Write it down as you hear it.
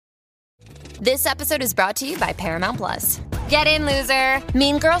This episode is brought to you by Paramount Plus. Get in, loser!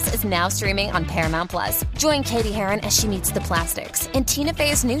 Mean Girls is now streaming on Paramount Plus. Join Katie Heron as she meets the plastics in Tina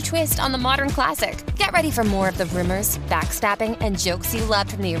Fey's new twist on the modern classic. Get ready for more of the rumors, backstabbing, and jokes you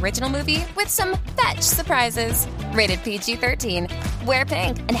loved from the original movie with some fetch surprises. Rated PG-13. Wear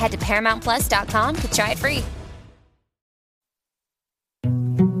pink and head to ParamountPlus.com to try it free.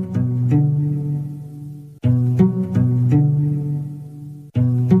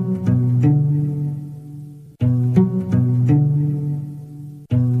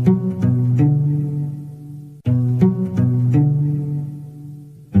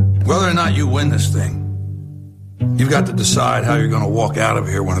 Whether or not you win this thing, you've got to decide how you're going to walk out of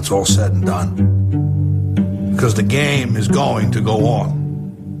here when it's all said and done. Because the game is going to go on.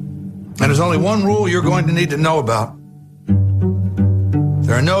 And there's only one rule you're going to need to know about.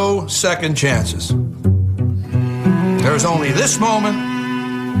 There are no second chances. There is only this moment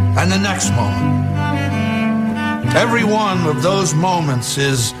and the next moment. Every one of those moments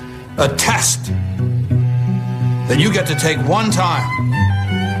is a test that you get to take one time.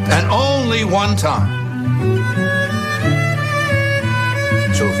 And only one time.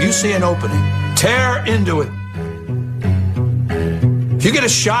 So if you see an opening, tear into it. If you get a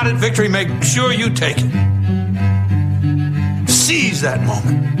shot at victory, make sure you take it. Seize that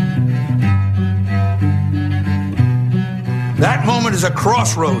moment. That moment is a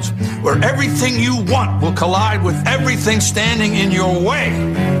crossroads where everything you want will collide with everything standing in your way.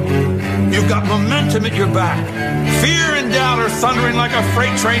 You've got momentum at your back. Fear and doubt are thundering like a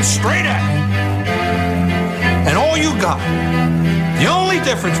freight train straight at you. And all you got, the only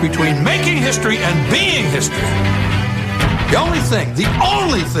difference between making history and being history, the only thing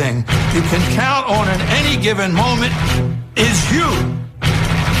you can count on in any given moment is you.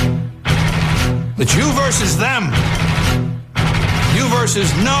 It's you versus them. You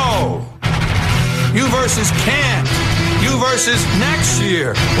versus no. You versus can't. You versus next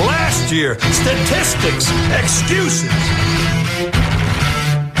year, last year, statistics, excuses.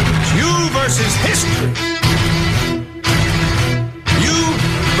 It's you versus history. You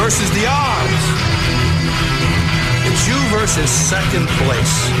versus the odds. It's you versus second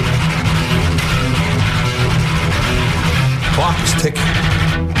place. Clock is ticking.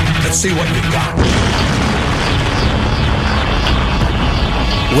 Let's see what you've got.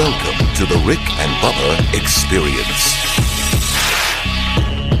 Welcome to the Rick and Bubba Experience.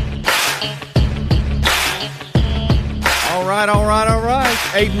 All right.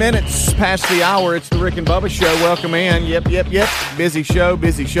 8 minutes past the hour. It's the Rick and Bubba Show. Welcome in. Yep. Busy show.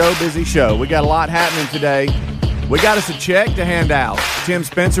 We got a lot happening today. We got us a check to hand out. Tim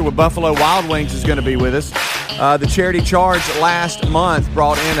Spencer with Buffalo Wild Wings is going to be with us. The charity charge last month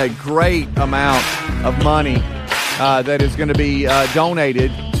brought in a great amount of money that is going to be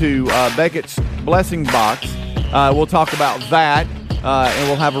donated to Beckett's Blessing Box. We'll talk about that, and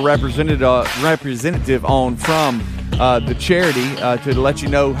we'll have a representative on from the charity to let you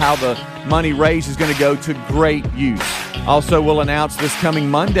know how the money raised is going to go to great use. Also, we'll announce this coming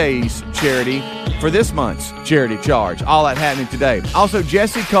Monday's charity for this month's charity charge. All that happening today. Also,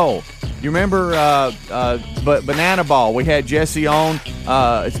 Jesse Cole. You remember Banana Ball? We had Jesse on.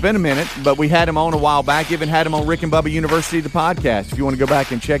 It's been a minute, but we had him on a while back. Even had him on Rick and Bubba University, the podcast, if you want to go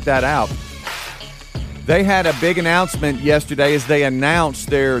back and check that out. They had a big announcement yesterday as they announced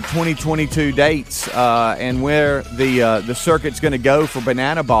their 2022 dates and where the circuit's going to go for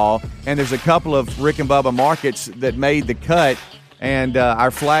Banana Ball. And there's a couple of Rick and Bubba markets that made the cut, and our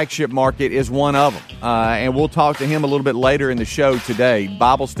flagship market is one of them. And we'll talk to him a little bit later in the show today.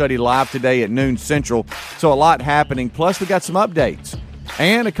 Bible study live today at noon Central. So a lot happening. Plus, we got some updates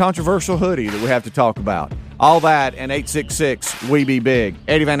and a controversial hoodie that we have to talk about. All that and 866-WE-BE-BIG.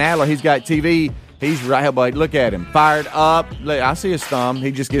 Eddie Van Adler, he's got TV. He's right here, buddy. Look at him. Fired up. I see his thumb.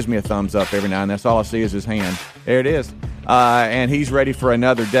 He just gives me a thumbs up every now and then. That's all I see is his hand. There it is. And he's ready for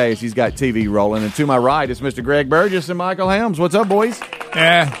another day as he's got TV rolling. And to my right is Mr. Greg Burgess and Michael Helms. What's up, boys?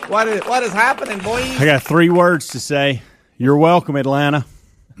 Yeah. What is happening, boys? I got 3 words to say. You're welcome, Atlanta.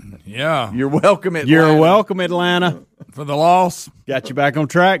 Yeah. You're welcome, Atlanta. You're welcome, Atlanta. For the loss. Got you back on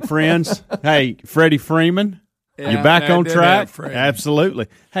track, friends. Hey, Freddie Freeman, you're back on track. Absolutely.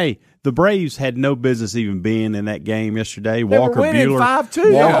 Hey, the Braves had no business even being in that game yesterday. They Walker were winning Buehler,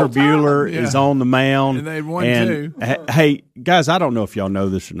 5-2. Walker Buehler is on the mound. And they'd won too. Hey, guys, I don't know if y'all know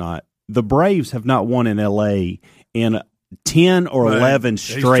this or not. The Braves have not won in L.A. in 10 or 11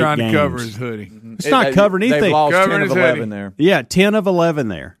 straight games. He's trying to cover his hoodie. It's not covering anything. They've lost Covering 10 of 11 there. Yeah, 10 of 11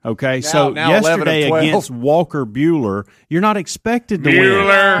 there. Okay, so now yesterday 11 of 12. against Walker Buehler, you're not expected to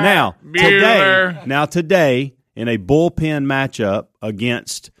Buehler. win. Buehler. Today, in a bullpen matchup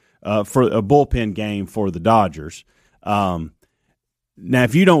against for a bullpen game for the Dodgers. Now,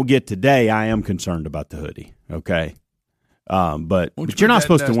 if you don't get today, I am concerned about the hoodie. Okay. But you're not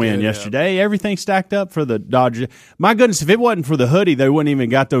supposed to win yesterday. Everything stacked up for the Dodgers. My goodness, if it wasn't for the hoodie, they wouldn't even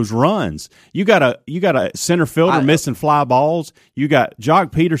got those runs. You got a center fielder missing fly balls. You got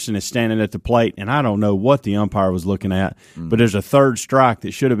Jock Peterson is standing at the plate, and I don't know what the umpire was looking at, but there's a third strike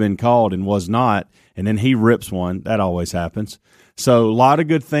that should have been called and was not, and then he rips one. That always happens. So a lot of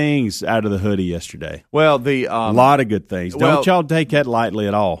good things out of the hoodie yesterday. Well, a lot of good things. Don't y'all take that lightly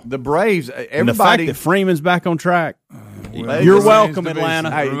at all. The Braves, everybody. And the fact that Freeman's back on track. You're welcome,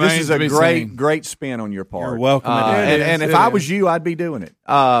 Atlanta. Hey, this is a great spin on your part. You're welcome. And if I was you, I'd be doing it.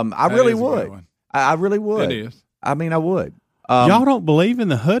 I really would. I really would. It is. I mean, I would. Y'all don't believe in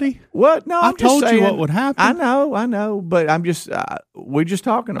the hoodie? What? No, I told you what would happen. I know, but I'm just we're just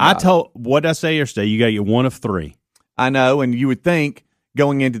talking about. What did I say yesterday? You got to get one of three. I know, and you would think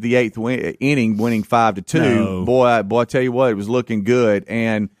going into the eighth inning, winning 5-2. No. Boy, I tell you what, it was looking good.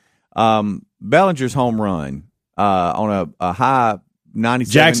 And Bellinger's home run on a high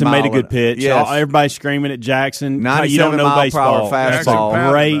 97. Jackson made a good pitch. Yes. Everybody's screaming at Jackson. 97 you don't know mile baseball. per hour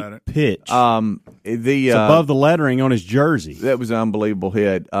fastball. Great pitch. It's above the lettering on his jersey. That was an unbelievable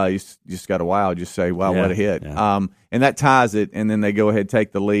hit. You just got a wow. Just say, wow, what a hit. Yeah. And that ties it, and then they go ahead,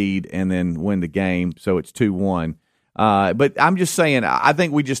 take the lead, and then win the game. So it's 2-1. But I'm just saying, I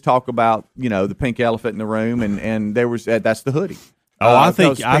think we just talk about, the pink elephant in the room, and there was that's the hoodie. I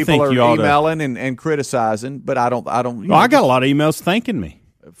think you ought to emailing and criticizing, but I don't. I got a lot of emails thanking me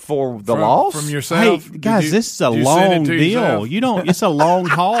for the loss from yourself. Hey guys, this is a long deal. Yourself? You don't. It's a long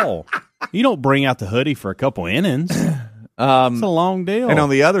haul. You don't bring out the hoodie for a couple innings. It's a long deal. And on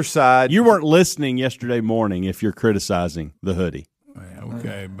the other side, you weren't listening yesterday morning if you're criticizing the hoodie. Yeah,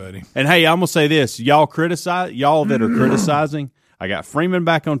 okay, buddy. And hey, I'm gonna say this: y'all that are criticizing. I got Freeman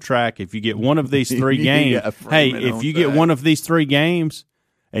back on track. If you get one of these three games, if you get one of these three games,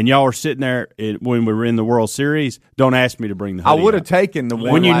 and y'all are sitting there when we were in the World Series, don't ask me to bring the hoodie. I would have taken the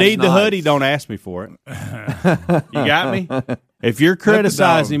one when you last need night. the hoodie. Don't ask me for it. You got me. If you're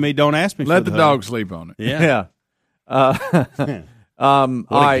criticizing me, don't ask me. Let for the the dog sleep on it. Yeah. What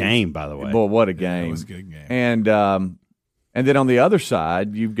a game, by the way. Boy, what a game! Yeah, it was a good game. And then on the other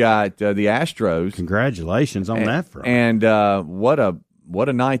side, you've got the Astros. Congratulations on that front. And what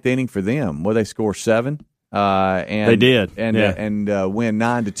a ninth inning for them. Well, they score 7. And they did. And win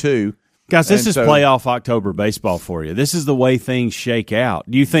 9-2. Guys, this is playoff October baseball for you. This is the way things shake out.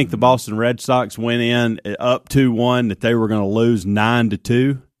 Do you think the Boston Red Sox went in up 2-1 that they were going to lose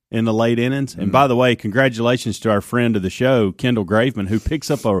 9-2 in the late innings? And by the way, congratulations to our friend of the show, Kendall Graveman, who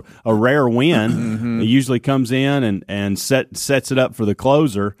picks up a rare win. He usually comes in and sets it up for the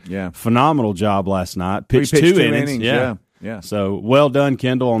closer. Yeah. Phenomenal job last night. Pitched 2 innings. Yeah. So well done,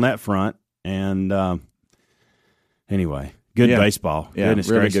 Kendall, on that front. And anyway. Good baseball. Yeah, Goodness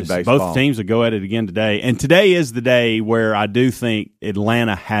really gracious. good baseball. Both teams will go at it again today. And today is the day where I do think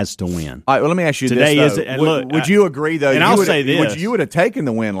Atlanta has to win. All right, well, let me ask you today this, is, and look, would you agree, though? And I'll say this. You would have taken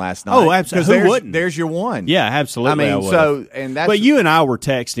the win last night. Oh, absolutely. Who wouldn't? There's your one. Yeah, absolutely. I mean, but you and I were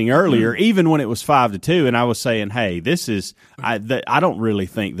texting earlier, even when it was 5-2, and I was saying, hey, this is I don't really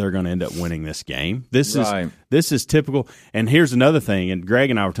think they're going to end up winning this game. This is typical. And here's another thing, and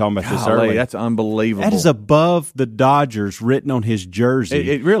Greg and I were talking about this earlier. That's unbelievable. That is above the Dodgers written on his jersey.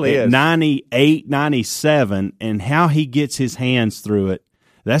 It really is. 98, 97, and how he gets his hands through it.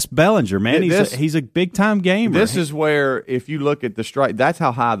 That's Bellinger, man. He's a big-time gamer. This is where, if you look at the strike, that's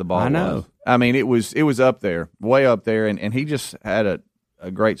how high the ball was. I mean, it was up there, way up there, and he just had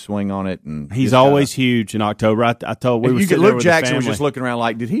a great swing on it. And he's always huge in October. I told we were sitting there with Jackson the was just looking around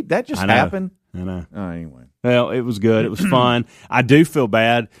like, did that just happen? I know. Anyway. Well, it was good. It was fun. I do feel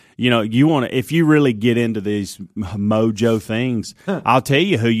bad. You want to, if you really get into these mojo things, I'll tell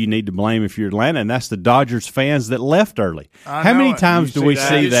you who you need to blame if you're Atlanta, and that's the Dodgers fans that left early. How many times do we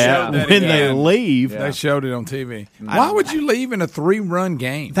see that when they leave? They showed it on TV. Why would you leave in a 3-run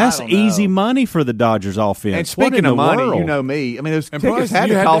game? That's easy money for the Dodgers offense. And speaking of money, world? you know me. I mean, those tickets had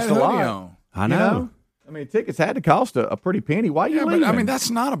to cost a lot. I know. I mean, tickets had to cost a pretty penny. Why are you leaving? But, I mean, that's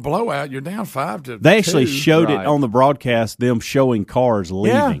not a blowout. You're down 5-2. They actually showed it on the broadcast, them showing cars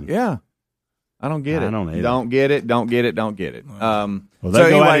leaving. Yeah. I don't get it. Don't get it. Well, they'll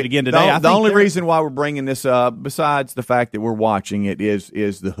go at it again today. The only reason why we're bringing this up, besides the fact that we're watching it, is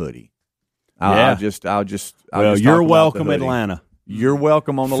the hoodie. I'll just you're welcome, Atlanta. You're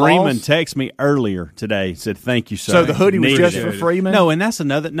welcome on the Freeman loss. texted me earlier today, said thank you, sir. So the hoodie was just for Freeman? No, and that's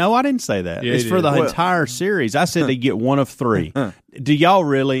another. No, I didn't say that. Yeah, it's for the entire series. I said they get one of 3. Do y'all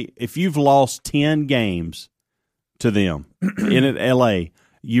really, if you've lost 10 games to them in L.A.,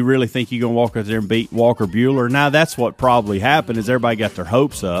 you really think you're going to walk out there and beat Walker Buehler? Now, that's what probably happened is everybody got their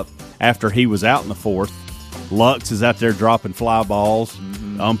hopes up after he was out in the fourth. Lux is out there dropping fly balls.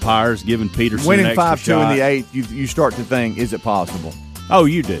 Umpires giving Peterson winning an extra 5-2 shot. in the eighth. You start to think, is it possible? Oh,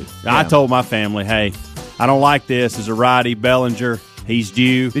 you do. Yeah. I told my family, hey, I don't like this. As a righty, Bellinger, he's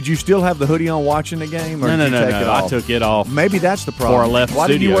due. Did you still have the hoodie on watching the game? Or No. did you take it off? I took it off. Maybe that's the problem. Before I left Why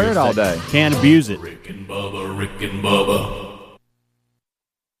the did you studio wear it all yesterday. day? Can't abuse it. Rick and Bubba, Rick and Bubba.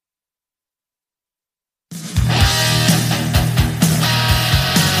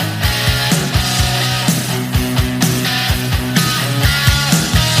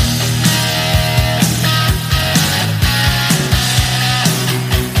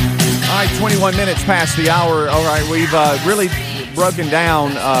 All right, 21 minutes past the hour. All right, we've really broken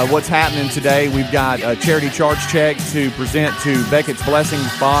down what's happening today. We've got a charity charge check to present to Beckett's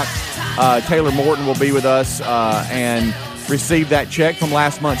Blessings Box. Taylor Morton will be with us and receive that check from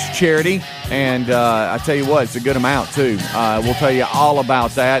last month's charity. And I tell you what, it's a good amount, too. We'll tell you all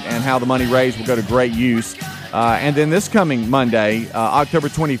about that and how the money raised will go to great use. And then this coming Monday, October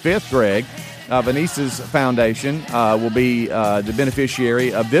 25th, Greg, Venice's Foundation will be the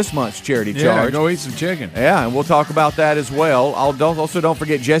beneficiary of this month's charity charge. Yeah, go eat some chicken. Yeah, and we'll talk about that as well. Also, don't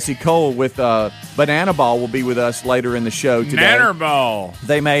forget Jesse Cole with Banana Ball will be with us later in the show today. Banana Ball.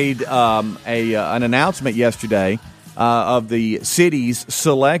 They made an announcement yesterday of the cities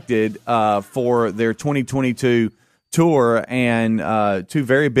selected for their 2022 tour, and two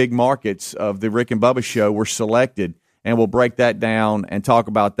very big markets of the Rick and Bubba show were selected. And we'll break that down and talk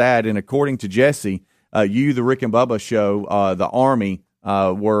about that. And according to Jesse, the Rick and Bubba show, the Army,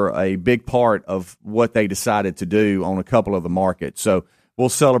 were a big part of what they decided to do on a couple of the markets. So we'll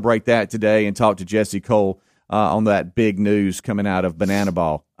celebrate that today and talk to Jesse Cole on that big news coming out of Banana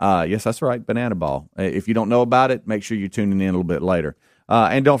Ball. Yes, that's right, Banana Ball. If you don't know about it, make sure you're tuning in a little bit later.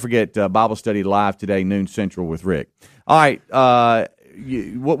 And don't forget Bible study live today, noon Central with Rick. All right.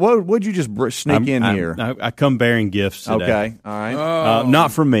 What'd you just sneak in here? I come bearing gifts today. Okay, all right.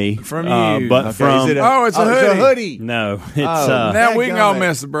 Not from me. From you. But Okay, from... is it it's a hoodie. It's a hoodie. No, it's... Now we can all dadgummit.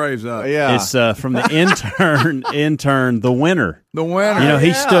 mess the Braves up. Yeah. It's from the intern, the winner. The winner. You know, he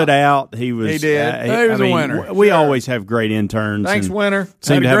Yeah. stood out. He was. He did. He was a winner. We always have great interns. Thanks, and winner.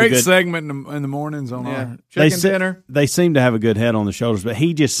 seem Had to a have great good, segment in the mornings on Yeah. our... Chicken dinner. They seem to have a good head on the shoulders, but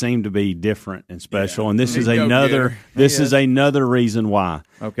he just seemed to be different and special. And this He's is a another. go-getter. This is another reason why.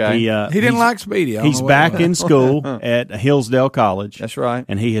 Okay. He didn't like Speedy. I don't He's know what back it was. in school at Hillsdale College. That's right.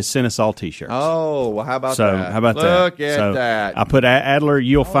 And he has sent us all T-shirts. Oh, well, how about So that? how about that? Look at So that. I put Adler.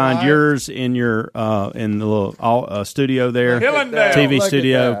 You'll find right. yours in your in the little studio there, Hillendale. TV Look at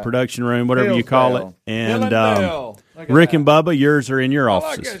studio, that. production room, whatever you call it. Hillsdale. And Hillendale. Rick and Bubba, yours are in your I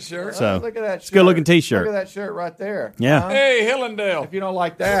offices. like that shirt. So Look at that it's a good looking shirt. T-shirt. Look at that shirt right there. Yeah. Hey, Hillendale. If you don't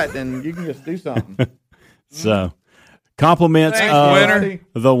like that, then you can just do something. So compliments Thanks, of winner.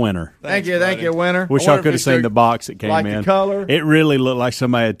 the winner. Thank you, winner. Wish I could have seen the box that came like in. the color. It really looked like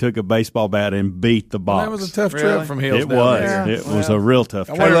somebody had took a baseball bat and beat the box. That was a tough Really? trip from Hills. It was. Yeah. It was a real tough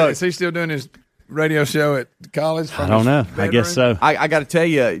I trip. wonder, look. is he still doing his radio show at college? I don't know. I guess so. I got to tell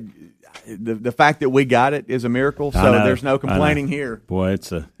you, the fact that we got it is a miracle. So I know. there's no I know. complaining here. Boy,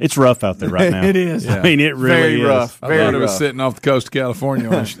 it's rough out there right now. It is. I mean, it really Very is. rough. I Very thought it was rough. sitting off the coast of California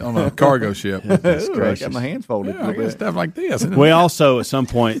on a cargo ship. Ooh, I got my hands folded. Yeah, I guess stuff like this. Isn't it? We also at some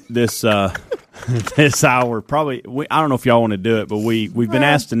point this this hour probably I don't know if y'all want to do it, but we've been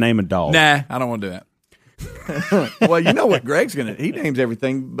asked to name a dog. Nah, I don't want to do that. Well, you know what Greg's going to – he names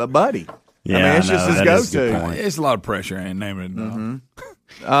everything but Buddy. Yeah, I mean, it's I just know. his That is a good go-to. point. It's a lot of pressure. I ain't naming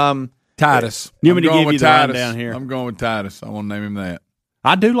it. Dog. Titus. You want me to I'm going give you with the Titus. rundown here? I'm going with Titus. I want to name him that.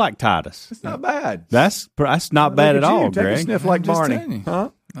 I do like Titus. It's not bad. That's not bad at Look all, you. Take Greg. a sniff like I'm just Barney. telling you. Huh?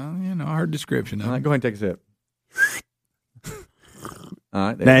 I heard description of All right, it. go ahead and take a sip. All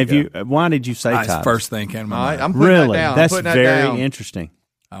right, there Now, you go. why did you say That's the Titus? first thing came to my All right, mind. I'm putting Really? that down. That's I'm putting that very down. interesting.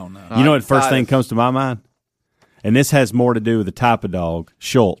 I don't know. You know what the first Titus. thing comes to my mind? And this has more to do with the type of dog,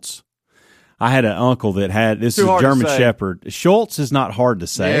 Schultz. I had an uncle that had this Too is a hard to German say. Shepherd. Schultz is not hard to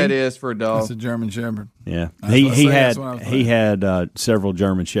say. Yeah, it is for a dog. That's a German Shepherd. Yeah, That's he what I he say, had that's what I was he had several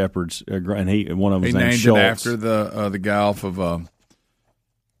German Shepherds, and one of them He was named named Schultz. it after the guy off of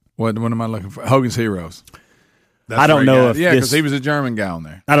what am I looking for? Hogan's Heroes. That's I don't where he know got if it. Yeah, because this- he was a German guy on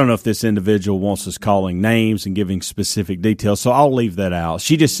there. I don't know if this individual wants us calling names and giving specific details, so I'll leave that out.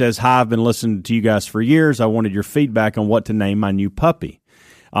 She just says, "Hi, I've been listening to you guys for years. I wanted your feedback on what to name my new puppy."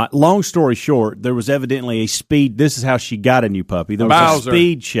 Long story short, there was evidently a speed. This is how she got a new puppy. There was Bowser.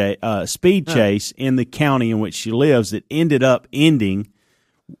 a speed chase in the county in which she lives that ended up ending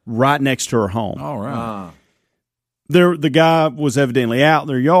right next to her home. All right. the guy was evidently out in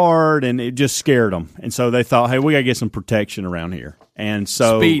their yard, and it just scared them. And so they thought, hey, we got to get some protection around here. And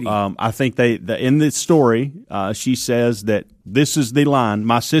so I think in this story, she says that this is the line: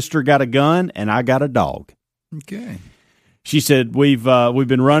 my sister got a gun, and I got a dog. Okay. She said, we've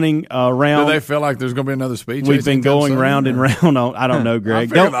been running around. Do they feel like there's going to be another speech? We've been going round and round on. I don't know,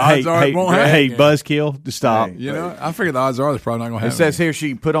 Greg. Don't. Hey, Buzzkill, to stop. Hey, I figure the odds are it's probably not going to happen. It says here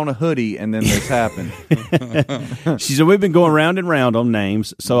she put on a hoodie and then this happened. She said, we've been going round and round on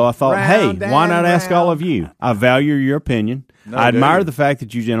names, so I thought, why not ask all of you? I value your opinion. I admire the fact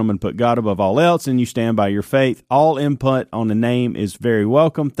that you gentlemen put God above all else and you stand by your faith. All input on the name is very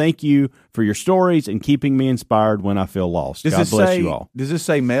welcome. Thank you for your stories and keeping me inspired when I feel lost. God bless you all. Does this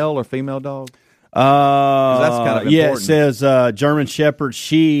say male or female dog? That's kind of important. Yeah, it says German Shepherd.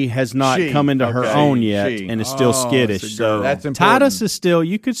 She has not come into her own yet and is still skittish. So that's important. Titus is still,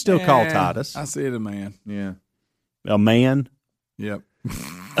 you could still call Titus. I see it a man. Yeah. A man? Yep.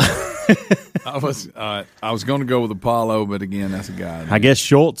 I was going to go with Apollo, but again, that's a guy. I guess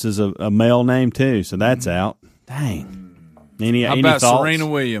Schultz is a male name too, so that's out. Dang. How about thoughts? Serena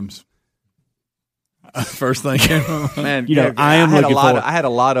Williams? First thing came to mind. Man, I had a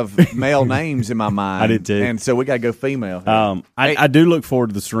lot of male names in my mind. I did too, and so we got to go female. I do look forward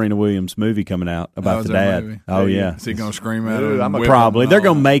to the Serena Williams movie coming out about the dad. Movie? Oh yeah, is he going to scream at her? Probably. They're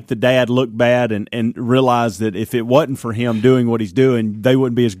going to make the dad look bad and realize that if it wasn't for him doing what he's doing, they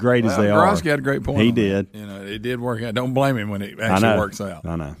wouldn't be as great as they are. Gorski had a great point. He did. It did work out. Don't blame him when it actually works out.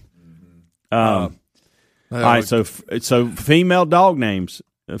 I know. All right, so female dog names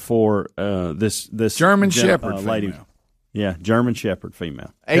for this German Shepherd lady. female. Yeah, German Shepherd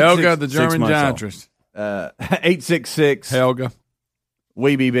female. Helga, the German giantress. 866 Helga.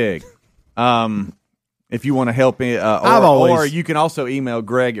 We Be Big. If you want to help me, or you can also email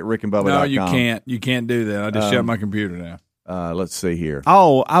Greg at rickandbubba.com. No, you can't. You can't do that. I just shut my computer down. Let's see here.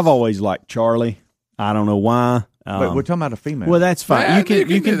 Oh, I've always liked Charlie. I don't know why. Wait, we're talking about a female. Well, that's fine. Yeah,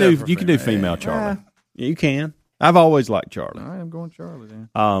 you can do female Charlie. Yeah, you can. I've always liked Charlie. All right, I'm going Charlie then.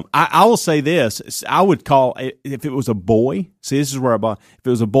 I will say this. I would call it, if it was a boy, see, this is where if it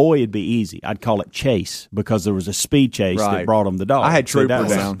was a boy, it'd be easy. I'd call it Chase because there was a speed chase that brought him the dog. I had Trooper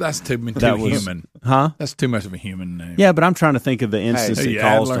down. That's too human. Huh? That's too much of a human name. Yeah, but I'm trying to think of the instance that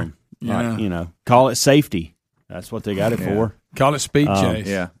caused him. Like, call it Safety. That's what they got it for. Call it Speed Chase.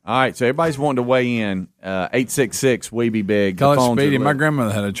 Yeah. All right, so everybody's wanting to weigh in. 866 We Be Big. Call it Speedy. My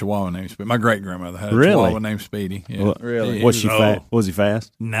grandmother had a Chihuahua named Speedy. My great grandmother had a Chihuahua named Speedy. Yeah. Well, really? Was he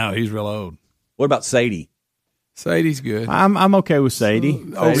fast? No, he's real old. What about Sadie? Sadie's good. I'm okay with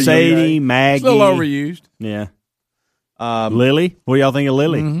Sadie. Sadie, Maggie. It's a little overused. Yeah. Lily. What do y'all think of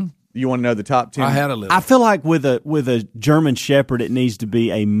Lily? Mm-hmm. You want to know the top 10? I had a Lily. I feel like with a German Shepherd, it needs to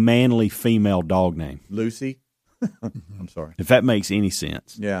be a manly female dog name. Lucy. I'm sorry. If that makes any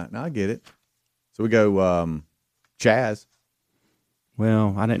sense. Yeah, no, I get it. So we go Chaz.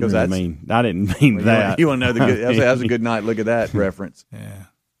 Well, I didn't mean that. You want to know the good? That was a good night. Look at that reference. Yeah.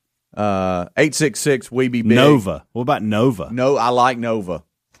 866 We Be Big. Nova. What about Nova? No, I like Nova.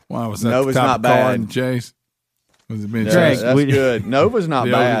 Wow, was that Nova's the top not bad. card, Chase? Was it been That's good. Nova's not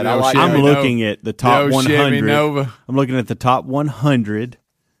bad. I like. I'm looking at the top 100. Nova. I'm looking at the top 100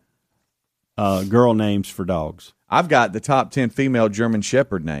 girl names for dogs. I've got the top 10 female German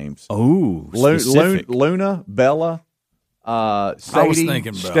Shepherd names. Oh, specific. Luna, Bella,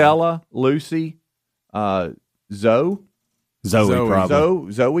 Sadie, Stella, Lucy, Zoe. Zoe,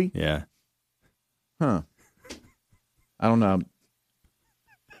 probably. Zoe? Yeah. Huh. I don't know.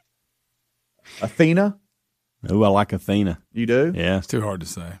 Athena? Oh, I like Athena. You do? Yeah. It's too hard to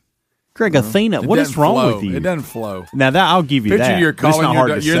say. Greg, Athena, what is wrong with you? It doesn't flow. Now, that I'll give you that. You're calling your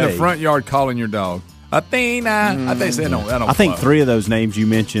dog. You're in the front yard calling your dog. Athena. I think three of those names you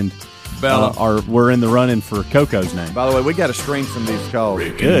mentioned Bella were in the running for Coco's name. By the way, we got to screen some of these calls.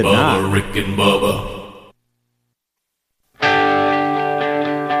 Good night. Rick and Bubba.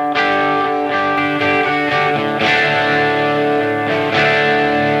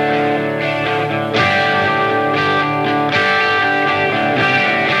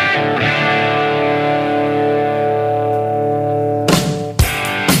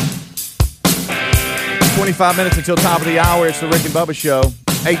 25 minutes until top of the hour. It's the Rick and Bubba Show.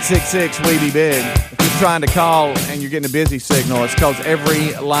 866 We Be Big. If you're trying to call and you're getting a busy signal, it's because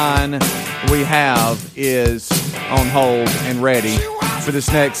every line we have is on hold and ready for this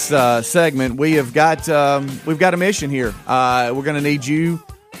next segment. We've got a mission here. We're going to need you,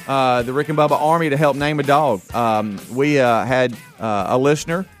 the Rick and Bubba Army, to help name a dog. We had a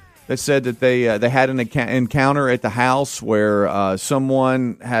listener that said that they had an encounter at the house where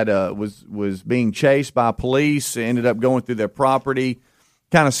someone was being chased by police, ended up going through their property,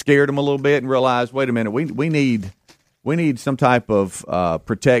 kind of scared them a little bit, and realized, wait a minute, we need some type of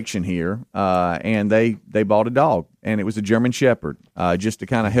protection here, and they bought a dog, and it was a German Shepherd, just to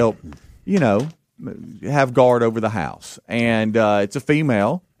kind of help, have guard over the house, and it's a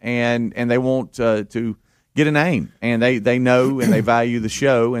female, and they want to get a name, and they know and they value the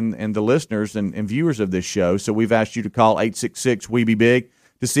show and the listeners and viewers of this show. So we've asked you to call 866-WE-BE-BIG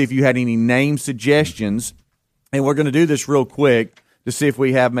to see if you had any name suggestions, and we're going to do this real quick to see if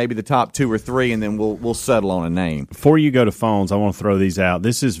we have maybe the top 2 or 3, and then we'll settle on a name. Before you go to phones, I want to throw these out.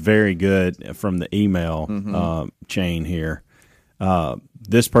 This is very good from the email chain here.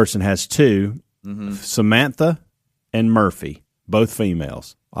 This person has 2, Samantha and Murphy, both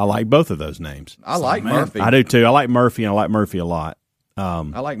females. I like both of those names. I like Murphy. I do too. I like Murphy, and I like Murphy a lot. I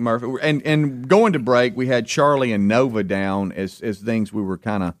like Murphy. And going to break, we had Charlie and Nova down as things we were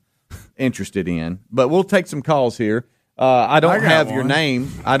kind of interested in. But we'll take some calls here. I don't have your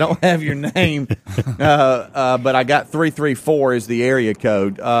name. I don't have your name, but I got 334 is the area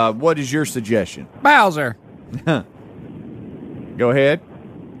code. What is your suggestion? Bowser. Go ahead.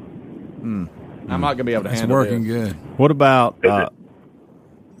 I'm not going to be able to handle It's working this. good. What about...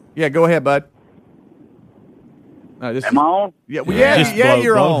 Yeah, go ahead, bud. Am I on? Yeah,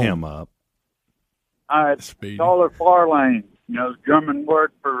 you're blow on. him up. All right, call her Farlane. German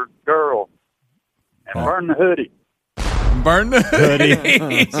word for girl. And burn the hoodie. Burn the hoodie.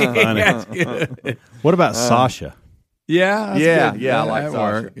 That's good. What about Sasha? Yeah, Yeah, good. I like that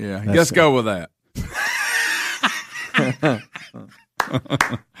Sasha. work. Yeah, let's go with that.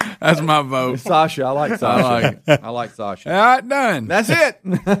 That's my vote. Sasha, I like Sasha. I like it. I like Sasha. All right, done. That's it.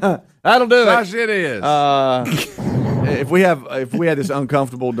 That'll do Sasha it is. If we had this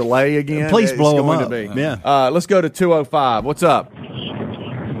uncomfortable delay again, Please it's blow 'em going up. to be. Yeah. Let's go to 205. What's up? Hey,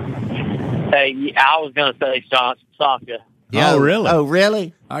 I was going to say Sasha. Oh, really? Oh,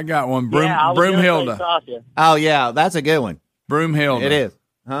 really? I got one. I was gonna say Broomhilda. Sasha. Oh, yeah. That's a good one. Broomhilda. It is.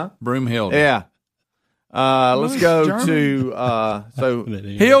 Huh? Broomhilda. Yeah. Let's it's go German. to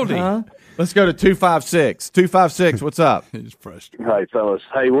Hildy. let's go to 256. 256. What's up? He's frustrated. Hey, fellas.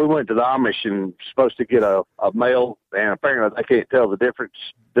 Hey, we went to the Amish and supposed to get a male, and apparently they can't tell the difference,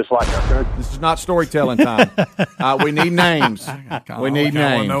 just like our country. This is not storytelling time. We need names. We need I want to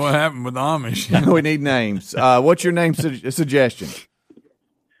names. know what happened with the Amish. We need names. What's your name suggestion?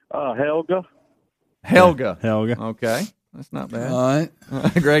 Helga. Helga. Helga. Okay. That's not bad. All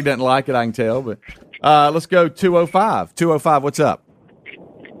right. Greg doesn't like it, I can tell. But let's go 205. 205, what's up?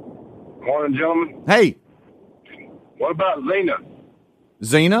 Morning, gentlemen. Hey, What about Zena?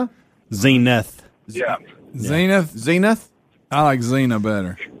 Zena? Zenith. Yeah. Zenith. Zenith? I like Zena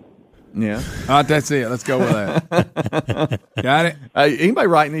better. Yeah. All right, that's it. Let's go with that. Got it? Anybody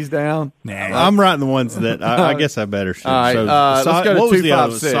writing these down? Nah. I'm writing the ones that I guess I better should. All right, So, let's go to what was the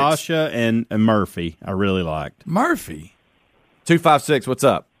other one? 256. Sasha and Murphy. I really liked. Murphy. 256, what's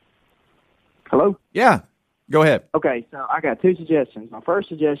up? Hello? Yeah. Go ahead. Okay, so I got 2 suggestions. My first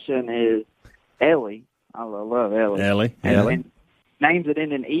suggestion is Ellie. I love Ellie. Ellie. And names that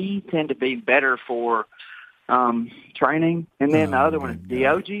end in E tend to be better for training. And then the other one is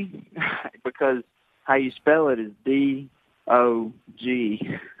D-O-G because how you spell it is D-O-G.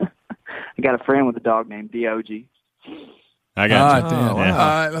 I got a friend with a dog named D-O-G. I got you. All Yeah.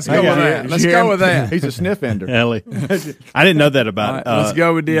 right, let's go with that. Let's go with that. He's a sniff ender. Ellie. I didn't know that about All right, let's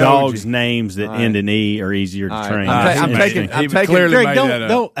go with the dogs' OG. names that end in E are easier to All right. train. I'm taking clearly Greg, made don't, that up.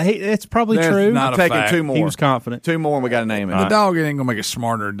 don't, hey, it's probably That's true. not I'm a taking fact. 2 more. He was confident. 2 more, and we got to name it. The dog ain't gonna make it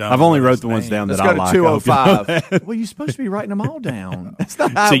smarter or dumber. I've only than wrote his the ones name. down that Let's I go like. to 205. Well, you're supposed to be writing them all down. That's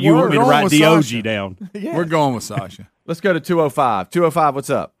not how So it you want me to works. write with the OG Sasha. down? Yeah. We're going with Sasha. Let's go to 205. 205, what's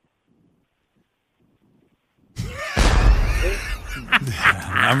up?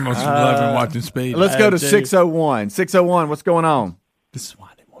 I'm most loving watching Speed. Let's go to 601. 601, what's going on? This is why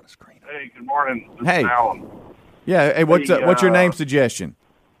I didn't want to screen it. Hey, good morning. This Hey. is Alan. Yeah, hey, what's your name suggestion?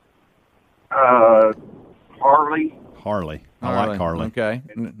 Harley. Harley. I like Harley. Okay.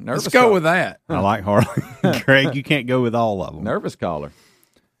 Let's go with that. I like Harley. Greg, you can't go with all of them. Nervous caller.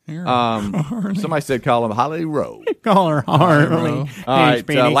 Somebody said call him Holly Rowe. Call her Harley. All right,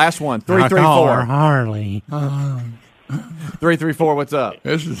 last one. 334. Harley. 334, what's up?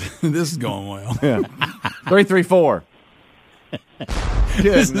 This is going well. 334.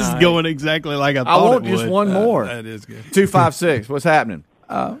 This is going exactly like I I thought want it just would. one more. That is good. 256, what's happening?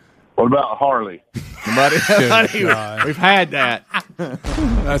 Well, What about Harley? Buddy, we've had that.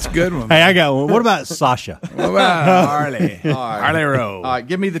 That's a good one. Hey, I got one. What about Sasha? What about Harley? All right. Harley Rowe. All right,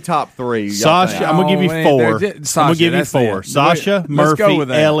 give me the top three. y'all Sasha, think. I'm gonna give you man, four. Sasha, I'm gonna give you that's four. it. Sasha, Let's Murphy, go with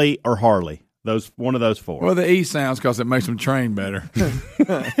that. Ellie, or Harley. One of those four. Well, the E sounds because it makes them train better.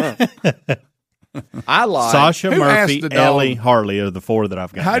 I like Sasha, Who Murphy, asked the dog? Ellie, Harley are the four that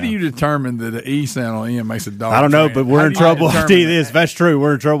I've got. How do down. you determine that the E sound on end makes a dog? I don't know, train? but we're How in do you trouble. I'll determine tell you that? this. That's true.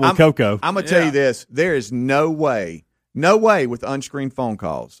 We're in trouble with Coco. I'm gonna tell you this: there is no way with unscreened phone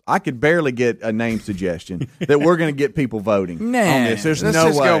calls. I could barely get a name suggestion that we're going to get people voting on this. There's let's no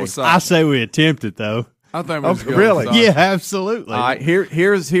just way. go with Sasha. I say we attempt it though. I think we're just going really? with Sasha. Yeah, absolutely. All right,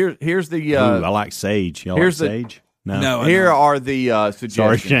 here's the. Ooh, I like Sage. Y'all here's like the- Sage? No. No, Here are the suggestions.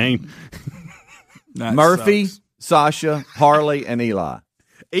 Sorry, Shane. That Murphy, sucks. Sasha, Harley, and Eli.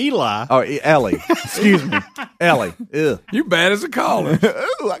 Eli. Oh, Ellie. Excuse me, Ellie. Ugh. You bad as a caller.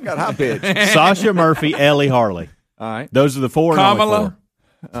 Ooh, I got high pitch. Sasha, Murphy, Ellie, Harley. All right. Those are the four. and only Kamala.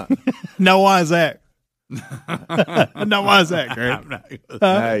 four. No, why is that? No, why is that, Greg?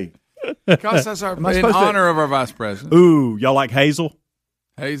 Hey, Because that's our, I in supposed to- honor of our vice president. Ooh, y'all like Hazel?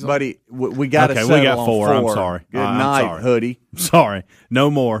 Hazel. buddy, we got to Okay, settle we got on four. I'm sorry. Good I'm night, sorry. hoodie. Sorry, no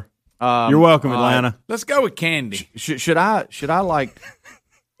more. You're welcome, all right. Atlanta. Let's go with Candy. Should I like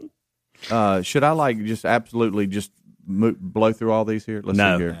just absolutely just blow through all these here? Let's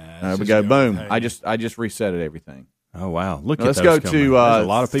No. see here. let's We just go. go Boom. with I just resetted everything. Oh wow, look Now, at let's those go coming. to There's a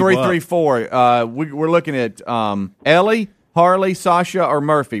lot of people up. 334. We're looking at Ellie, Harley, Sasha, or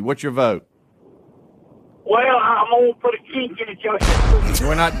Murphy. What's your vote? Well, I'm gonna put a kink in it, Josh.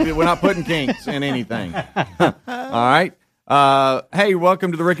 We're not putting kinks in anything. All right. Hey,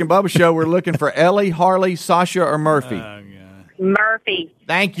 welcome to the Rick and Bubba Show. We're looking for Ellie, Harley, Sasha, or Murphy. Murphy.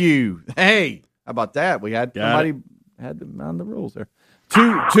 Thank you. Hey, how about that? We had Got somebody had to mind the rules there.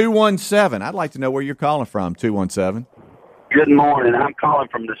 217. I'd like to know where you're calling from. 217. Good morning. I'm calling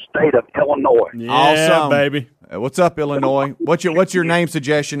from the state of Illinois. Yeah, Awesome. baby. What's up, Illinois? What's your name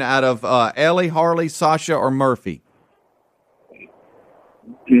suggestion out of Ellie, Harley, Sasha, or Murphy?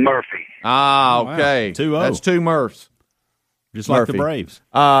 Murphy. Ah, Wow. okay. 2-0. That's two Murphs. Just like Murphy. the Braves.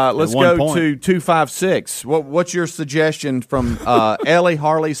 Let's At one go point. to 256. What's your suggestion from Ellie,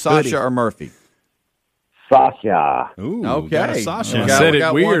 Harley, Sasha, Hoodie. or Murphy? Sasha. Ooh, Okay. got a Sasha. Yeah. We got- Said we it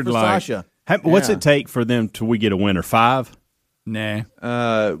got weird, one for like- Sasha. What's Yeah. it take for them till we get a winner? 5? Nah.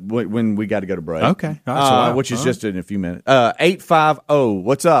 When we got to go to break. Okay. All right, so wow. Which is All just in a few minutes. 850.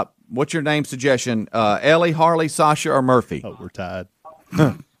 What's up? What's your name suggestion? Ellie, Harley, Sasha, or Murphy? Oh, we're tied.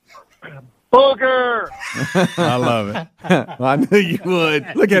 Booger. I love it. I knew you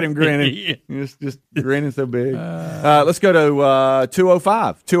would. Look at him grinning. just grinning so big. Let's go to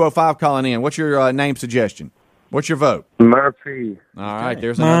 205. 205 calling in. What's your name suggestion? What's your vote? Murphy. All right,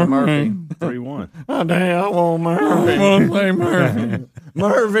 there's another Murphy. 3-1. Oh, damn, I want Murphy. Murphy.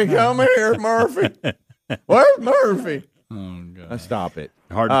 Murphy, come here, Murphy. Where's Murphy? Oh, God. Stop it.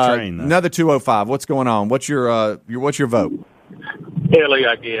 Hard to train, though. Another 205. What's going on? What's your vote? Ellie,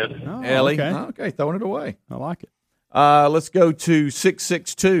 I guess. Oh, Ellie. Okay. Throwing it away. I like it. Let's go to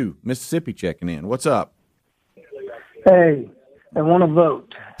 662, Mississippi checking in. What's up? Hey, I want to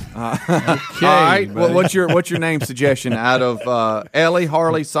vote. All right. Well, what's your name suggestion out of Ellie,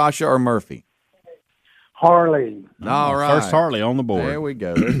 Harley, Sasha, or Murphy? Harley. All right. First Harley on the board. There we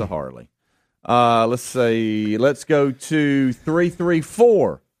go. There's the Harley. Let's see. Let's go to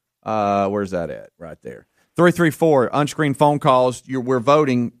 334. Where's that at? Right there. 334, unscreened phone calls. We're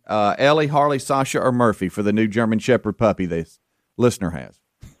voting Ellie, Harley, Sasha, or Murphy for the new German Shepherd puppy this listener has.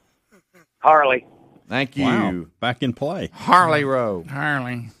 Harley. Thank you. Wow. Back in play. Harley Rowe.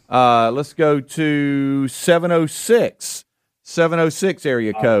 Harley. Let's go to 706. 706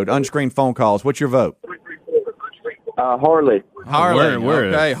 area code, unscreened phone calls. What's your vote? Harley. Harley. we're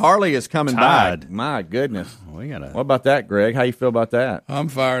okay, Harley is coming tied. back. My goodness. We gotta. What about that, Greg? How you feel about that? I'm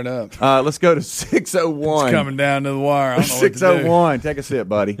fired up. Let's go to 601. It's coming down to the wire. I don't know what to do. 601. Take a sip,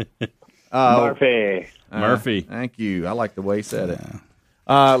 buddy. Murphy. Murphy. Thank you. I like the way he said it.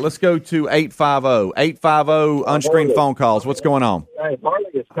 Let's go to 850. 850 unscreened phone calls. What's going on? Hey, Harley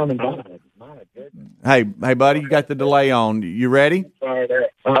is coming back. My goodness. Hey, buddy, you got the delay on. You ready?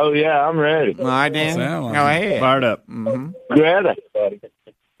 Oh, yeah, I'm ready. All right, Dan. Sound like Go ahead. Fired up. Ready.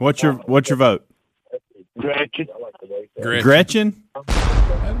 What's your vote? Gretchen. Gretchen?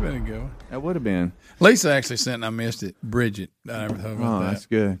 That'd been a good one. That would have been. Lisa actually sent and I missed it. Bridget. I never thought about Oh, that. that's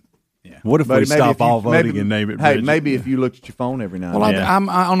good. What if Buddy, we maybe stop if you- all voting maybe- and name it Hey, Bridget? maybe if you looked at your phone every now and Well, then.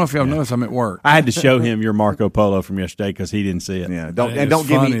 I don't know if y'all noticed I'm at work. I had to show him your Marco Polo from yesterday because he didn't see it. Yeah, It don't was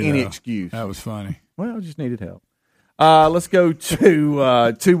give me funny, any though. excuse. That was funny. Well, I just needed help. Let's go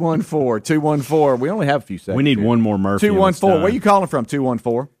to 214. 214. We only have a few seconds. We need here. one more Murphy. 214. Where are you calling from?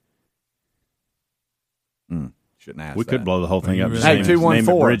 214. Shouldn't ask. We could blow the whole thing up. Hey,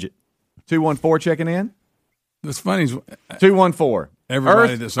 214. Bridget. 214 checking in. What's funny is 214.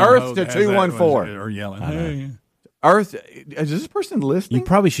 everybody that's on Earth hold to has 214 are yelling. Hey. Earth. Is this person listening? You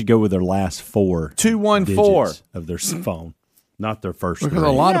probably should go with their last 4 214 digits of their phone, not their first. Because 3.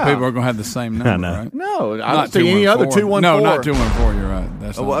 a lot of people are going to have the same number, right? No, I Not don't see any other 214. No, not 214. You're right.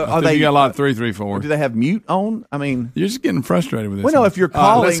 That's not, you got a lot of 334. Do they have mute on? I mean, you're just getting frustrated with this. Well, no, if you're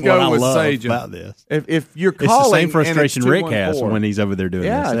calling, let's go what with I love Sage about this. If you're calling, it's the same and frustration it's Rick has 214. when he's over there doing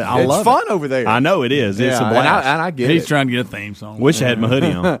Yeah, this. I it's love fun it. over there. I know it is. It's a blast. and I get He's it. trying to get a theme song. Wish I had my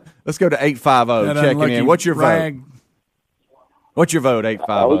hoodie on. Let's go to 850 That checking unlucky in. What's your rag. vote? What's your vote?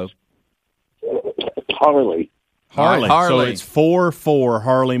 850. Harley. Harley. So Harley. it's 4-4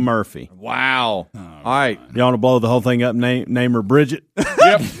 Harley Murphy. Wow. All right. You want to blow the whole thing up? Name her Bridget. Yep,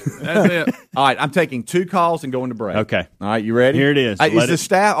 that's it. All right. I'm taking 2 calls and going to break. Okay. All right. You ready? Here it is. Is the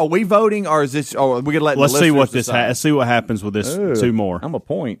staff? Are we voting, or is this? Or are we gonna let? Let's the see what listeners this. decide? Let's see what happens with this. Ooh, 2 more. I'm a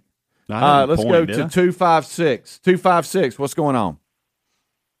point. I didn't Let's point, go did to I? 256. 256. What's going on?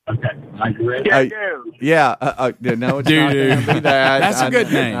 Okay. Are you ready? Yeah. No, it's not going to be that. That's a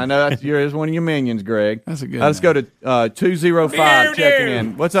good name. I know it's one of your minions, Greg. That's a good Let's go to 205 checking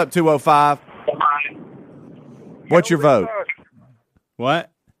in. What's up, 205? What's your vote?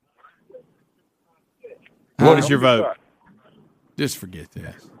 What? What is your vote? Just forget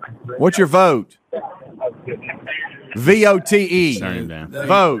this. What's your vote? VOTE. Turn him down.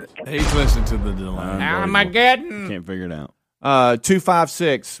 Vote. He's listening to the delay. Armageddon. Can't figure it out.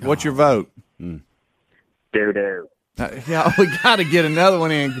 256. What's your vote? Doo-doo. Yeah, we got to get another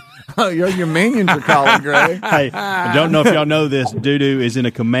one in. Oh, your minions are calling, Greg. Hey, I don't know if y'all know this. Doo-doo is in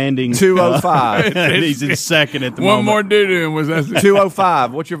a commanding 205. he's in second at the One moment. more doo-doo and was that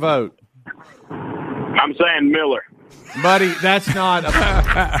 205. What's your vote? I'm saying Miller. Buddy, that's not.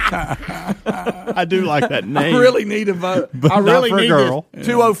 I do like that name. I really need a vote. But I really not for a need girl. this.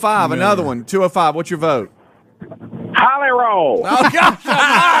 205. Another one. 205. What's your vote? Holly Roll. Oh, gosh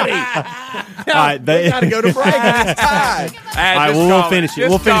almighty. All right, We got to go to break. It's tied. All right, well, we'll finish it.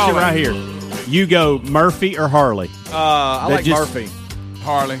 We'll finish it right here. You go Murphy or Harley? I like Murphy.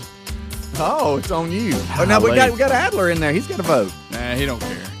 Harley. Oh, it's on you. Oh, now we got Adler in there. He's got a vote. Nah, he don't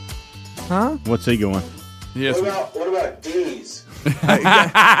care. Huh? What's he going? Yes. What about D's?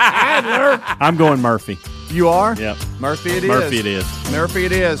 Adler. I'm going Murphy. You are? Yep. Murphy it is. Murphy it is. Murphy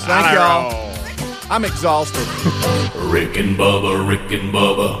it is. Thank y'all. I'm exhausted. Rick and Bubba, Rick and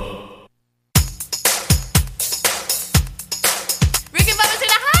Bubba. Rick and Bubba's in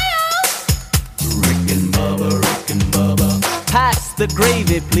Ohio. Rick and Bubba, Rick and Bubba. Pass the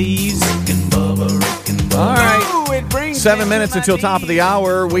gravy, please. Rick and Bubba, Rick and Bubba. All right. Ooh, it brings 7 minutes until top of the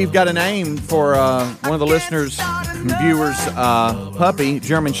hour. We've got a name for one of the listeners, viewers, puppy,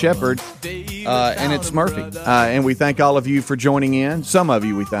 German Shepherd, and it's Murphy. And we thank all of you for joining in. Some of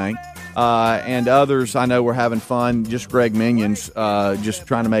you we thank. And others, I know we're having fun. Just Greg Minions, just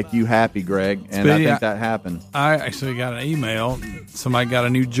trying to make you happy, Greg. And I think that happened. I actually got an email. Somebody got a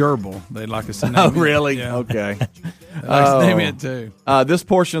new gerbil. They'd like us to name it. Oh, really? Yeah. Okay. They'd like us to name it, too. This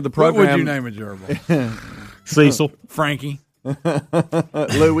portion of the What program. would you name a gerbil? Cecil. Frankie.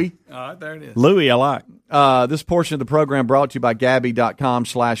 Louis. There it is. Louis, I like. This portion of the program brought to you by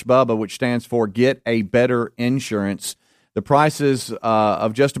Gabby.com/Bubba, which stands for Get a Better Insurance. The prices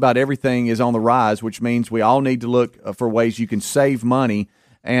of just about everything is on the rise, which means we all need to look for ways you can save money.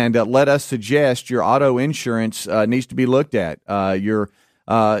 And let us suggest your auto insurance needs to be looked at. You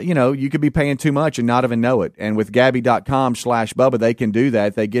could be paying too much and not even know it. And with Gabby.com/Bubba, they can do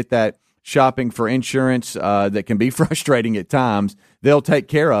that. They get that shopping for insurance that can be frustrating at times. They'll take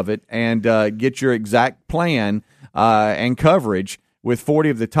care of it and get your exact plan and coverage with 40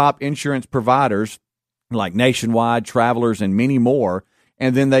 of the top insurance providers like Nationwide, Travelers, and many more.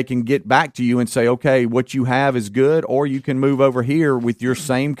 And then they can get back to you and say, okay, what you have is good, or you can move over here with your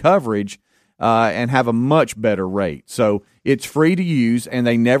same coverage and have a much better rate. So it's free to use, and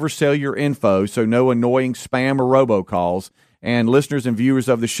they never sell your info, so no annoying spam or robocalls. And listeners and viewers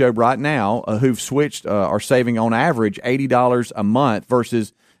of the show right now who've switched are saving on average $80 a month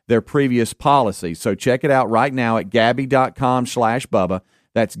versus their previous policy. So check it out right now at Gabby.com/Bubba.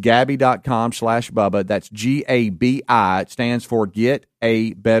 That's Gabby.com/Bubba. That's GABI. It stands for Get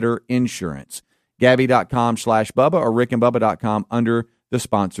a Better Insurance. Gabby.com/Bubba or rickandbubba.com under the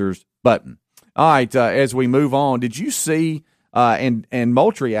sponsors button. All right, as we move on, did you see, and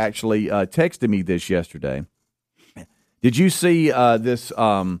Moultrie actually texted me this yesterday, did you see this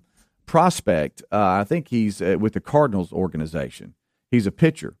prospect. I think he's with the Cardinals organization. He's a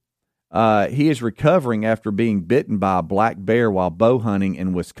pitcher. He is recovering after being bitten by a black bear while bow hunting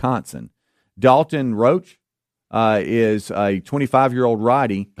in Wisconsin. Dalton Roach is a 25-year-old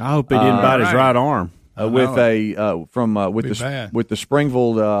righty. I hope he didn't bite his right arm. With the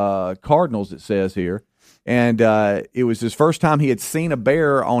Springfield Cardinals, it says here. And it was his first time he had seen a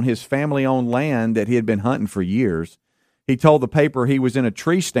bear on his family-owned land that he had been hunting for years. He told the paper he was in a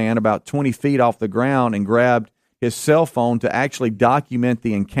tree stand about 20 feet off the ground and grabbed his cell phone to actually document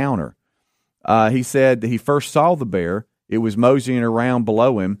the encounter. He said that he first saw the bear. It was moseying around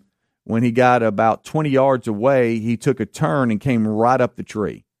below him. When he got about 20 yards away, he took a turn and came right up the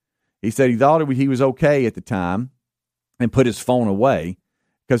tree. He said he thought he was okay at the time and put his phone away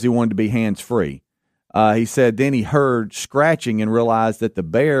because he wanted to be hands-free. He said then he heard scratching and realized that the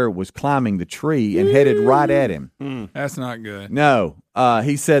bear was climbing the tree and headed right at him. That's not good. No.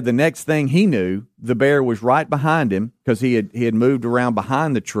 He said the next thing he knew, the bear was right behind him because he had moved around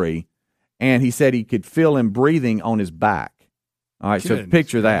behind the tree, and he said he could feel him breathing on his back. All right, so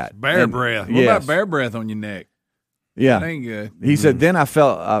picture that. Bear breath. What about bear breath on your neck? Yeah. That ain't good. He said, then I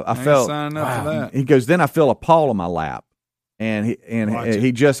felt signing up for that. He goes, then I feel a paw on my lap. And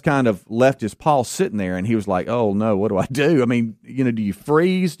he just kind of left his paw sitting there, and he was like, oh, no, what do I do? I mean, do you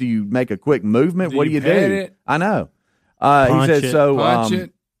freeze? Do you make a quick movement? What do you do? It? I know. Punch he said, it. so Punch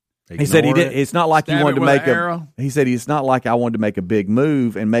it. He said he did. It's not like he wanted to make a. He said it's not like I wanted to make a big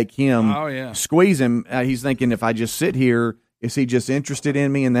move and make him squeeze him. He's thinking if I just sit here, is he just interested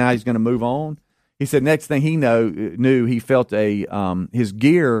in me and now he's going to move on? He said next thing he knew he felt his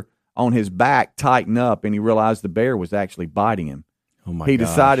gear on his back tighten up and he realized the bear was actually biting him. Oh my! He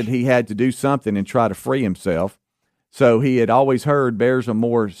decided he had to do something and try to free himself. So he had always heard bears are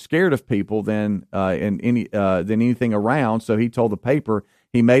more scared of people than anything around. So he told the paper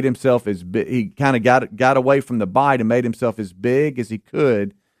he made himself as big. He kind of got away from the bite and made himself as big as he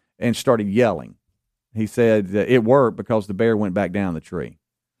could and started yelling. He said it worked because the bear went back down the tree.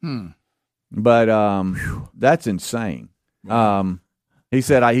 But that's insane. He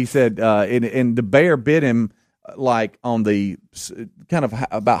said and the bear bit him like on the kind of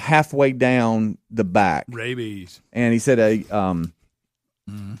about halfway down the back. Rabies. And he said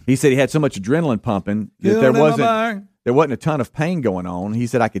he said he had so much adrenaline pumping that there wasn't a ton of pain going on. He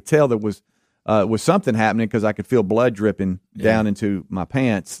said I could tell there was something happening because I could feel blood dripping down into my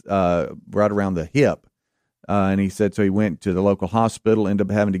pants right around the hip. And he said so he went to the local hospital, ended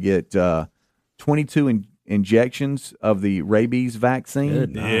up having to get 22 injections of the rabies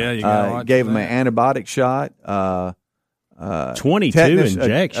vaccine. Yeah, you got gave him an antibiotic shot. 22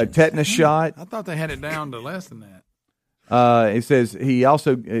 injections. A tetanus shot. I thought they had it down to less than that. It says he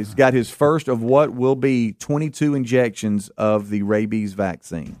also has got his first of what will be 22 injections of the rabies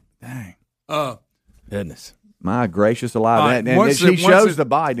vaccine. Dang. Goodness. My gracious alive. And she shows the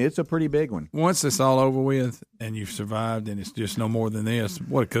bite. It's a pretty big one. Once it's all over with and you've survived and it's just no more than this,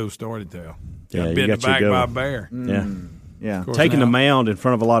 what a cool story to tell. Yeah, bit in the back by a bear. Yeah. Taking the mound in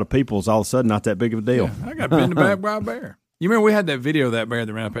front of a lot of people is all of a sudden not that big of a deal. Yeah, I got bit in the back by a bear. You remember we had that video of that bear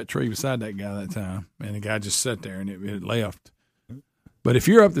that ran up that tree beside that guy that time, and the guy just sat there and it left. But if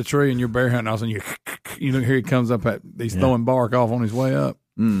you're up the tree and you're bear hunting, all of a sudden you here he comes up he's throwing bark off on his way up.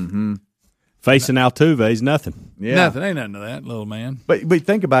 Mm-hmm. Facing Altuve, he's nothing. Yeah. Nothing. Ain't nothing to that little man. But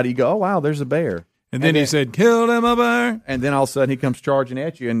think about it. You go, oh, wow, there's a bear. And then he said, kill them a bear. And then all of a sudden he comes charging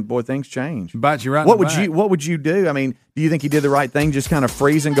at you, and boy, things change. Bites you right what in the would back. What would you do? I mean, do you think he did the right thing, just kind of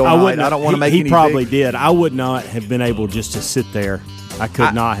freeze and go, I don't want to make He any probably big... did. I would not have been able just to sit there. I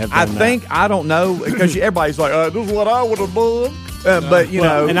could not have done that. I don't know, because everybody's like, this is what I would have done. But,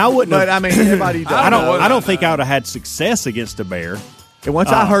 and I wouldn't but, have. I mean, everybody does. I don't think I would have had success against a bear. And once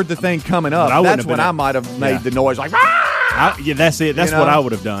I heard the thing coming up, that's when I might have made the noise like, that's it. That's what I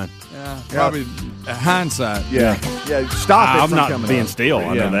would have done. Yeah, probably hindsight. Yeah. Stop it. I'm not being still.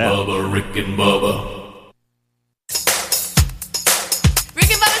 I know that. Bubba, Rick and Bubba. Rick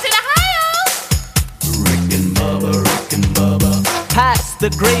and Bubba's in Ohio. Rick and Bubba, Rick and Bubba. Pass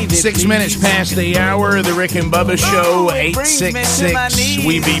the gravy. 6 minutes past the hour of the Rick and Bubba Show. 866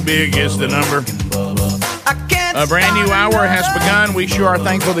 We Be Big is the number. A brand new hour has begun. We sure are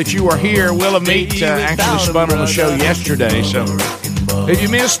thankful that you are here. Wheel of Meat actually spun on the show yesterday. So if you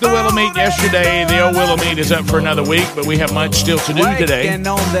missed the Wheel of Meat yesterday, the old Wheel of Meat is up for another week, but we have much still to do today as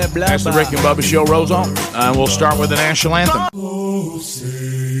the Rick and Bubba Show rolls on. We'll start with the national anthem. Oh,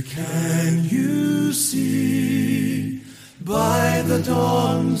 say, can you see by the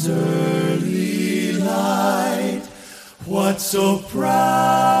dawn's early light what so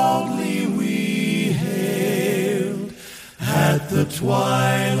proudly we hailed at the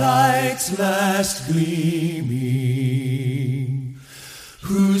twilight's last gleaming,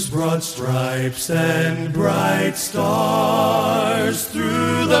 whose broad stripes and bright stars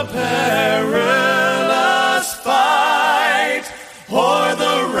through the perilous fight o'er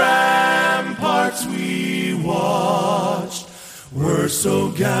the ramparts we watched were so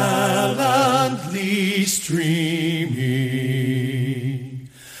gallantly streaming,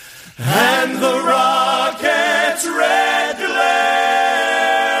 and the rocket's red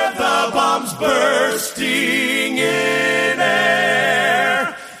glare, the bombs bursting in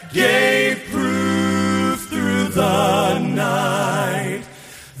air, gave proof through the night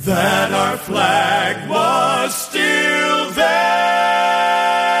that our flag was still there.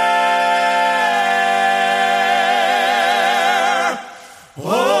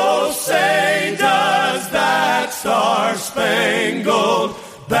 Oh, say does that star-spangled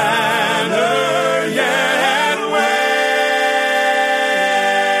banner yet wave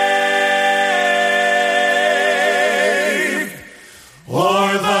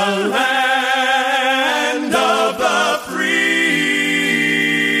o'er the land of the free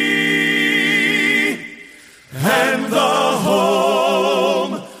and the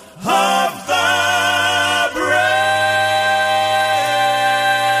home of the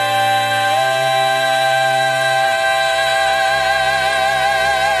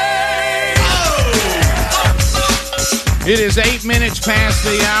It is 8 minutes past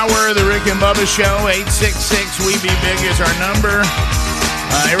the hour. The Rick and Bubba Show. 866-WE-BE-BIG is our number.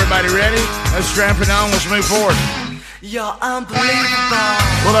 Everybody ready? Let's strap it on. Let's move forward. You're unbelievable.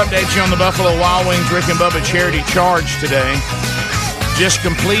 We'll update you on the Buffalo Wild Wings Rick and Bubba Charity Charge today. Just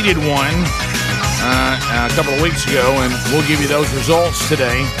completed one a couple of weeks ago, and we'll give you those results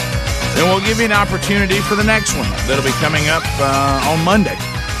today. Then we'll give you an opportunity for the next one that'll be coming up on Monday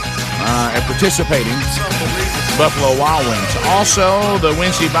at participating Buffalo Wild Wings. Also, the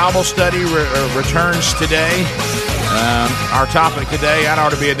Wednesday Bible study returns today. Our topic today, that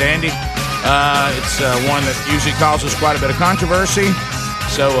ought to be a dandy. It's one that usually causes quite a bit of controversy.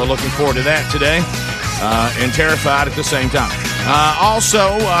 So looking forward to that today. And terrified at the same time.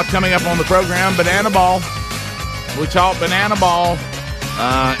 Also, coming up on the program, Banana Ball. We talk Banana Ball.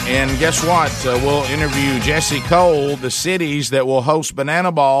 And guess what? We'll interview Jesse Cole, the cities that will host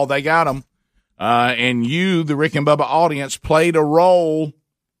Banana Ball. They got them. And you, the Rick and Bubba audience, played a role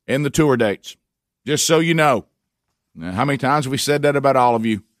in the tour dates. Just so you know. Now, how many times have we said that about all of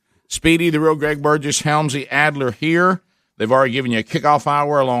you? Speedy, the real Greg Burgess, Helmsy, Adler here. They've already given you a kickoff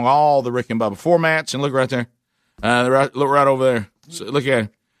hour along all the Rick and Bubba formats. And look right there. Look right over there. So look at it.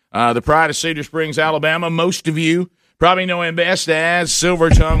 The Pride of Cedar Springs, Alabama. Most of you probably know him best as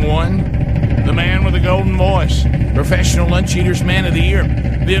Silver Tongue One, the man with the golden voice, Professional Lunch Eaters Man of the Year,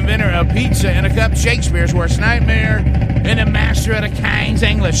 the inventor of pizza and a cup, Shakespeare's worst nightmare, and the master of the King's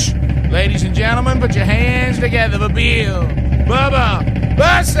English. Ladies and gentlemen, put your hands together for Bill Bubba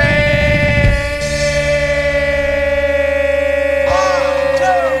Bussey!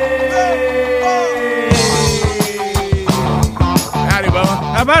 Howdy,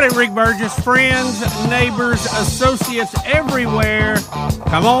 Bubba. How about it, Rick Burgess? Friends, neighbors, associates everywhere.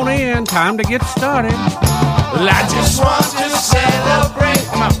 Come on in. Time to get started. Well, I just want to celebrate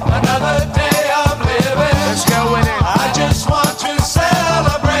another day of living. Let's go with it. I just want to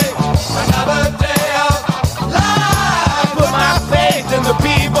celebrate another day of life. Put my faith in the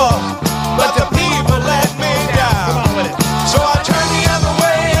people, but the people let me down. Come on with it. So I turn the other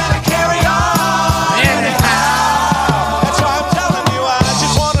way and I carry on. Anyhow, that's why I'm telling you I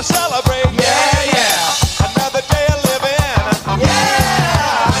just want to celebrate. Yeah, yeah. Another day of living.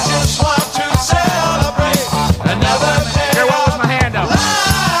 Yeah, I just want to celebrate another day. Here, what was my hand up?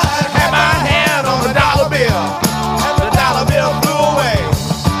 Had my hand on the dollar bill, and the dollar bill flew away.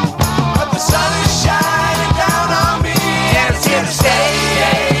 But the sun is shining down on me, and it's here to stay.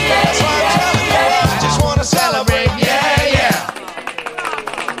 That's why I'm telling you, I just want to celebrate. Yeah, yeah.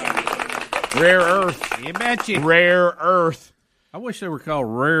 Rare Earth. You betcha. Rare Earth. I wish they were called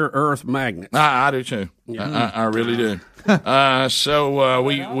rare earth magnets. I do too. I really do. So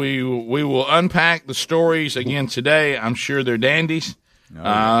we will unpack the stories again today. I'm sure they're dandies.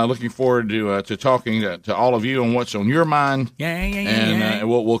 Looking forward to talking to all of you on what's on your mind. And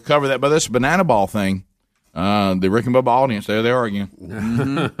we'll cover that. But this Banana Ball thing, the Rick and Bubba audience, there they are again.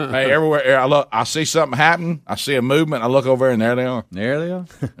 Hey, everywhere I see something happen. I see a movement. I look over there, and there they are. There they are.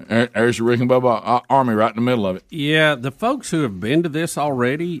 There's the Rick and Bubba army right in the middle of it. Yeah, the folks who have been to this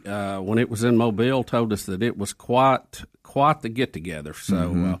already, when it was in Mobile, told us that it was quite the get-together.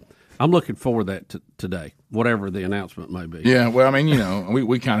 So I'm looking forward to that today, whatever the announcement may be. Yeah, well, I mean,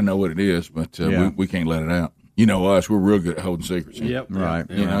 we kind of know what it is, but we can't let it out. You know us, we're real good at holding secrets. Yep. Right.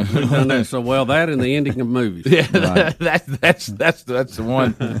 You know, we've done that so well. That and the ending of movies. Yeah, that's the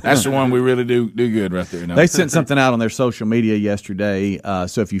one. That's the one we really do good right there. You know? They sent something out on their social media yesterday,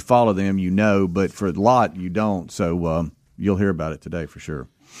 so if you follow them, you know. But for a lot, you don't. So you'll hear about it today for sure.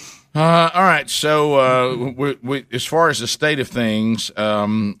 All right. So we as far as the state of things,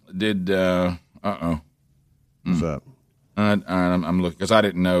 What's up? I'm looking because I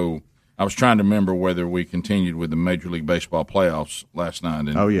didn't know. I was trying to remember whether we continued with the Major League Baseball playoffs last night.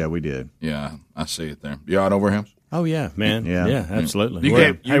 And, oh, yeah, we did. Yeah, I see it there. You all right over here? Oh, yeah, man. Yeah, absolutely.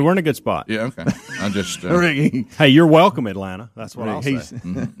 Hey, we're in a good spot. Yeah, okay. I just. Hey, you're welcome, Atlanta. That's what I'll say.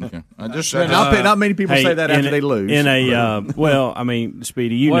 Okay. I just not many people say that after they lose. Well, I mean,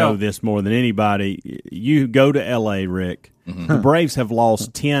 Speedy, you know this more than anybody. You go to L.A., Rick. Mm-hmm. The Braves have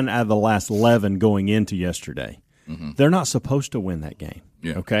lost 10 out of the last 11 going into yesterday. Mm-hmm. They're not supposed to win that game.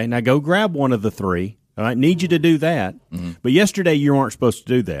 Yeah. Okay, now go grab one of the three. I need you to do that. Mm-hmm. But yesterday you weren't supposed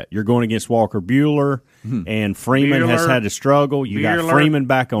to do that. You're going against Walker Buehler, and Freeman has had to struggle. You got Freeman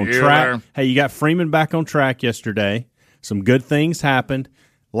back on track. Hey, you got Freeman back on track yesterday. Some good things happened.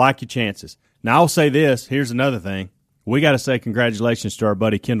 Like your chances. Now I'll say this. Here's another thing. We got to say congratulations to our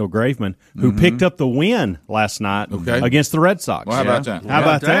buddy Kendall Graveman, who picked up the win last night against the Red Sox. Well, how about that?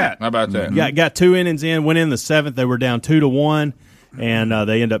 How about that? Got 2 innings in, went in the 7th. They were down 2-1, and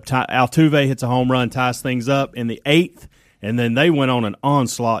they end up Altuve hits a home run, ties things up in the 8th, and then they went on an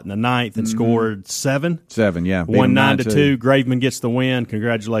onslaught in the 9th and scored 7. 7, yeah. Won 9-2. Graveman gets the win.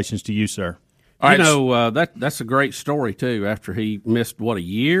 Congratulations to you, sir. You know, that's a great story, too, after he missed, a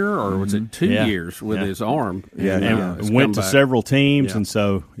year or was it 2 years with his arm? And went to several teams, and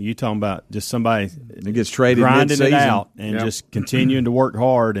so you talking about just somebody that gets traded grinding mid-season. it out and just continuing to work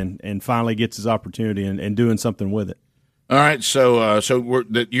hard and finally gets his opportunity and doing something with it. All right, so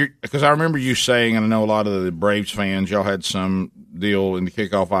because I remember you saying, and I know a lot of the Braves fans, y'all had some deal in the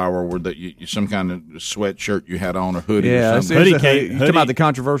kickoff hour where that you some kind of sweatshirt you had on or hoodie. Yeah, or something. Hoodie. Talking about the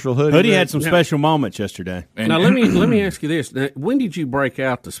controversial hoodie. Hoodie had some special moments yesterday. Now let me ask you this: when did you break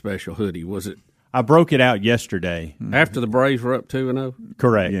out the special hoodie? Was it? I broke it out yesterday after the Braves were up 2-0.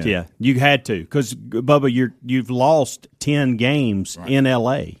 Correct. Yeah, you had to because Bubba, you've lost 10 games in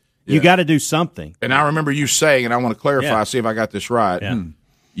L.A. You got to do something. And I remember you saying, and I want to clarify, see if I got this right. Yeah.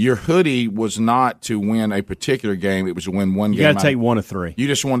 Your hoodie was not to win a particular game; it was to win one game. You got to take one of 3. You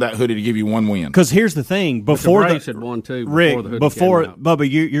just wanted that hoodie to give you one win. Because here's the thing: before the Braves had won 2, Rick, before Bubba,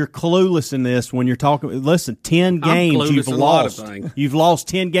 you're clueless in this when you're talking. Listen, 10 games you've lost. You've lost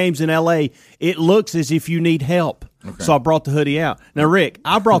 10 games in L.A. It looks as if you need help. Okay. So I brought the hoodie out. Now, Rick,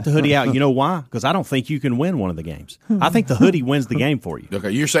 I brought the hoodie out. You know why? Because I don't think you can win one of the games. I think the hoodie wins the game for you. Okay,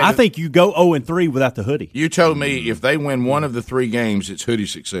 you're saying I think you go 0-3 without the hoodie. You told me if they win one of the 3 games, it's hoodie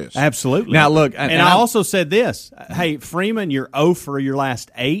success. Absolutely. Now look, and I also said this. Hey, Freeman, you're 0 for your last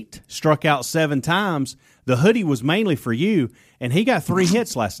 8, struck out 7 times. The hoodie was mainly for you, and he got 3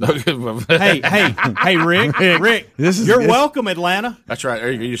 hits last night. hey, Rick, you're welcome, Atlanta. That's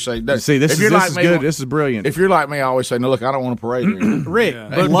right. You say that. See, this is good. This is brilliant. If you're like me, I always say, no, look, I don't want to parade here. Rick,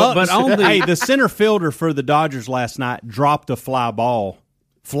 but on the center fielder for the Dodgers last night dropped a fly ball.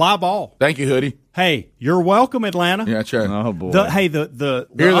 Fly ball. Thank you, hoodie. Hey, you're welcome, Atlanta. Yeah, that's right. Oh, boy. The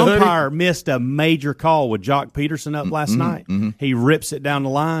umpire missed a major call with Jock Peterson up last night. Mm-hmm. He rips it down the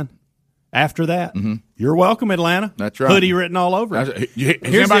line. After that, you're welcome, Atlanta. That's right. Hoodie written all over it.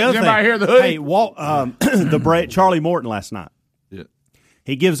 Here's the other thing. Hear the hoodie? Hey, Charlie Morton last night. Yeah.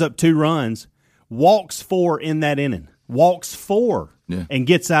 He gives up 2 runs, walks 4 in that inning. Walks 4 and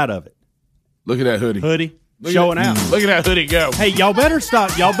gets out of it. Look at that hoodie. Showing out. Look at that hoodie go. Hey, y'all better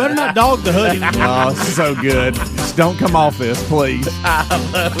stop. Y'all better not dog the hoodie. Oh, so good. Just don't come off this, please. I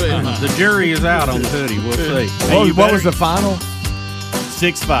love it. The jury is out on the hoodie. We'll see. Hey, what was the final?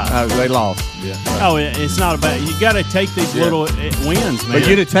 6-5. Oh, they lost. Yeah. Oh, it's not about. You got to take these little wins, man. But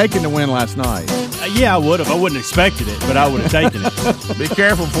you'd have taken the win last night. Yeah, I would have. I wouldn't have expected it, but I would have taken it. Be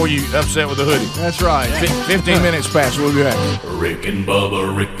careful before you upset with the hoodie. That's right. 15 minutes past. We'll be back. Rick and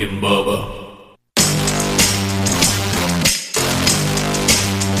Bubba, Rick and Bubba.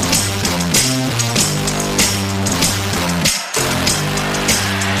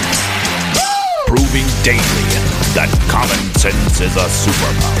 Proving daily that common sense is a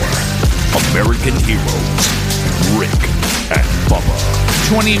superpower. American heroes, Rick and Bubba.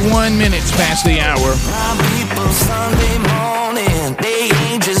 21 minutes past the hour. People Sunday morning, they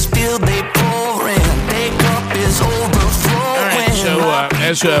ain't just filled, they pouring. Their cup is overflowing. All right, so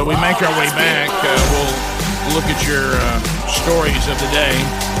as we make our way back, we'll look at your stories of the day.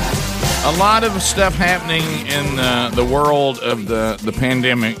 A lot of stuff happening in the world of the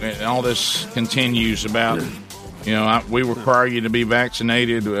pandemic. All this continues about We require you to be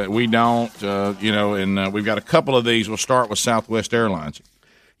vaccinated. We don't, and we've got a couple of these. We'll start with Southwest Airlines.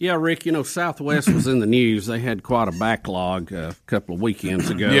 Yeah, Rick, Southwest was in the news. They had quite a backlog a couple of weekends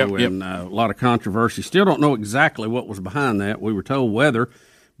ago, and a lot of controversy. Still don't know exactly what was behind that. We were told weather,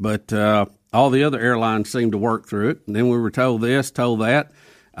 but all the other airlines seemed to work through it. And then we were told this, told that.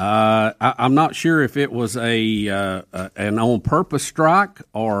 I'm not sure if it was an on-purpose strike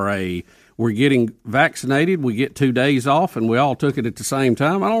or we're getting vaccinated, we get 2 days off, and we all took it at the same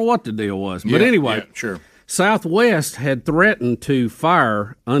time. I don't know what the deal was. But anyway, sure. Southwest had threatened to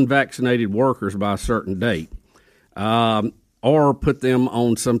fire unvaccinated workers by a certain date or put them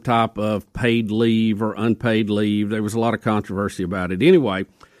on some type of paid leave or unpaid leave. There was a lot of controversy about it. Anyway,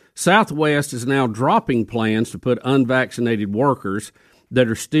 Southwest is now dropping plans to put unvaccinated workers that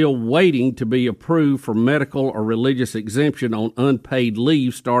are still waiting to be approved for medical or religious exemption on unpaid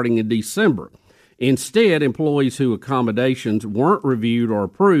leave starting in December. Instead, employees whose accommodations weren't reviewed or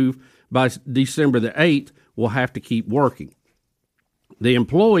approved by December the 8th will have to keep working. The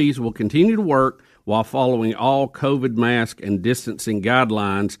employees will continue to work while following all COVID mask and distancing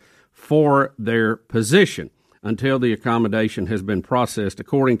guidelines for their position until the accommodation has been processed,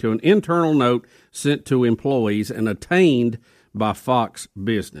 according to an internal note sent to employees and obtained by Fox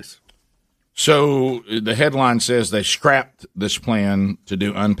Business. So the headline says they scrapped this plan to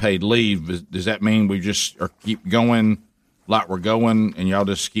do unpaid leave. Does that mean we just keep going like we're going, and y'all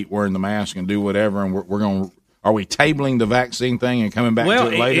just keep wearing the mask and do whatever, and we're going? Are we tabling the vaccine thing and coming back to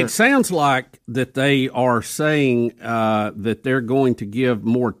it later? It sounds like that they are saying that they're going to give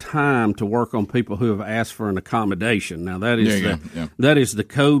more time to work on people who have asked for an accommodation. Now that is the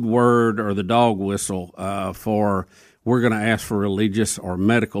code word or the dog whistle for. We're going to ask for religious or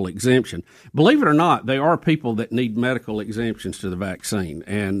medical exemption. Believe it or not, there are people that need medical exemptions to the vaccine,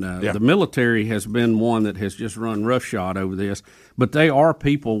 and the military has been one that has just run roughshod over this. But they are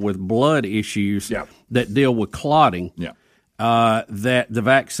people with blood issues that deal with clotting that the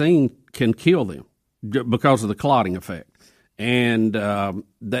vaccine can kill them because of the clotting effect. And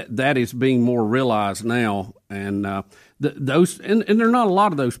that is being more realized now, and those and there are not a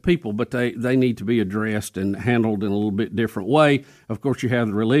lot of those people, but they need to be addressed and handled in a little bit different way. Of course, you have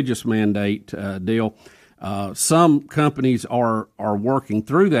the religious mandate deal. Some companies are working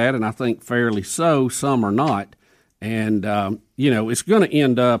through that, and I think fairly so. Some are not, and it's going to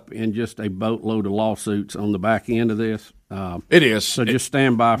end up in just a boatload of lawsuits on the back end of this. It is. So just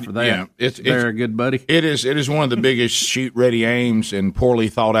stand by for that. Yeah, it's good, buddy. It is. It is one of the biggest shoot-ready aims and poorly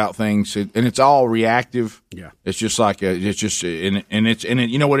thought-out things, and it's all reactive. Yeah, it's just like you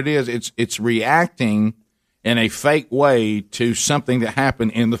know what it is? It's reacting in a fake way to something that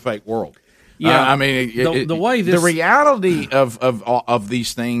happened in the fake world. Yeah, the way the reality of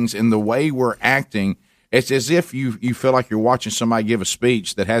these things and the way we're acting, it's as if you feel like you're watching somebody give a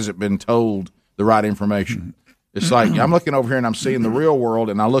speech that hasn't been told the right information. It's like I'm looking over here and I'm seeing the real world,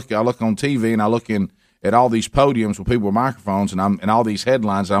 and I look on TV and I look at all these podiums with people with microphones and all these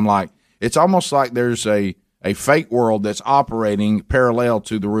headlines, and I'm like, it's almost like there's a fake world that's operating parallel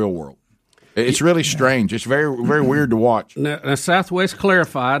to the real world. It's really strange. It's very, very weird to watch. Now, Southwest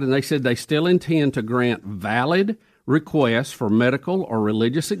clarified, and they said they still intend to grant valid requests for medical or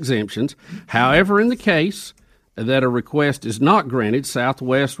religious exemptions. However, in the case that a request is not granted,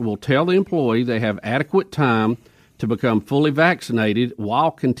 Southwest will tell the employee they have adequate time to become fully vaccinated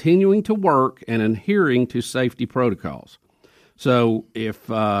while continuing to work and adhering to safety protocols. So if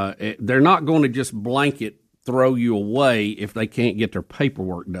they're not going to just blanket throw you away if they can't get their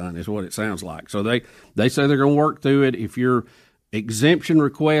paperwork done, is what it sounds like. So they say they're going to work through it. If your exemption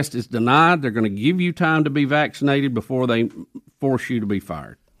request is denied, they're going to give you time to be vaccinated before they force you to be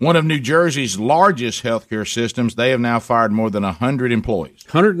fired. One of New Jersey's largest healthcare systems, they have now fired more than 100 employees.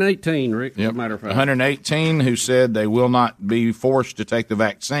 118, Rick, as a matter of fact. 118 who said they will not be forced to take the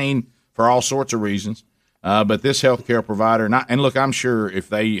vaccine for all sorts of reasons. But this healthcare provider, and look, I'm sure if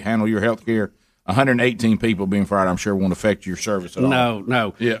they handle your healthcare, 118 people being fired, I'm sure won't affect your service at all.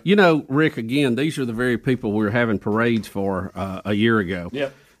 No. Yeah. Rick, again, these are the very people we were having parades for a year ago.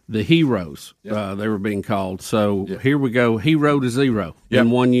 Yep. The heroes, they were being called. So here we go, hero to zero in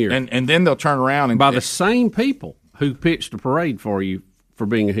 1 year. And then they'll turn around by the same people who pitched a parade for you for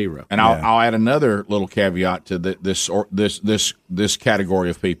being a hero. And I'll add another little caveat to this category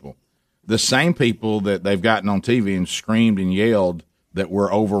of people. The same people that they've gotten on TV and screamed and yelled that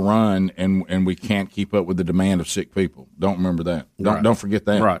we're overrun and we can't keep up with the demand of sick people. Don't remember that. Don't forget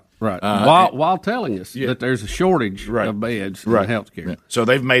that. Right. While telling us that there's a shortage of beds in healthcare. Yeah. So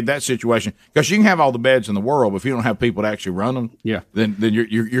they've made that situation, because you can have all the beds in the world, but if you don't have people to actually run them, then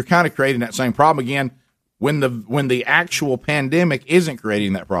you're kind of creating that same problem again. when the actual pandemic isn't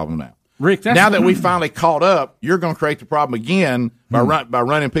creating that problem now. Rick, now that we finally caught up, you're going to create the problem again by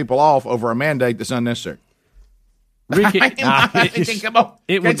running people off over a mandate that's unnecessary. Rick, come on.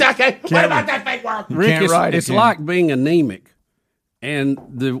 It's okay. What about that fake world? Rick, it's like being anemic. And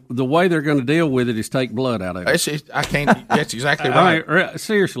the way they're going to deal with it is take blood out of it. I can't. That's exactly right. I mean,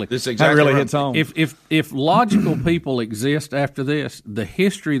 seriously, that's exactly that really right. hits home. If logical people exist after this, the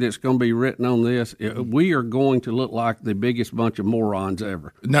history that's going to be written on this, we are going to look like the biggest bunch of morons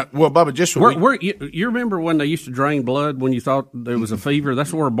ever. No, well, Bubba, just you remember when they used to drain blood when you thought there was a fever?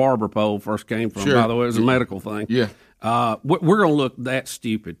 That's where a barber pole first came from. Sure. By the way, it was a medical thing. Yeah. We're going to look that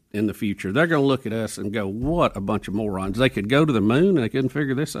stupid in the future. They're going to look at us and go, what a bunch of morons. They could go to the moon and they couldn't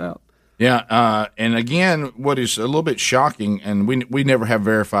figure this out. Yeah, and again, what is a little bit shocking, and we never have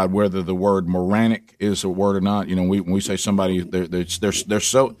verified whether the word moronic is a word or not. You know, when we say somebody, they're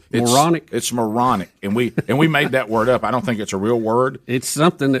so moronic. It's moronic, and we made that word up. I don't think it's a real word. It's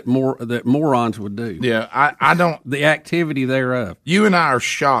something that morons would do. Yeah, I don't. The activity thereof. You and I are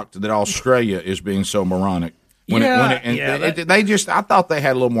shocked that Australia is being so moronic. I thought they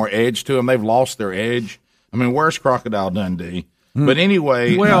had a little more edge to them. They've lost their edge. I mean, where's Crocodile Dundee? But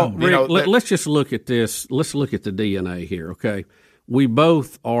anyway, well, Rick, let's just look at this. Let's look at the DNA here, okay? We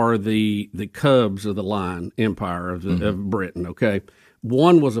both are the cubs of the Lion Empire of Britain, okay?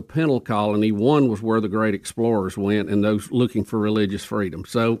 One was a penal colony. One was where the great explorers went, and those looking for religious freedom.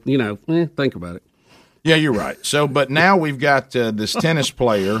 So, think about it. Yeah, you're right. So, but now we've got this tennis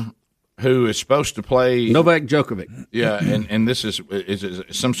player who is supposed to play Novak Djokovic. Yeah, and this is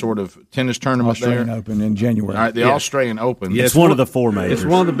some sort of tennis tournament Australian there. Open in January. All right, the Australian Open. Yeah, it's one of the four majors.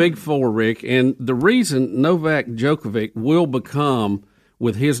 It's one of the big four, Rick. And the reason Novak Djokovic will become,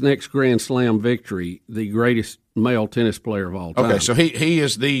 with his next Grand Slam victory, the greatest male tennis player of all time. Okay, so he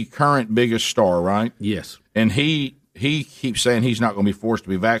is the current biggest star, right? Yes. And he keeps saying he's not going to be forced to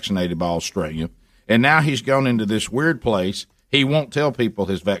be vaccinated by Australia. And now he's gone into this weird place. He won't tell people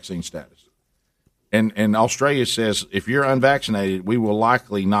his vaccine status. And Australia says, if you're unvaccinated, we will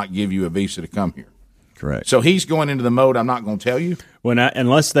likely not give you a visa to come here. Correct. So he's going into the mode, I'm not going to tell you.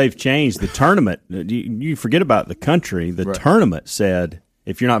 Unless they've changed the tournament. You forget about the country. The tournament said,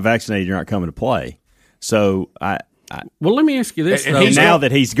 if you're not vaccinated, you're not coming to play. So well, let me ask you this. And now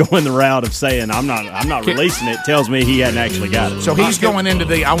that he's going the route of saying, I'm not releasing it, tells me he hadn't actually got it. So he's going into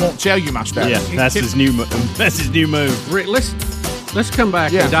the, I won't tell you my status. Yeah, that's his new move. Rick, let's come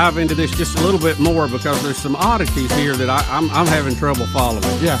back and dive into this just a little bit more, because there's some oddities here that I'm having trouble following.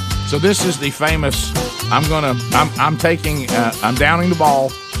 Yeah. So this is the famous. I'm downing the ball,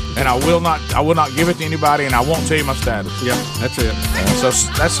 and I will not give it to anybody, and I won't tell you my status. Yeah, that's it. So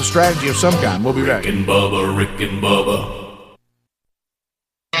that's a strategy of some kind. We'll be back. Rick and Bubba.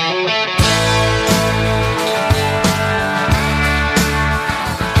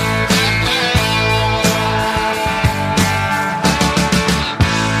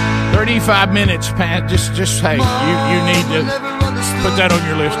 35 minutes, Pat. Just hey, you need to put that on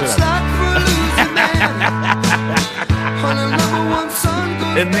your list today.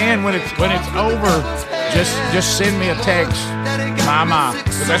 And then when it's over, just send me a text, my,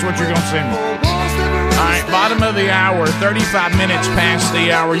 because that's what you're gonna send me. All right, bottom of the hour, 35 minutes past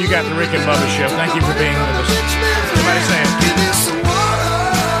the hour. You got the Rick and Bubba Show. Thank you for being with us. Everybody say it.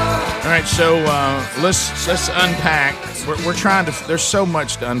 All right, so let's unpack. We're trying to. There's so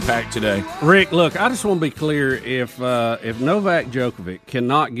much to unpack today. Rick, look, I just want to be clear. If Novak Djokovic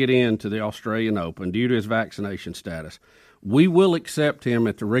cannot get into the Australian Open due to his vaccination status, we will accept him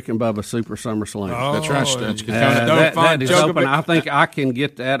at the Rick and Bubba Super Summer Slam. Oh, that's right. That is open. I think I can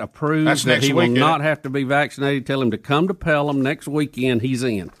get that approved. That's that next he week, will not have to be vaccinated. Tell him to come to Pelham next weekend. He's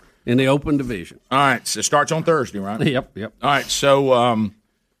in the Open division. All right, so it starts on Thursday, right? Yep. All right, so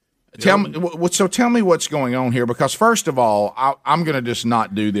tell me what's going on here, because first of all, I'm going to just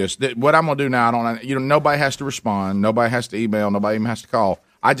not do this. What I'm going to do now, nobody has to respond, nobody has to email, nobody even has to call.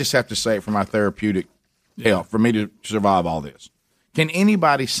 I just have to say it for my therapeutic help, for me to survive all this. Can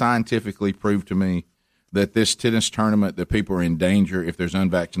anybody scientifically prove to me that this tennis tournament, that people are in danger if there's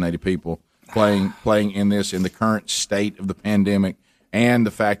unvaccinated people playing in this in the current state of the pandemic, and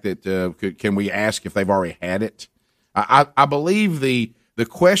the fact that can we ask if they've already had it? I believe the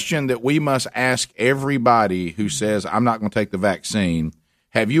question that we must ask everybody who says, I'm not going to take the vaccine,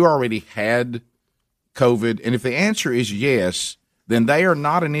 have you already had COVID? And if the answer is yes, then they are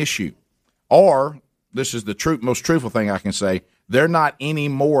not an issue. Or, this is the most truthful thing I can say, they're not any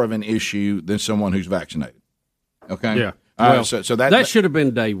more of an issue than someone who's vaccinated. Okay? Yeah. Well, so that should have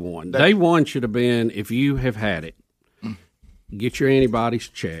been day one. Day one should have been, if you have had it, get your antibodies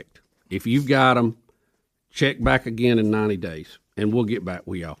checked. If you've got them, check back again in 90 days, and we'll get back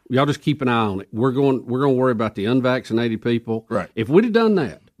with y'all. Y'all just keep an eye on it. We're going to worry about the unvaccinated people. Right. If we'd have done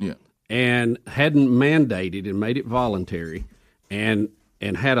that, yeah, and hadn't mandated and made it voluntary, and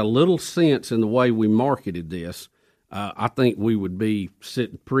had a little sense in the way we marketed this, I think we would be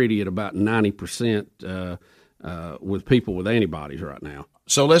sitting pretty at about 90% with people with antibodies right now.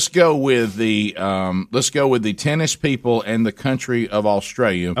 So let's go with the tennis people and the country of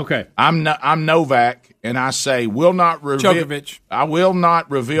Australia. Okay, I'm Novak, and I say will not reveal. Djokovic. I will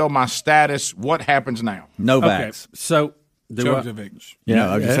not reveal my status. What happens now? Novak. Okay, so Djokovic.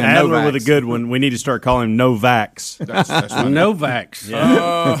 Yeah, Adler with a good one. We need to start calling him Novax. That's Novax.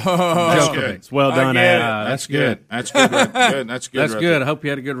 That's good. Well done, Ad. That's good. That's good. That's good. That's right good. there. I hope you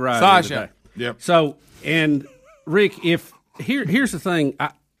had a good ride Sasha. today. Yep. So, and Rick, if here's the thing,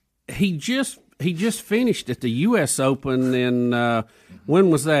 he just finished at the U.S. Open in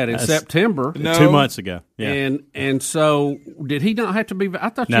when was that? In September? No. 2 months ago. Yeah. And so did he not have to be? I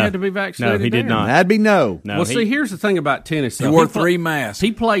thought you had to be vaccinated. No, he did not. That'd be no. Well, see, here's the thing about tennis. He wore 3 masks.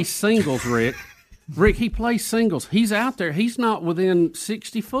 He plays singles, Rick. Rick, he plays singles. He's out there. He's not within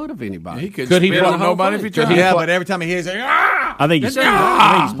 60 foot of anybody. He could he spit play on nobody if he tried. Yeah, but every time he hears it, I think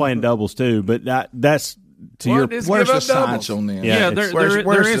he's playing doubles too. But that's to your. Where's the science on this? Yeah, where's there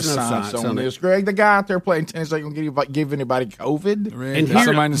the is no science on it. this, Greg? The guy out there playing tennis ain't gonna give anybody COVID. And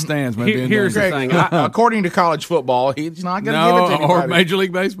somebody in the stands may be in here's there. the thing. According to college football, he's not going to give it to anybody. Or Major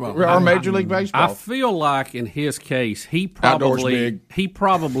League Baseball. Or Major League Baseball. I feel like in his case, he Outdoors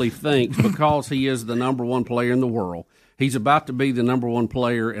probably big. thinks because he is the number one player in the world, he's about to be the number one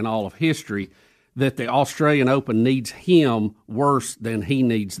player in all of history, that the Australian Open needs him worse than he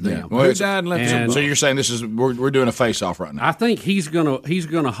needs them. Well, Who died and left? so you're saying this is we're doing a face off right now? I think he's gonna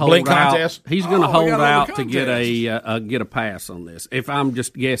hold Blink out. contest? He's gonna hold got a out little to get a pass on this. If I'm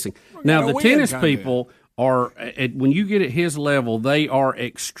just guessing, now the tennis people are when you get at his level, they are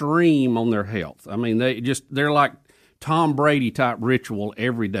extreme on their health. I mean, they're like Tom Brady type ritual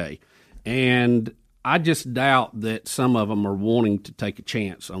every day, and I just doubt that some of them are wanting to take a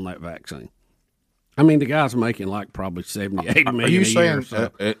chance on that vaccine. I mean, the guy's making like probably 70, 80 million Are you a saying, year.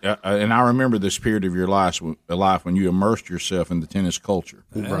 So. and I remember this period of your life when you immersed yourself in the tennis culture.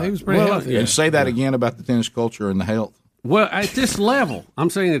 Right. He was pretty healthy. And say that again about the tennis culture and the health. Well, at this level,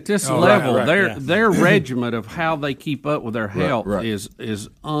 I'm saying at this level, their regimen of how they keep up with their health is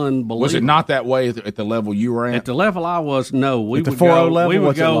unbelievable. Was it not that way at the level you were at? At the level I was, no. We at the would 4-0 go, level, we would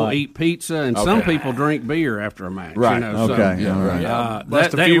what's go it like? eat pizza, and some people drink beer after a match. Right. You know, so,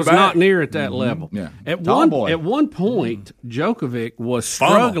 that was not near at that level. Yeah. At one point, Djokovic was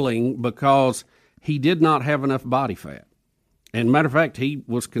struggling because he did not have enough body fat. And matter of fact, he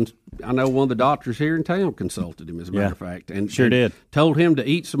was. I know one of the doctors here in town consulted him. As a matter of fact, and did. Told him to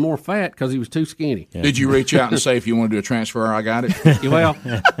eat some more fat because he was too skinny. Yeah. Did you reach out and say if you want to do a transfer, I got it? Well,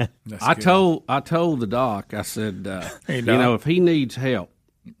 I told the doc. I said, if he needs help,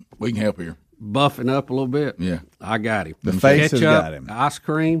 we can help here. Buffing up a little bit. Yeah, I got him. The face Ketchup, has got him. Ice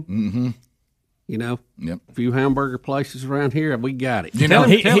cream. Mm-hmm. A few hamburger places around here, we got it.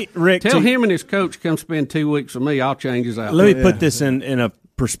 Rick, tell him and his coach come spend 2 weeks with me. I'll change his outfit. Let me put this in a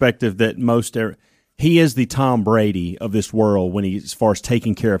perspective that he is the Tom Brady of this world as far as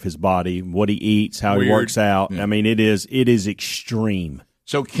taking care of his body, what he eats, how he works out. Yeah. I mean, it is extreme.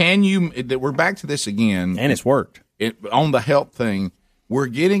 So we're back to this again. And it's worked. On the health thing, we're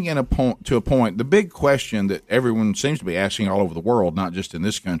getting to a point. The big question that everyone seems to be asking all over the world, not just in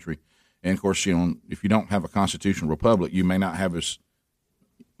this country, and, of course, if you don't have a constitutional republic, you may not have as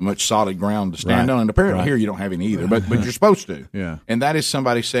much solid ground to stand on. And apparently here you don't have any either, but you're supposed to. Yeah. And that is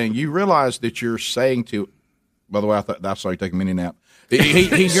somebody saying, you realize that you're saying to – by the way, I saw you take a mini nap.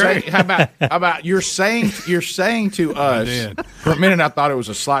 He's saying, how about you're saying to us for a minute I thought it was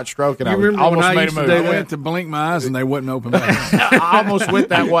a slight stroke and I almost made a move. I went to blink my eyes and they wouldn't open back. I almost went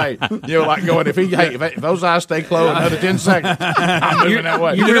that way. Like going if those eyes stay closed another 10 seconds, I'm moving that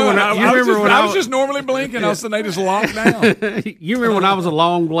way. I was just normally blinking, all of a sudden they just locked down. You remember when I was a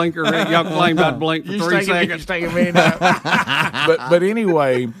long blinker? Y'all claimed I'd blink for 3 seconds. But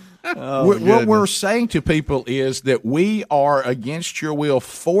anyway. What we're saying to people is that we are against your will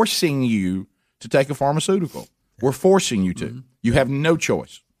forcing you to take a pharmaceutical. We're forcing you to. Mm-hmm. You have no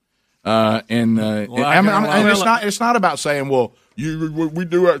choice. It's not about saying, well, we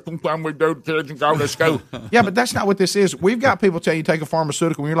do it sometimes we do let's go. Yeah, but that's not what this is. We've got people tell you to take a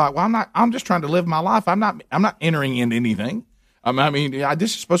pharmaceutical and you're like, well, I'm just trying to live my life. I'm not entering into anything.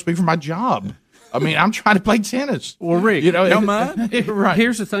 This is supposed to be for my job. I'm trying to play tennis. Well, Rick, don't mind. Right.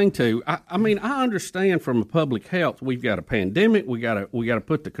 Here's the thing, too. I understand from a public health, we've got a pandemic. We got to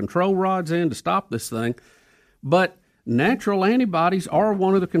put the control rods in to stop this thing. But natural antibodies are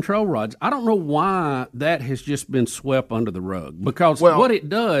one of the control rods. I don't know why that has just been swept under the rug. Because what it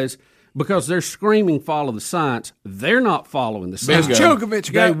does, because they're screaming follow the science, they're not following the science.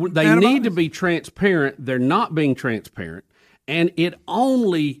 They need to be transparent. They're not being transparent. And it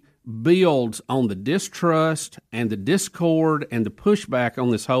only builds on the distrust and the discord and the pushback on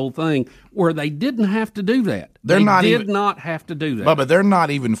this whole thing, where they didn't have to do that. They did not have to do that. But they're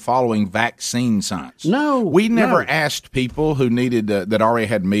not even following vaccine science. No. We never asked people who needed that already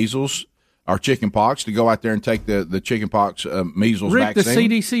had measles or chicken pox to go out there and take the chicken pox measles vaccine.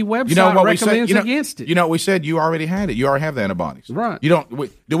 The CDC website recommends against it. You know what we said? You already had it. You already have the antibodies. Right.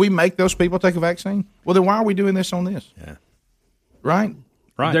 Do we make those people take a vaccine? Well, then why are we doing this on this? Yeah. Right.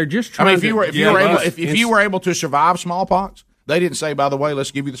 Right. They're just trying if you were able to survive smallpox, they didn't say, by the way, let's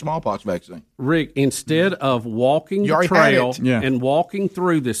give you the smallpox vaccine. Rick, instead of walking the trail and walking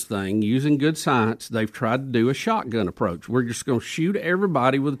through this thing using good science, they've tried to do a shotgun approach. We're just going to shoot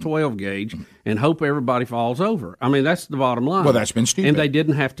everybody with a 12 gauge and hope everybody falls over. I mean, that's the bottom line. Well, that's been stupid. And they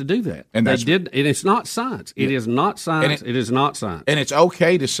didn't have to do that. And it's not science. It is not science. It is not science. And it's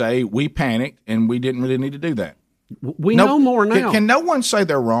okay to say we panicked and we didn't really need to do that. We know more now. Can no one say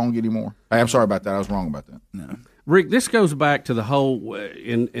they're wrong anymore? I'm sorry about that. I was wrong about that. No. Rick, this goes back to the whole,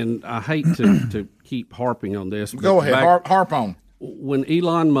 and I hate to keep harping on this. Go ahead, harp on. When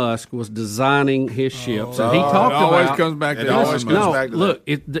Elon Musk was designing his ships, and he talked about... It always comes back to that. Look,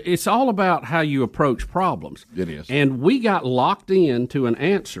 it's all about how you approach problems. It is. And we got locked into an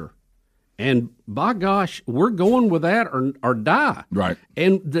answer. And by gosh, we're going with that or die. Right.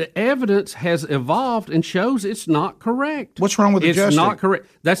 And the evidence has evolved and shows it's not correct. What's wrong with adjusting? It's not correct.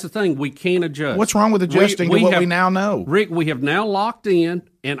 That's the thing. We can't adjust. What's wrong with adjusting to what we now know? Rick, we have now locked in,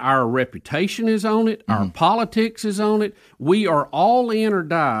 and our reputation is on it. Our politics is on it. We are all in or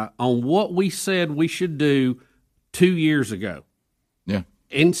die on what we said we should do 2 years ago. Yeah.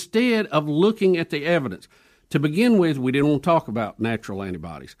 Instead of looking at the evidence. To begin with, we didn't want to talk about natural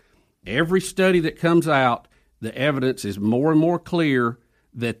antibodies. Every study that comes out, the evidence is more and more clear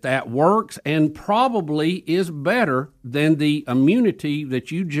that works and probably is better than the immunity that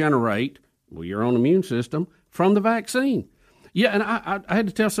you generate, your own immune system, from the vaccine. Yeah, and I had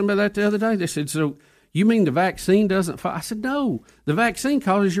to tell somebody that the other day. They said, so you mean the vaccine doesn't fight? I said, no. The vaccine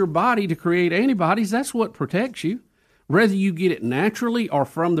causes your body to create antibodies. That's what protects you. Whether you get it naturally or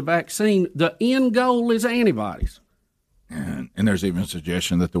from the vaccine, the end goal is antibodies. And there's even a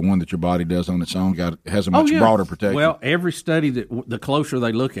suggestion that the one that your body does on its own has a much broader protection. Well, every study the closer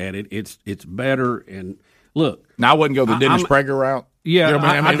they look at it, it's better. And look, now I wouldn't go the Dennis Prager route. Yeah, you know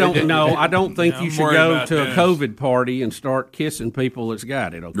I don't know. I don't think you should go to a COVID party and start kissing people that's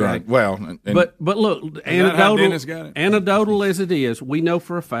got it. Okay, right. Well, but look, anecdotal as it is, we know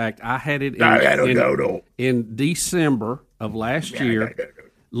for a fact I had it in December of last year.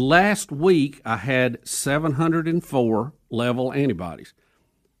 Last week, I had 704 level antibodies.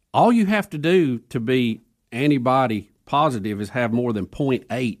 All you have to do to be antibody positive is have more than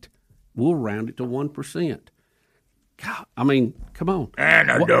 0.8. We'll round it to 1%. God, I mean, come on.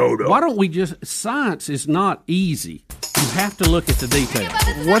 Why don't we just... Science is not easy. You have to look at the details.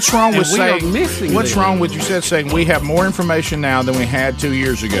 What's wrong with saying... What's wrong with you saying we have more information now than we had 2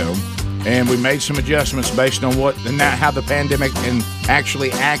 years ago? And we made some adjustments based on how the pandemic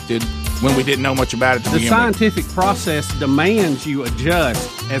actually acted when we didn't know much about it. The scientific process demands you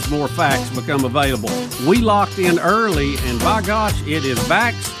adjust as more facts become available. We locked in early, and by gosh, it is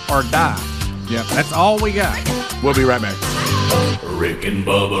backs or die. Yeah, that's all we got. We'll be right back. Rick and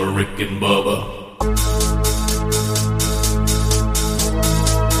Bubba, Rick and Bubba.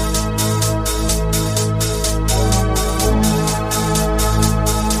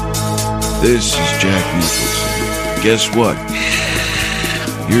 This is Jack Nicholson. Guess what?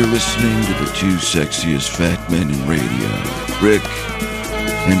 You're listening to the two sexiest fat men in radio, Rick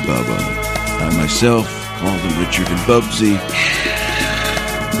and Bubba. I myself call them Richard and Bubsy,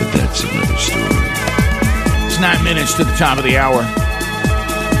 but that's another story. It's 9 minutes to the top of the hour.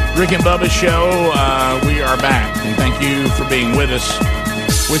 Rick and Bubba show, we are back, and thank you for being with us.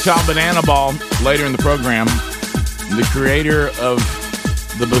 We talk Banana Ball later in the program. The creator of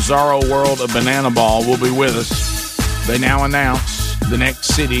the bizarro world of Banana Ball will be with us. They now announce the next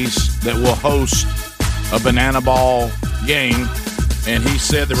cities that will host a Banana Ball game, and he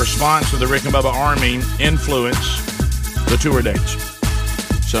said the response of the Rick and Bubba Army influenced the tour dates.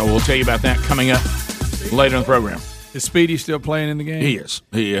 So we'll tell you about that coming up later in the program. Is Speedy still playing in the game? He is.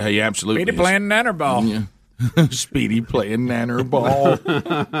 He absolutely Speedy is. playing Nanner Ball. Yeah. Speedy playing Nanner Ball.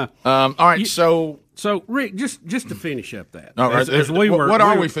 All right, so So, Rick, just to finish up that, All right. What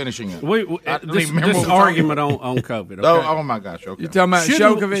are we finishing up? This argument on COVID. Okay? Oh my gosh! Okay, you're talking about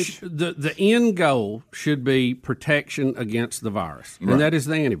Djokovic. The end goal should be protection against the virus, and that is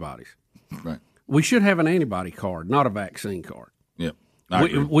the antibodies. Right. We should have an antibody card, not a vaccine card. Yep.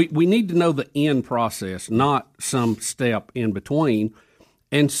 We need to know the end process, not some step in between.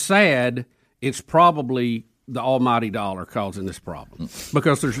 And sad, it's probably the almighty dollar causing this problem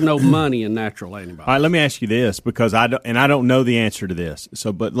because there's no money in natural antibodies. All right, let me ask you this because I don't know the answer to this.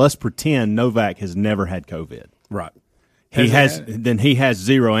 So, but let's pretend Novak has never had COVID. Right. He has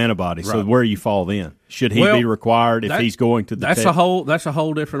zero antibodies. Right. So where you fall then? Should he be required if he's going to the that's a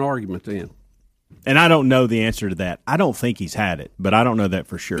whole different argument then. And I don't know the answer to that. I don't think he's had it, but I don't know that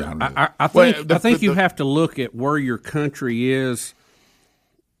for sure. I think you have to look at where your country is.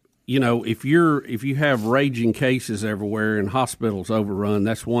 You know, if you have raging cases everywhere and hospitals overrun,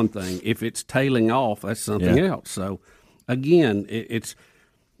 that's one thing. If it's tailing off, that's something else. So, again,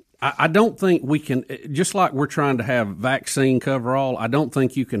 I don't think we can, just like we're trying to have vaccine cover all, I don't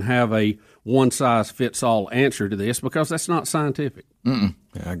think you can have a one-size-fits-all answer to this because that's not scientific.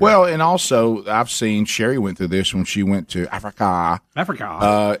 Yeah, well, and also I've seen Sherry went through this when she went to Africa.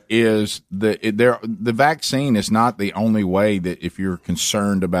 Is the vaccine is not the only way that if you're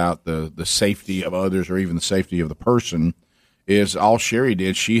concerned about the safety of others or even the safety of the person, is all Sherry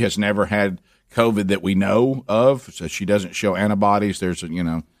did. She has never had COVID that we know of, so she doesn't show antibodies. There's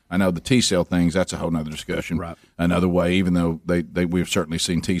I know the T cell things. That's a whole nother discussion. Right. Another way, even though we've certainly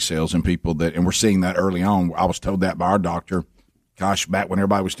seen T cells in people and we're seeing that early on. I was told that by our doctor. Gosh, back when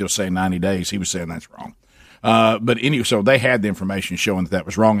everybody was still saying 90 days, he was saying that's wrong. But anyway, so they had the information showing that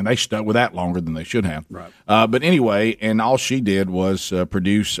was wrong, and they stuck with that longer than they should have. Right. But anyway, and all she did was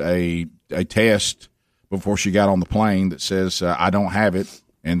produce a test before she got on the plane that says I don't have it,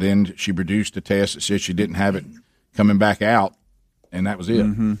 and then she produced a test that says she didn't have it coming back out, and that was it.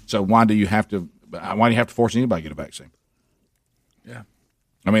 Mm-hmm. So why do you have to force anybody to get a vaccine? Yeah.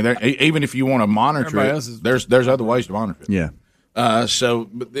 I mean, even if you want to monitor it, there's other ways to monitor it. Yeah. I'm it's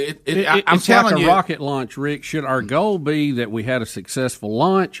telling like a you, rocket launch, Rick. Should our goal be that we had a successful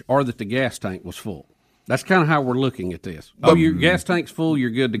launch or that the gas tank was full? That's kind of how we're looking at this. Your gas tank's full, you're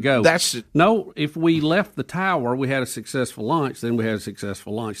good to go. No, if we left the tower, we had a successful launch, then we had a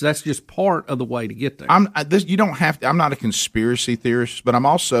successful launch. That's just part of the way to get there. You don't have to. I'm not a conspiracy theorist, but I'm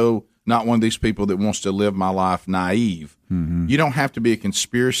also not one of these people that wants to live my life naive. Mm-hmm. You don't have to be a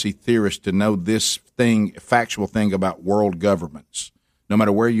conspiracy theorist to know this factual thing about world governments. No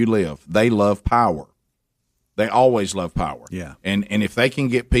matter where you live, they love power. They always love power. Yeah. And if they can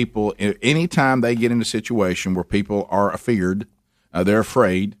get people, anytime they get in a situation where people are feared, they're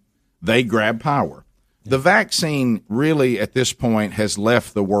afraid, they grab power. The vaccine really, at this point, has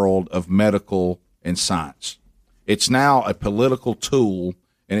left the world of medical and science. It's now a political tool,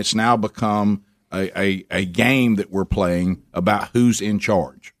 and it's now become a game that we're playing about who's in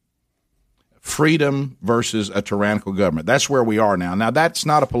charge. Freedom versus a tyrannical government. That's where we are now. Now, that's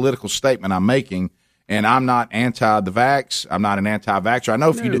not a political statement I'm making, and I'm not anti the vax. I'm not an anti-vaxxer.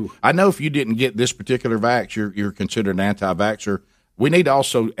 I know if you didn't get this particular vax, you're considered an anti-vaxxer. We need to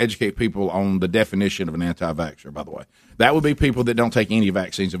also educate people on the definition of an anti-vaxxer, by the way. That would be people that don't take any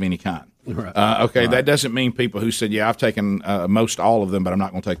vaccines of any kind. Right. Right. That doesn't mean people who said, yeah, I've taken most all of them, but I'm not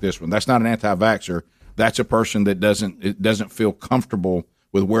going to take this one. That's not an anti-vaxxer. That's a person that doesn't feel comfortable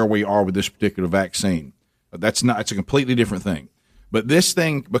with where we are with this particular vaccine. It's a completely different thing. But this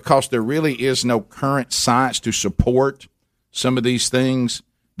thing, because there really is no current science to support some of these things,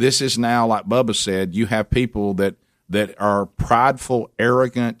 this is now, like Bubba said, you have people that are prideful,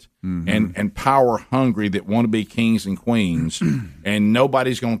 arrogant, and power hungry that want to be kings and queens, and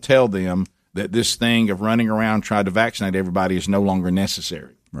nobody's going to tell them that this thing of running around trying to vaccinate everybody is no longer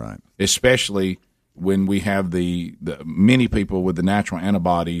necessary. Right. Especially when we have the many people with the natural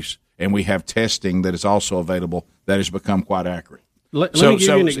antibodies, and we have testing that is also available that has become quite accurate. Let me give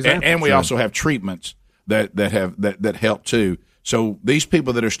you an example. And we also have treatments that help too. So these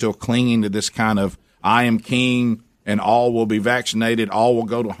people that are still clinging to this kind of I am king and all will be vaccinated, all will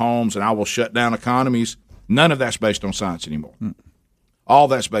go to homes, and I will shut down economies, none of that's based on science anymore. All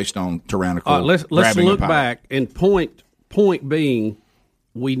that's based on tyrannical. Let's look back, and point being,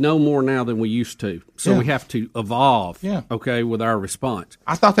 we know more now than we used to, so we have to evolve. Okay, with our response.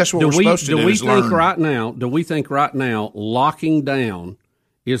 I thought that's what we're supposed to do. Do we think right now locking down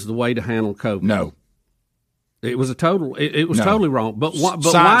is the way to handle COVID? No. It was totally wrong. But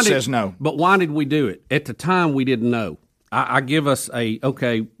science says no. But why did we do it? At the time, we didn't know. I give us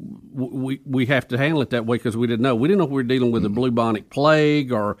we have to handle it that way because we didn't know. We didn't know if we were dealing with a bubonic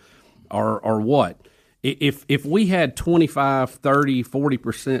plague or what. If we had 25, 30,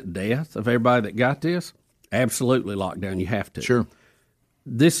 40% death of everybody that got this, absolutely lockdown. You have to. Sure.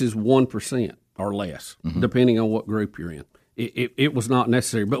 This is 1% or less, depending on what group you're in. It was not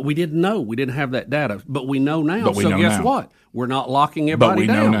necessary, but we didn't know. We didn't have that data, but we know now. But we know guess now. what? We're not locking everybody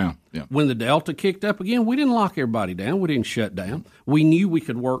down. But we know now. Yeah. When the Delta kicked up again, we didn't lock everybody down. We didn't shut down. We knew we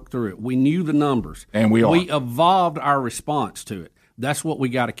could work through it. We knew the numbers. And we are. We evolved our response to it. That's what we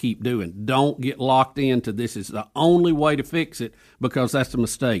got to keep doing. Don't get locked into this is the only way to fix it, because that's a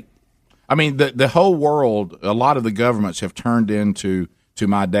mistake. I mean, the whole world, a lot of the governments have turned into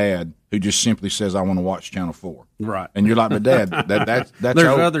my dad, who just simply says, I want to watch Channel 4. Right. And you're like, but Dad, that's there's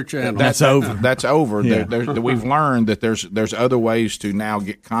over. Other channels. That's over. That's over. Yeah. We've learned that there's other ways to now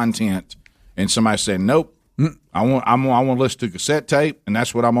get content. And somebody saying, nope, I want to listen to cassette tape, and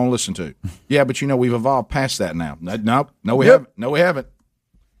that's what I'm going to listen to. Yeah, but we've evolved past that now. No, we haven't. No, we haven't.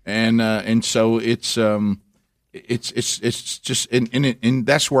 And so it's just and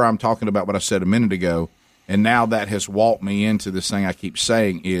that's where I'm talking about what I said a minute ago. And now that has walked me into this thing I keep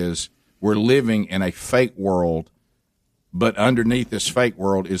saying is we're living in a fake world, but underneath this fake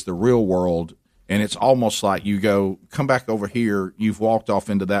world is the real world. And it's almost like you go, come back over here. You've walked off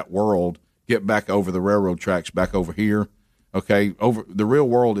into that world, get back over the railroad tracks, back over here. Okay, over the real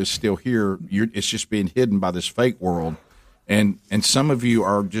world is still here. It's just being hidden by this fake world. And some of you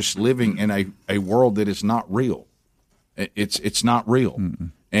are just living in a world that is not real. It's not real.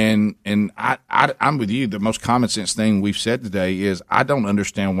 Mm-mm. And I'm with you. The most common sense thing we've said today is I don't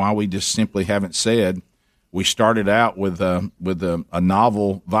understand why we just simply haven't said we started out with a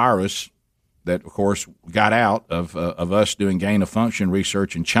novel virus that, of course, got out of us doing gain of function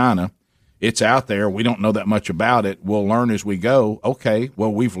research in China. It's out there. We don't know that much about it. We'll learn as we go. Okay,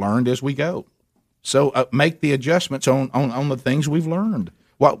 well, we've learned as we go. So make the adjustments on the things we've learned.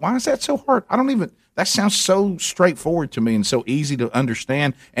 Why is that so hard? That sounds so straightforward to me and so easy to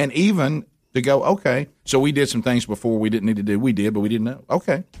understand, and even to go, okay, so we did some things before we didn't need to do. We did, but we didn't know.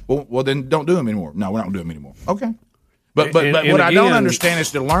 Okay, well then don't do them anymore. No, we're not going to do them anymore. Okay. But what again, I don't understand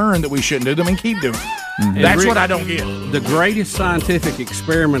is to learn that we shouldn't do them and keep doing them. Mm-hmm. That's what I don't get. The greatest scientific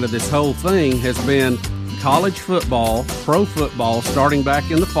experiment of this whole thing has been college football, pro football, starting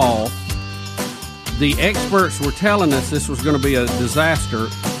back in the fall. The experts were telling us this was going to be a disaster,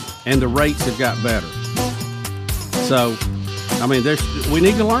 and the rates have got better. So, I mean, we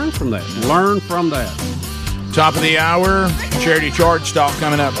need to learn from that. Learn from that. Top of the hour, charity charge talk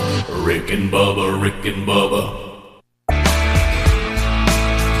coming up. Rick and Bubba, Rick and Bubba.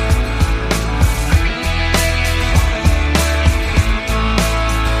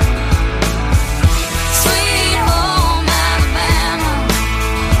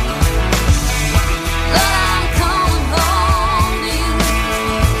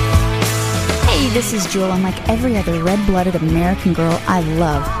 This is Jewel, and like every other red-blooded American girl, I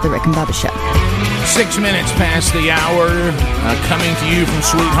love the Rick and Bubba Show. 6 minutes past the hour, coming to you from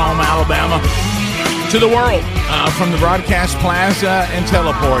Sweet Home, Alabama, to the world from the Broadcast Plaza and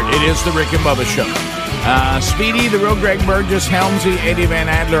Teleport. It is the Rick and Bubba Show. Speedy, the real Greg Burgess, Helmsy, Eddie Van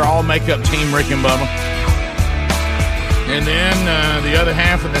Adler, all make up Team Rick and Bubba. And then the other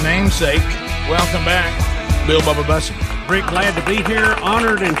half of the namesake, welcome back, Bill Bubba Bussey. Rick, glad to be here,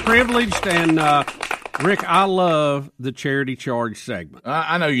 honored and privileged, and Rick, I love the charity charge segment.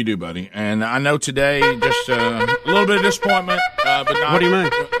 I know you do, buddy, and I know today just a little bit of disappointment, but not. What do you mean?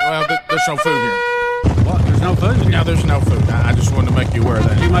 Well, there's no food here. What? There's no food here? No, there's no food. I just wanted to make you aware of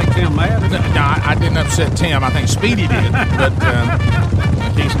that. Did you make Tim mad? No, I didn't upset Tim. I think Speedy did, but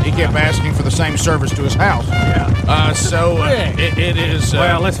he kept asking for the same service to his house. Yeah. It is.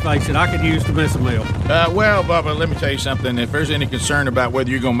 Well, let's face it. I could use to miss a meal. Well, Bubba, let me tell you something. If there's any concern about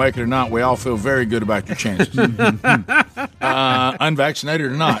whether you're going to make it or not, we all feel very good about your chances, unvaccinated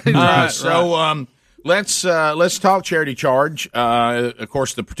or not. Right. Let's talk charity charge. Of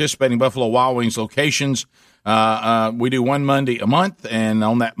course, the participating Buffalo Wild Wings locations. We do one Monday a month, and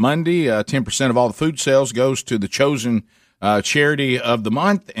on that Monday, 10% of all the food sales goes to the chosen charity of the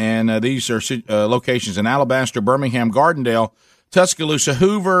month, and these are locations in Alabaster, Birmingham, Gardendale, Tuscaloosa,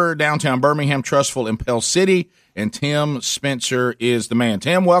 Hoover, downtown Birmingham, Trussville, and Pell City. And Tim Spencer is the man.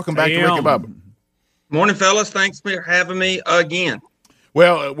 Tim, welcome back to Rick and Bubba. Morning, fellas. Thanks for having me again.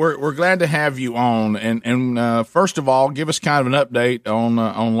 Well, we're glad to have you on, and first of all, give us kind of an update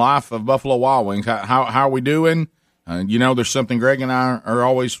on life of Buffalo Wild Wings. How are we doing? There's something Greg and I are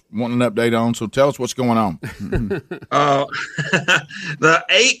always wanting an update on, so tell us what's going on. The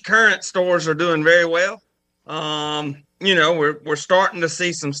 8 current stores are doing very well. We're starting to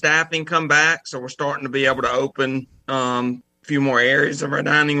see some staffing come back, so we're starting to be able to open a few more areas of our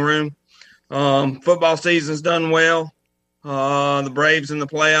dining room. Football season's done well. The Braves in the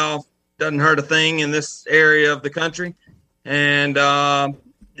playoff doesn't hurt a thing in this area of the country. And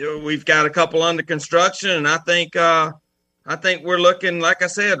we've got a couple under construction, and I think we're looking, like I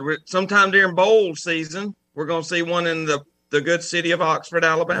said, sometime during bowl season, we're going to see one in the good city of Oxford,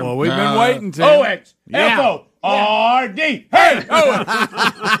 Alabama. Well, we've been waiting to. OXFORD. Hey!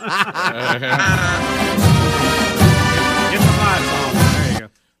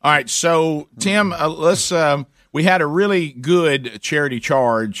 All right, so Tim, let's. We had a really good charity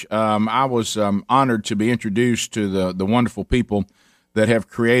charge. I was honored to be introduced to the wonderful people that have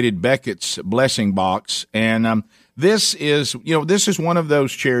created Beckett's Blessing Box, and this is one of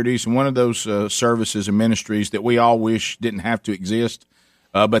those charities and one of those services and ministries that we all wish didn't have to exist,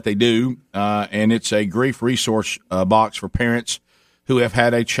 but they do, and it's a grief resource box for parents who have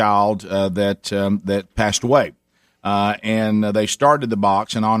had a child that passed away. And they started the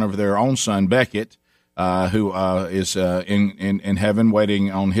box in honor of their own son, Beckett, who is in heaven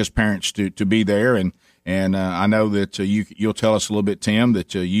waiting on his parents to be there. And I know that you'll tell us a little bit, Tim,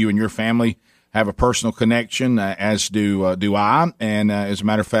 that you and your family have a personal connection, as do I. And as a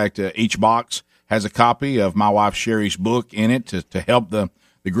matter of fact, each box has a copy of my wife Sherry's book in it to help the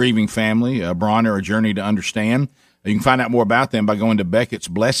grieving family, Bronner, A Journey to Understand. You can find out more about them by going to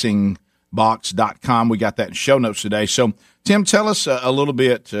BeckettsBlessingBox.com. We got that in show notes today. So, Tim, tell us a little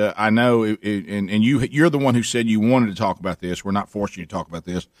bit. I know, and you're the one who said you wanted to talk about this. We're not forcing you to talk about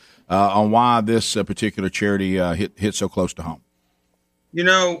this, on why this particular charity hit so close to home. You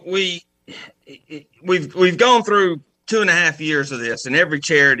know, we've gone through 2.5 years of this, and every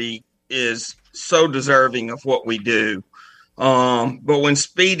charity is so deserving of what we do. But when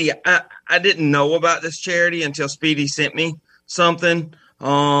Speedy, I didn't know about this charity until Speedy sent me something.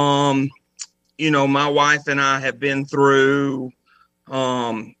 My wife and I have been through,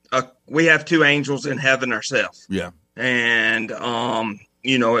 we have 2 angels in heaven ourselves. Yeah. And,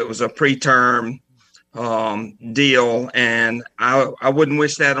 it was a preterm, deal, and I wouldn't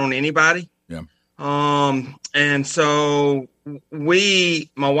wish that on anybody. Yeah. And so my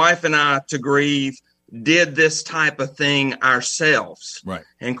wife and I, to grieve, did this type of thing ourselves. Right.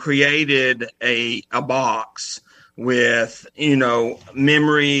 And created a box with,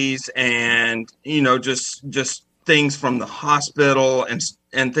 memories and, just things from the hospital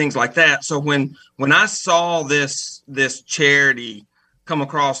and things like that. So when I saw this charity come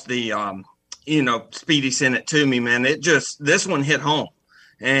across the, Speedy sent it to me, man, this one hit home,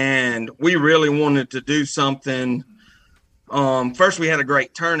 and we really wanted to do something. First, we had a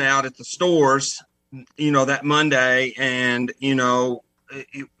great turnout at the stores, that Monday, and,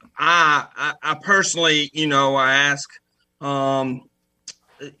 I personally, I asked the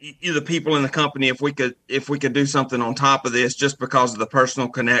people in the company if we could do something on top of this, just because of the personal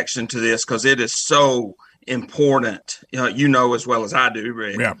connection to this, because it is so important. As well as I do,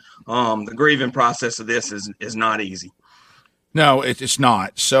 Rick. Yeah. The grieving process of this is not easy. No, it's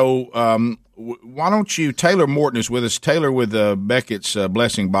not. So why don't you? Taylor Morton is with us. Taylor with Beckett's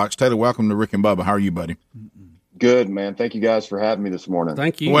Blessing Box. Taylor, welcome to Rick and Bubba. How are you, buddy? Good, man. Thank you guys for having me this morning.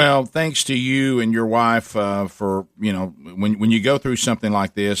 Thank you. Well, thanks to you and your wife for, when you go through something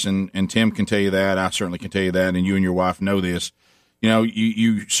like this, and Tim can tell you that, I certainly can tell you that, and you and your wife know this.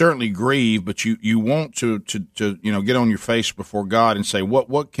 You certainly grieve, but you want to get on your face before God and say,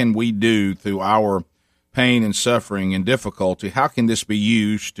 what can we do through our pain and suffering and difficulty? How can this be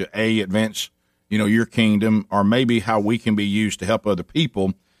used to advance, your kingdom, or maybe how we can be used to help other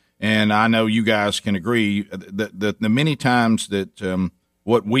people? And I know you guys can agree that the many times that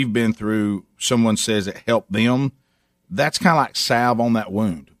what we've been through, someone says it helped them, that's kind of like salve on that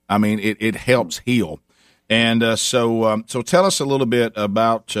wound. I mean, it helps heal. And so tell us a little bit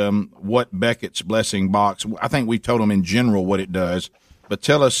about what Beckett's Blessing Box. I think we told them in general what it does, but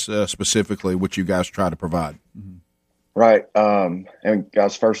tell us specifically what you guys try to provide. Right. And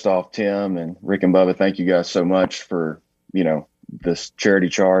guys, first off, Tim and Rick and Bubba, thank you guys so much for, this charity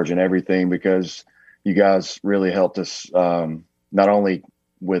charge and everything, because you guys really helped us, not only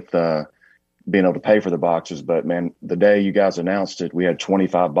with being able to pay for the boxes, but man, the day you guys announced it, we had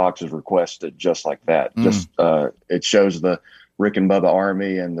 25 boxes requested just like that. Just it shows the Rick and Bubba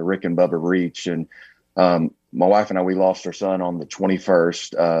Army and the Rick and Bubba reach. And my wife and I, we lost our son on the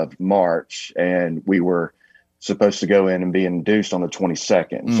 21st of March, and we were supposed to go in and be induced on the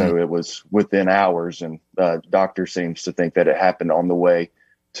 22nd. So it was within hours, and the doctor seems to think that it happened on the way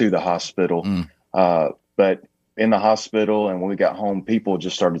to the hospital. But in the hospital, and when we got home, people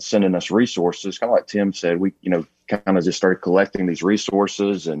just started sending us resources. Kind of like Tim said, we, kind of just started collecting these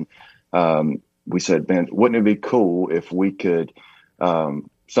resources. And we said, man, wouldn't it be cool if we could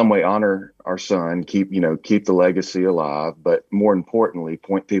some way honor our son, keep the legacy alive, but more importantly,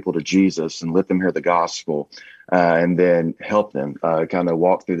 point people to Jesus and let them hear the gospel, and then help them kind of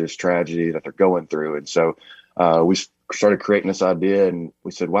walk through this tragedy that they're going through. And so we started creating this idea, and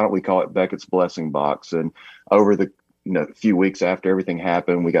we said, why don't we call it Beckett's Blessing Box? And over the few weeks after everything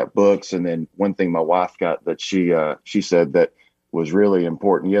happened, we got books. And then one thing my wife got that she said that was really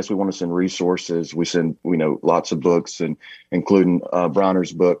important. Yes, we want to send resources. We send, lots of books, and including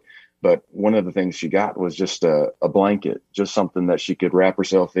Bronner's book. But one of the things she got was just a blanket, just something that she could wrap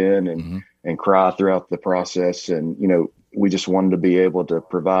herself in and cry throughout the process. And, we just wanted to be able to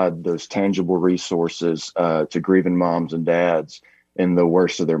provide those tangible resources to grieving moms and dads in the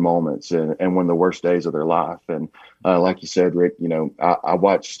worst of their moments and one of the worst days of their life. And like you said, Rick, I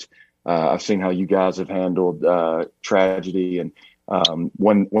watched, I've seen how you guys have handled tragedy. And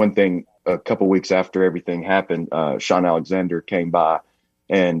one thing, a couple weeks after everything happened, Sean Alexander came by,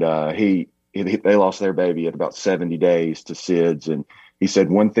 and they lost their baby at about 70 days to SIDS. And he said,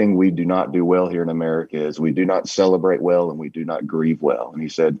 one thing we do not do well here in America is we do not celebrate well and we do not grieve well. And he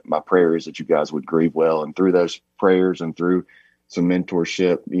said, my prayer is that you guys would grieve well. And through those prayers and through some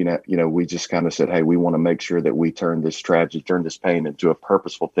mentorship, we just kind of said, hey, we want to make sure that we turn this tragedy, turn this pain into a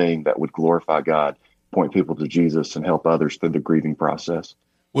purposeful thing that would glorify God, point people to Jesus, and help others through the grieving process.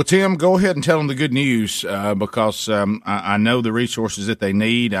 Well, Tim, go ahead and tell them the good news because I know the resources that they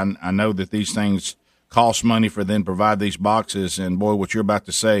need. I know that these things cost money for them to provide these boxes, and boy, what you're about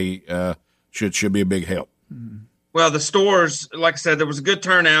to say should be a big help. Well, the stores, like I said, there was a good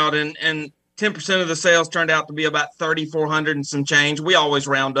turnout, and 10% of the sales turned out to be about 3,400 and some change. We always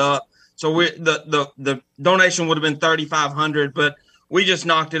round up, so the donation would have been 3,500, but we just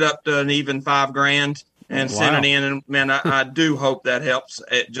knocked it up to an even $5,000 and sent it in. And man, I do hope that helps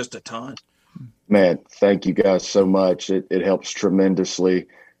just a ton. Man, thank you guys so much. It helps tremendously.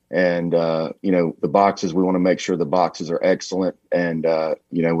 And, the boxes, we want to make sure the boxes are excellent. And,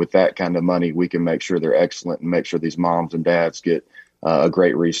 with that kind of money, we can make sure they're excellent and make sure these moms and dads get a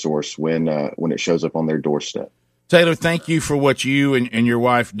great resource when it shows up on their doorstep. Taylor, thank you for what you and your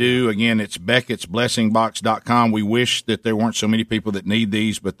wife do. Again, it's Beckett'sBlessingBox.com. We wish that there weren't so many people that need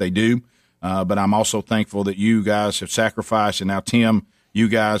these, but they do. But I'm also thankful that you guys have sacrificed, and now, Tim, you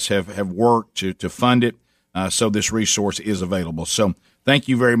guys have worked to fund it, so this resource is available. So thank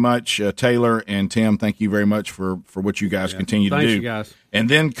you very much, Taylor and Tim. Thank you very much for what you guys continue to do. Thanks, you guys. And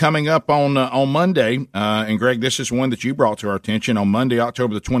then coming up on Monday, and Greg, this is one that you brought to our attention. On Monday,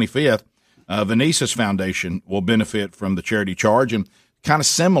 October the 25th, Venice's Foundation will benefit from the charity charge, and kind of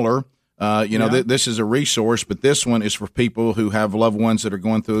similar. This is a resource, but this one is for people who have loved ones that are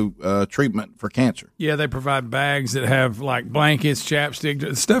going through treatment for cancer. Yeah, they provide bags that have like blankets,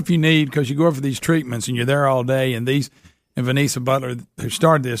 chapstick, stuff you need because you go over these treatments and you're there all day. And Vanessa Butler, who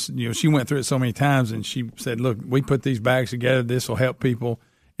started this, she went through it so many times, and she said, look, we put these bags together. This will help people,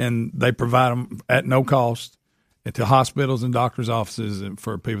 and they provide them at no cost to hospitals and doctors' offices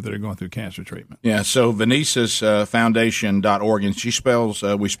for people that are going through cancer treatment. Yeah, so Venice's foundation.org, and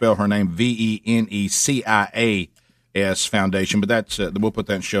we spell her name VENECIAS Foundation, but that's we'll put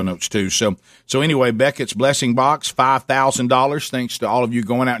that in show notes too. So anyway, Beckett's Blessing Box, $5,000, thanks to all of you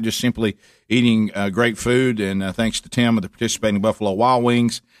going out and just simply eating great food, and thanks to Tim of the participating Buffalo Wild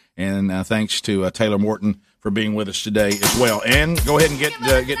Wings, and thanks to Taylor Morton for being with us today as well. And go ahead and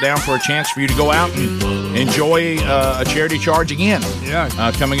get down for a chance for you to go out and enjoy a charity charge again.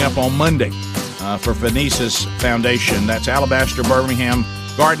 Yeah, coming up on Monday for Venice's Foundation. That's Alabaster, Birmingham,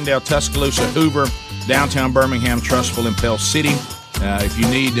 Gardendale, Tuscaloosa, Hoover, downtown Birmingham, Trussville, and Pell City. If you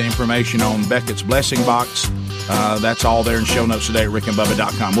need information on Beckett's Blessing Box, that's all there in show notes today at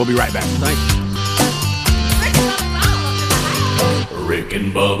rickandbubba.com. We'll be right back. Thanks. Rick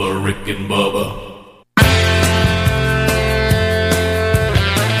and Bubba, Rick and Bubba.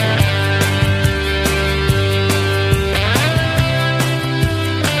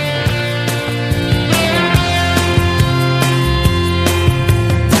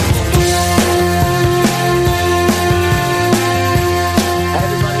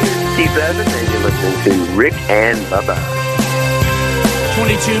 And you're listening to Rick and Bubba.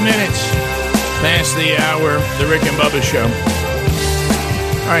 22 minutes past the hour, the Rick and Bubba Show.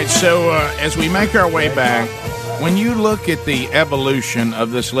 All right, so as we make our way back, when you look at the evolution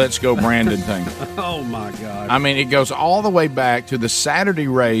of this Let's Go Brandon thing. Oh, my God. I mean, it goes all the way back to the Saturday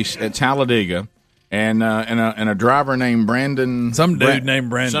race at Talladega and a driver named Brandon. Some dude named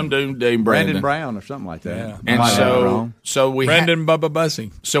Brandon. Some dude named Brandon Brown or something like that. Yeah. And so we Brandon Bubba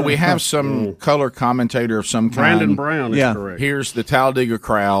Bussy. So we have some color commentator of some kind. Brandon Brown is correct. Here's the Talladega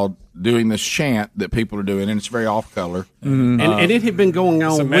crowd doing this chant that people are doing, and it's very off color. And it had been going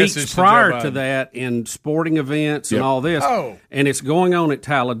on weeks message to prior Joe to Biden. that in sporting events and Yep. all this. Oh. And it's going on at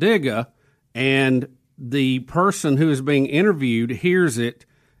Talladega, and the person who is being interviewed hears it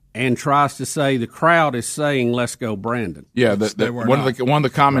and tries to say the crowd is saying, "Let's go, Brandon." Yeah, were one of the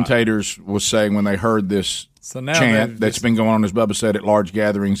commentators was saying when they heard this now chant that's been going on, as Bubba said, at large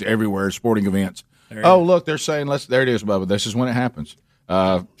gatherings everywhere, sporting events. Look, they're saying, there it is, Bubba. This is when it happens.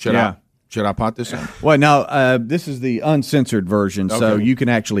 Should I pot this in? Well, no, this is the uncensored version, so Okay. you can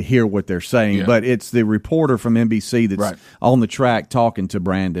actually hear what they're saying. Yeah. But it's the reporter from NBC that's Right. on the track talking to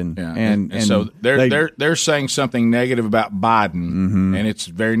Brandon, Yeah. and so they're saying something negative about Biden, and it's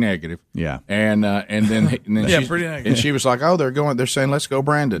very negative. Yeah. And then Yeah, she, pretty negative. and she was like, "Oh, they're saying let's go,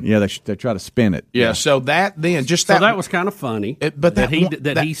 Brandon." yeah, they try to spin it. Yeah. So that then just So that that was kind of funny. but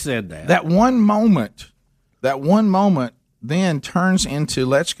he said that. That one moment then turns into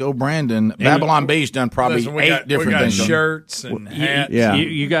 "Let's Go, Brandon." Babylon B's done probably Listen, we 8 got different things. shirts and hats. Yeah.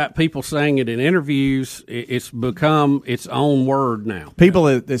 You got people saying it in interviews. It's become its own word now. People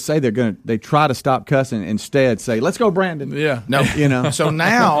that say they try to stop cussing, instead say, "Let's go, Brandon." Yeah. No, You know. So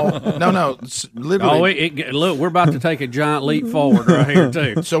now, it's literally. Look, we're about to take a giant leap forward right here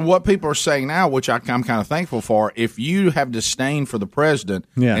too. So what people are saying now, which I'm kind of thankful for, if you have disdain for the president,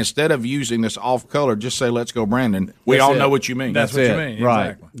 Yeah. instead of using this off color, just say "Let's go, Brandon." We That's all it. know what you mean. That's what you mean.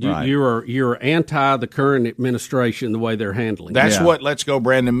 Right. Exactly. Right. You're anti the current administration the way they're handling. That's Yeah. what "Let's go,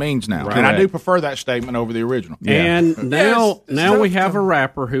 Brandon" means now, and I do prefer that statement over the original. it. And now Yes, we have a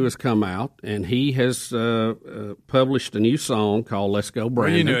rapper who has come out and he has published a new song called "Let's Go, Well,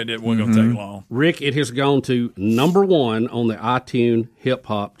 Brandon." you knew it wasn't going to take long. Rick, it has gone to number 1 on the iTunes hip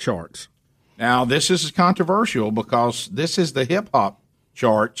hop charts. Now this is controversial because this is the hip hop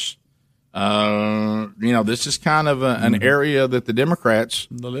charts. This is kind of an area that the Democrats,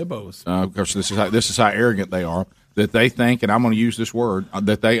 The libos. of course, this is how arrogant they are, that they think, and I'm going to use this word,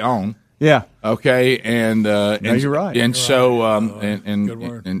 that they own. Yeah. Okay, and you're right. And so Good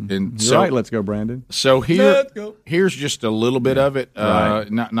word. and You're so right. Let's go, Brandon. so Let's go. here's just a little bit of it, Right.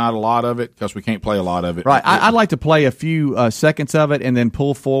 not a lot of it because we can't play a lot of it. Right. I'd like to play a few seconds of it and then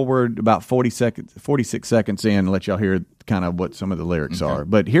pull forward about 46 seconds in and let y'all hear kind of what some of the lyrics are.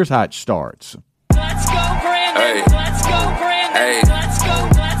 But here's how it starts. Let's go, Brandon. Hey. Let's go, Brandon. Hey. Let's go.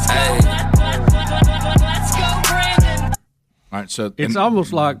 Let's go. Hey. Let's go, Brandon. All right, so It's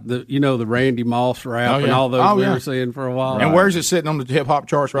almost like the Randy Moss rap Oh, and yeah. all those Oh, we yeah. were seeing for a while. and where's it sitting on the hip hop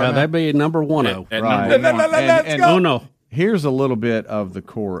charts right now? that'd be number 1. At Right. number one. And Oh no. here's a little bit of the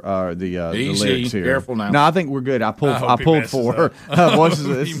core, the Easy. lyrics here. Careful now. No, I think we're good. I pulled hope he four. messes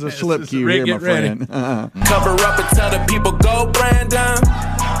Boy, this is a slip cue Rick, here, my get ready. friend. Cover up and tell the people go Brandon.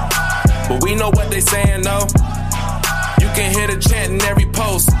 But we know what they saying though. You can hear the chant in every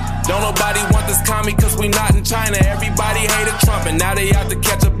post. Don't nobody want this commie cause we not in China. Everybody hated Trump and now they out to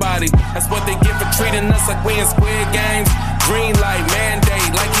catch a body. That's what they get for treating us like we in Squid Games. Green light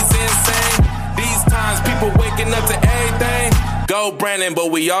mandate like he's insane. These times people waking up to everything. Go Brandon, but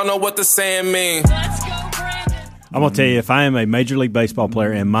we all know what the saying mean. Let's go, Brandon. I'm going to tell you, if I am a Major League Baseball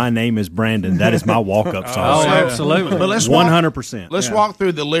player and my name is Brandon, that is my walk-up Oh, song. absolutely. But let's 100%. Let's walk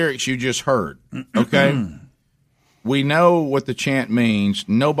through the lyrics you just heard. Okay. We know what the chant means.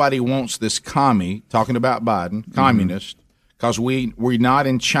 Nobody wants this commie, talking about Biden, communist, because we're not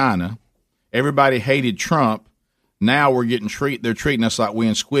in China. Everybody hated Trump. Now we're getting they're treating us like we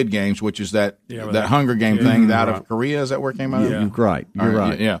in Squid Games, which is that Hunger Game thing out of Korea. Is that where it came out of? You're right. You're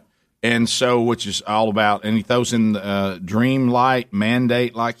right. Yeah. And so, which is all about, and he throws in dream light,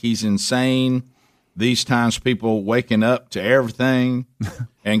 mandate like he's insane. These times people waking up to everything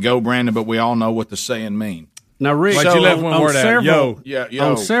and go Brandon, but we all know what the saying mean. Now, Rick, But you left one word out. Yo.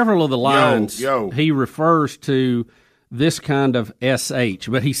 On several of the lines, Yo. he refers to this kind of SH,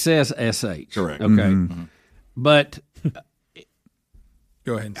 but he says SH. Correct. Okay. But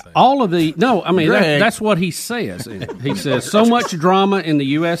Go ahead and say it. all of the – no, I mean, Greg. that's what he says. He says, so much drama in the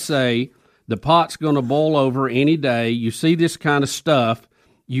USA, the pot's going to boil over any day. You see this kind of stuff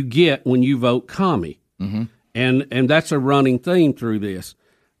you get when you vote commie. And that's a running theme through this.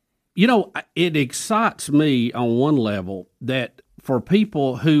 You know, it excites me on one level that for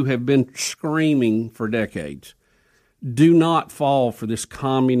people who have been screaming for decades, do not fall for this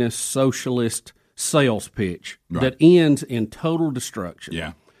communist, socialist sales pitch that ends in total destruction.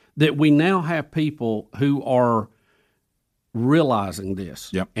 Yeah. That we now have people who are realizing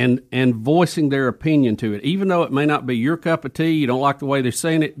this and voicing their opinion to it, even though it may not be your cup of tea, you don't like the way they're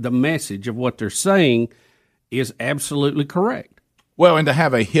saying it, the message of what they're saying is absolutely correct. Well, and to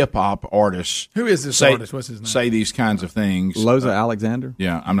have a hip-hop artist... Who is this artist? What's his name? ...say these kinds of things. Loza Alexander?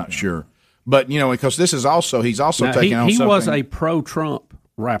 Yeah, I'm not sure. But, because this is also... He's also now, taking on something... He was a pro-Trump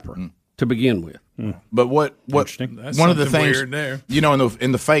rapper to begin with. But what That's one of the something things... weird there.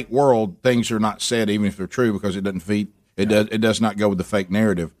 In the fake world, things are not said even if they're true because it doesn't feed... It does not go with the fake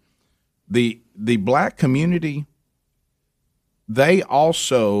narrative. The black community, they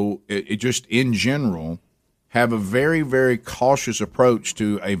also, just in general, have a very, very cautious approach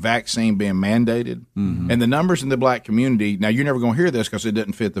to a vaccine being mandated. Mm-hmm. And the numbers in the black community, now you're never going to hear this because it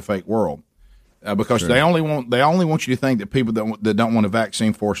doesn't fit the fake world. Because they only want you to think that people that don't want a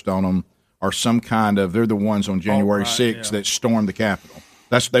vaccine forced on them are some kind of, they're the ones on January 6th that stormed the Capitol.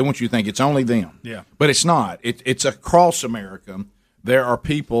 They want you to think it's only them. Yeah. But it's not. It's across America. There are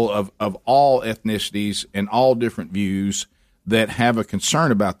people of all ethnicities and all different views that have a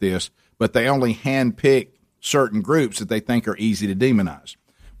concern about this, but they only handpick certain groups that they think are easy to demonize,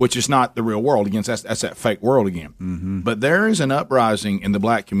 which is not the real world. Again, that's that fake world again. Mm-hmm. But there is an uprising in the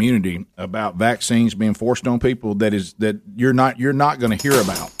black community about vaccines being forced on people that you're not going to hear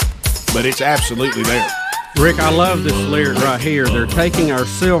about, but it's absolutely there. Rick, I love this lyric right here. They're taking our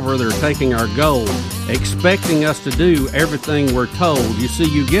silver, they're taking our gold, expecting us to do everything we're told. You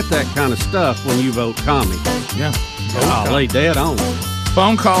see, you get that kind of stuff when you vote commie. Yeah. I'll lay dead on it.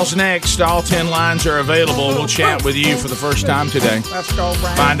 Phone calls next. All 10 lines are available. We'll chat with you for the first time today. Let's go,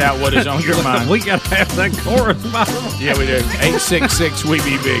 Brandon. Find out what is on your mind. We got to have that chorus. Yeah, we do. 866 We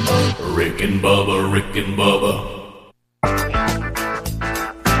Be Big. Rick and Bubba, Rick and Bubba.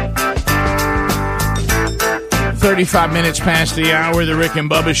 35 minutes past the hour, the Rick and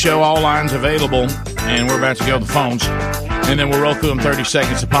Bubba Show, all lines available, and we're about to go to the phones. And then we'll roll through them 30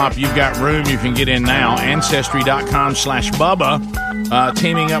 seconds to pop. You've got room. You can get in now. Ancestry.com/Bubba,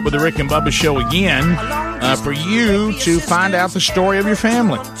 teaming up with the Rick and Bubba Show again for you to find out the story of your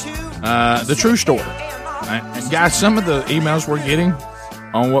family, the true story. Guys, some of the emails we're getting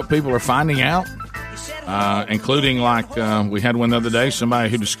on what people are finding out, including we had one the other day,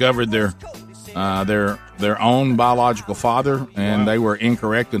 somebody who discovered their own biological father, and they were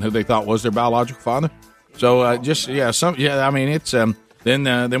incorrect in who they thought was their biological father. So it's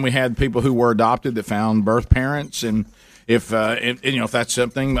then we had people who were adopted that found birth parents, and if that's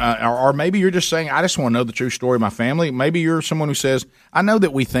something, or maybe you're just saying, I just want to know the true story of my family. Maybe you're someone who says, I know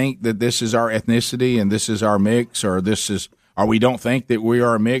that we think that this is our ethnicity and this is our mix, or we don't think that we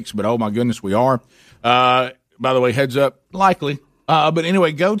are a mix, but oh my goodness, we are. By the way, heads up, likely. But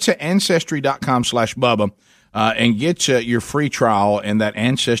anyway, go to Ancestry.com/Bubba and get your free trial and that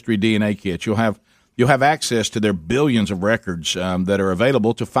Ancestry DNA kit. You'll have access to their billions of records that are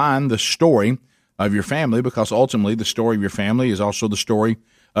available to find the story of your family, because ultimately the story of your family is also the story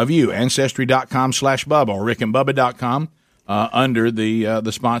of you. Ancestry.com/Bubba or rickandbubba.com under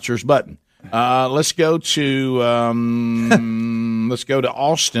the sponsors button. Let's go to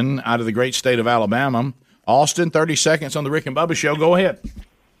Austin out of the great state of Alabama. Austin, 30 seconds on the Rick and Bubba Show. Go ahead.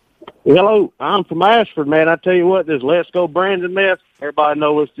 Hello, I'm from Ashford, man. I tell you what, this Let's Go Brandon mess, everybody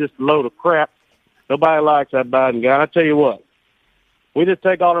knows it's just a load of crap. Nobody likes that Biden guy. I tell you what, we just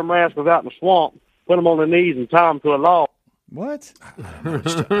take all them rascals out in the swamp, put them on their knees, and tie them to a log. What?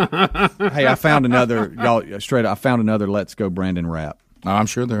 Hey, I found another Let's Go Brandon rap. I'm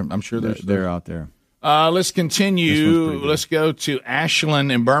sure they're out there. Let's continue. Let's go to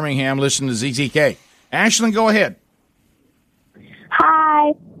Ashland in Birmingham. Listen to ZZK. Ashland, go ahead.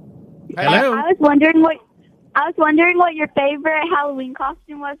 Hi. Hello. I was wondering what your favorite Halloween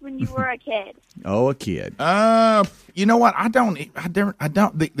costume was when you were a kid. Oh, a kid. You know what? I don't.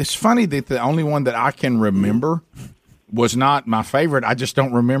 It's funny that the only one that I can remember was not my favorite. I just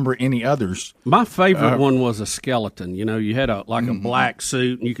don't remember any others. My favorite one was a skeleton. You know, you had a black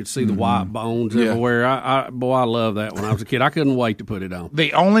suit, and you could see the white bones everywhere. I love that when I was a kid. I couldn't wait to put it on.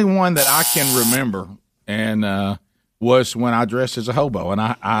 The only one that I can remember was when I dressed as a hobo, and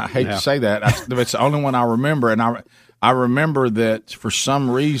I hate to say that. It's the only one I remember, and I remember that for some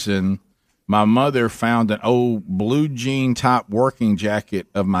reason my mother found an old blue jean type working jacket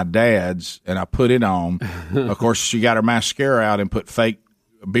of my dad's, and I put it on. Of course, she got her mascara out and put fake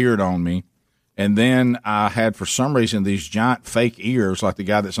beard on me. And then I had, for some reason, these giant fake ears like the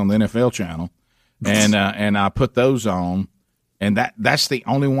guy that's on the NFL channel. And I put those on. And that's the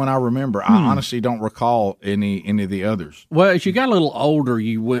only one I remember. I honestly don't recall any of the others. Well, as you got a little older,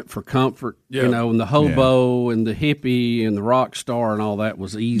 you went for comfort, and the hobo and the hippie and the rock star and all that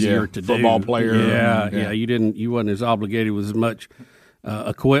was easier to do. Football player. Yeah. You wasn't as obligated with as much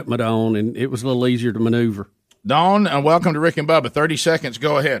equipment on, and it was a little easier to maneuver. Dawn, welcome to Rick and Bubba. 30 seconds.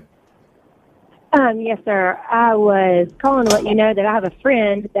 Go ahead. Yes, sir. I was calling to let you know that I have a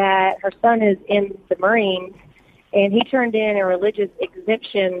friend that her son is in the Marines, and he turned in a religious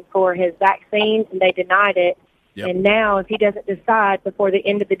exemption for his vaccine, and they denied it. Yep. And now, if he doesn't decide before the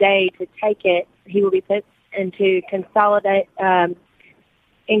end of the day to take it, he will be put into in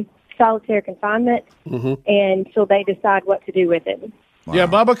solitary confinement until they decide what to do with it. Wow. Yeah,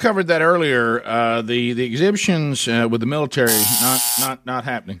 Bubba covered that earlier. The exemptions with the military not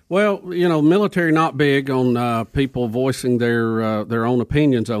happening. Well, military not big on people voicing their own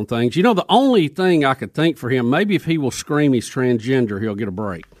opinions on things. The only thing I could think for him, maybe if he will scream he's transgender, he'll get a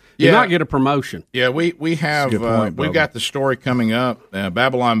break. He might get a promotion. Yeah, we have we've got the story coming up.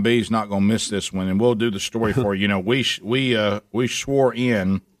 Babylon B is not going to miss this one, and we'll do the story for you. We swore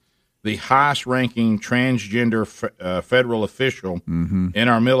in the highest-ranking transgender federal official in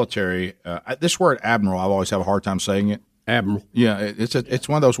our military. This word "admiral," I always have a hard time saying it. Admiral. Yeah, it's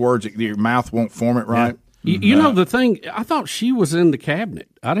one of those words that your mouth won't form it right. Yeah. The thing, I thought she was in the cabinet.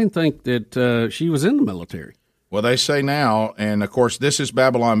 I didn't think that she was in the military. Well, they say now, and of course, this is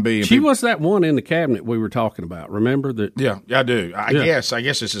Babylon B. She was that one in the cabinet we were talking about. Remember that? Yeah, I do. I guess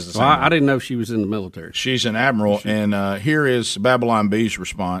this is the same. Well, I didn't know she was in the military. She's an admiral, and here is Babylon B's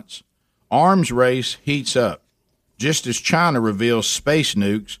response. Arms race heats up. Just as China reveals space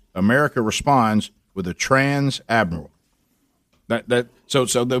nukes, America responds with a trans admiral. So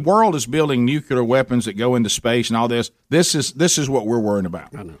the world is building nuclear weapons that go into space and all this. This is what we're worrying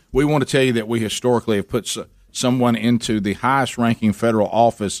about. I know. We want to tell you that we historically have put someone into the highest-ranking federal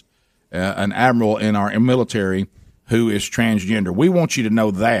office, an admiral in our military, who is transgender. We want you to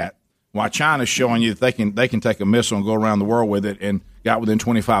know that. While China's showing you that they can take a missile and go around the world with it and got within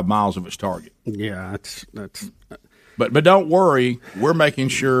 25 miles of its target. Yeah, that's. But don't worry, we're making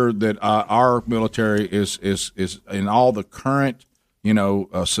sure that our military is in all the current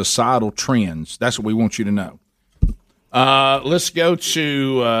societal trends. That's what we want you to know. Let's go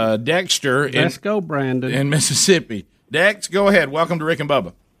to Dexter. Let's go, Brandon, in Mississippi. Dex, go ahead. Welcome to Rick and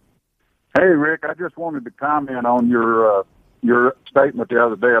Bubba. Hey, Rick, I just wanted to comment on your statement the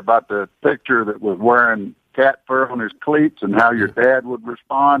other day about the picture that was wearing cat fur on his cleats and how your dad would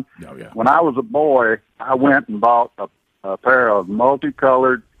respond. Oh, yeah. When I was a boy, I went and bought a pair of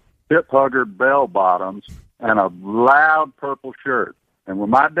multicolored hip hugger bell bottoms and a loud purple shirt. And when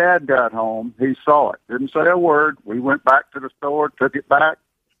my dad got home, he saw it. Didn't say a word. We went back to the store, took it back,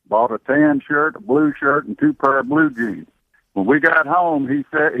 bought a tan shirt, a blue shirt, and 2 pair of blue jeans. When we got home, he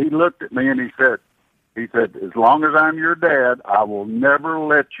looked at me and he said, as long as I'm your dad, I will never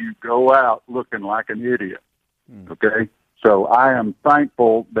let you go out looking like an idiot. Okay? So I am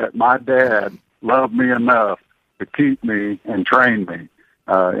thankful that my dad loved me enough to keep me and train me.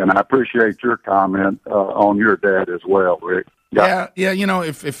 And I appreciate your comment on your dad as well, Rick. Yeah.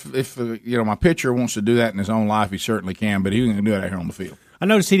 If my pitcher wants to do that in his own life, he certainly can, but he can do that out here on the field. I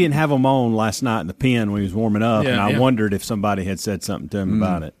noticed he didn't have them on last night in the pen when he was warming up, and I wondered if somebody had said something to him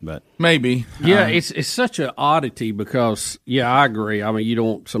about it. But maybe. Yeah, it's such an oddity because, I agree. I mean, you don't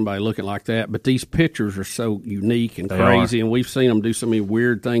want somebody looking like that, but these pitchers are so unique and crazy, and we've seen them do so many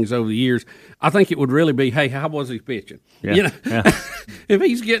weird things over the years. I think it would really be, hey, how was he pitching? Yeah. If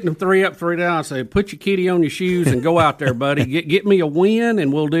he's getting them 3 up, 3 down, I say, put your kitty on your shoes and go out there, buddy. Get me a win,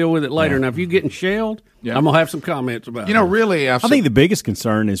 and we'll deal with it later. Now, if you're getting shelled, I'm going to have some comments about it. Really, I think the biggest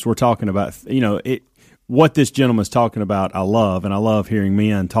concern is we're talking about, what this gentleman's talking about. I love hearing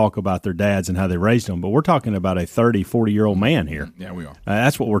men talk about their dads and how they raised them. But we're talking about a 30, 40-year-old man here. Yeah, we are.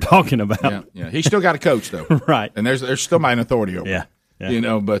 That's what we're talking about. Yeah. He's still got a coach, though. Right. And there's still an authority over him.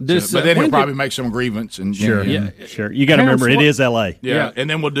 But then he'll probably make some grievance. And sure. You got to remember, it is L.A. Yeah, and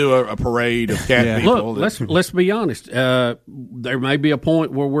then we'll do a parade of cat people. Look, let's be honest. There may be a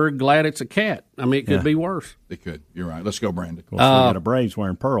point where we're glad it's a cat. I mean, it could be worse. It could. You're right. Let's go, Brandon. Of course, we got a Braves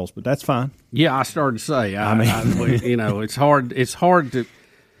wearing pearls, but that's fine. Yeah, I started to say. It's hard. It's hard to.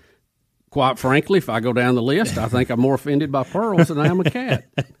 Quite frankly, if I go down the list, I think I'm more offended by pearls than I am a cat.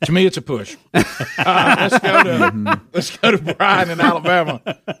 To me, it's a push. Let's go to Brian in Alabama.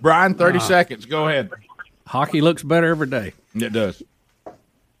 Brian, 30 seconds. Go ahead. Hockey looks better every day. It does.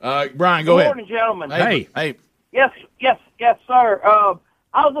 Brian, go Good ahead. morning, gentlemen. Hey. Yes, sir.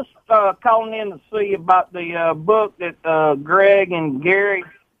 I was just calling in to see about the book that Greg and Gary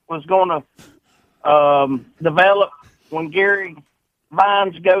was going to develop When Gary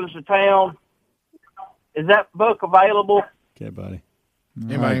Vines Goes to Town. Is that book available? Okay, buddy.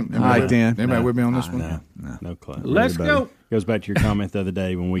 Anybody with me on this one? No clue. Let's go. Goes back to your comment the other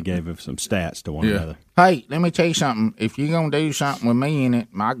day when we gave some stats to one another. Hey, let me tell you something. If you're going to do something with me in it,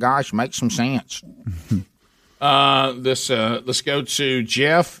 my gosh, make some sense. Let's go to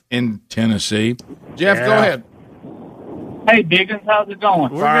Jeff in Tennessee. Jeff, go ahead. Hey, Biggins, how's it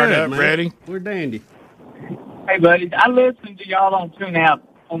going? Fired up, ready? We're dandy. Hey, buddy, I listen to y'all on Tune Out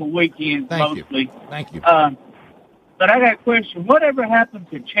on the weekends mostly. Thank you. But I got a question. Whatever happened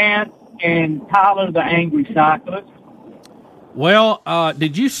to Chance and Tyler, the Angry Cyclist? Well,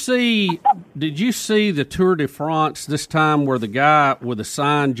 did you see the Tour de France this time where the guy with a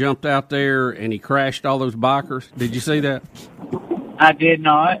sign jumped out there and he crashed all those bikers? Did you see that? I did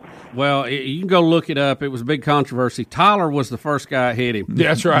not. Well, you can go look it up. It was a big controversy. Tyler was the first guy that hit him. Yeah,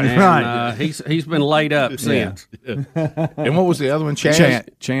 that's right. And, he's been laid up since. Yeah. And what was the other one?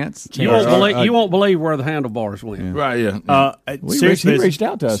 Chance. You won't believe where the handlebars went. Right. Yeah. He reached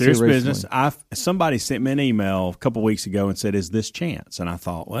out to us. Serious business. Somebody sent me an email a couple weeks ago and said, "Is this Chance?" And I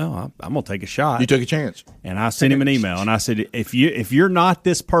thought, well, I'm gonna take a shot. You took a chance. And I sent him an email and I said, if you're not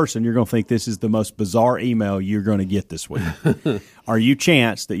this person, you're gonna think this is the most bizarre email you're gonna get this week. Are you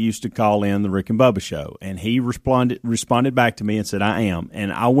Chance that used to call in the Rick and Bubba show? And he responded back to me and said, I am.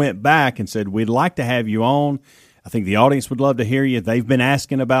 And I went back and said, we'd like to have you on. I think the audience would love to hear you. They've been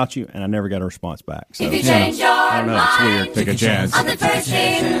asking about you, and I never got a response back. So, If you change your I don't know. It's mind, weird. Take a chance. on the first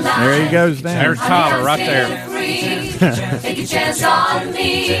in line. There he goes down. There's Tyler right there. Take a chance on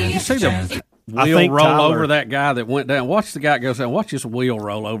me. You see the wheel roll over that guy that went down. Watch the guy goes down. Watch this wheel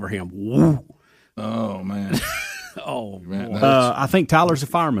roll over him. Woo. Oh, man. Oh, man. I think Tyler's a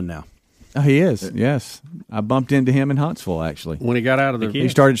fireman now. Oh, he is. Yes, I bumped into him in Huntsville actually. When he got out of he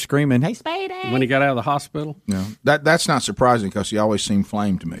started screaming, "Hey, Spady!" When he got out of the hospital. No, that's not surprising because he always seemed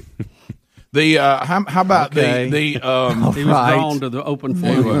flame to me. The how about the he was drawn to the open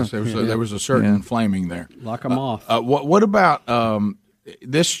flame. There was a certain flaming there. Lock him off. What about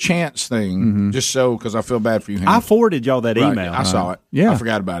this Chance thing? Just so because I feel bad for you. I forwarded y'all that email. I saw it. Yeah, I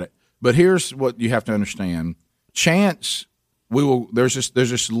forgot about it. But here's what you have to understand: Chance. There's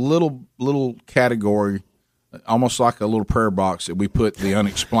this little category, almost like a little prayer box that we put the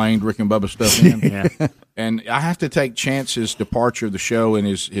unexplained Rick and Bubba stuff in. Yeah. And I have to take Chance's departure of the show and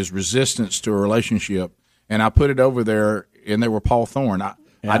his resistance to a relationship, and I put it over there, and they were Paul Thorne. I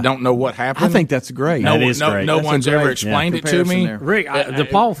don't know what happened. I think that's great. No That's one's ever explained it to me. Rick, the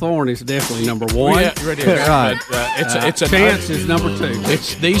Paul Thorne is definitely number one. Yeah, right. It's a Chance is number two.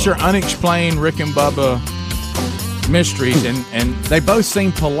 These are unexplained Rick and Bubba mysteries, and they both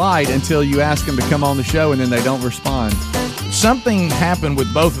seem polite until you ask them to come on the show, and then they don't respond. Something happened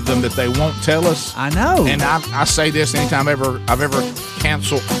with both of them that they won't tell us. I know, and I say this anytime I've ever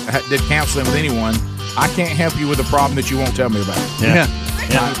did counseling with anyone. I can't help you with a problem that you won't tell me about. Yeah.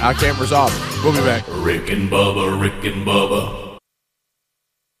 I can't resolve it. We'll be back. Rick and Bubba, Rick and Bubba.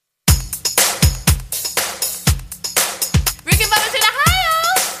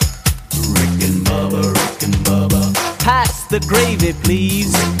 Pass the gravy,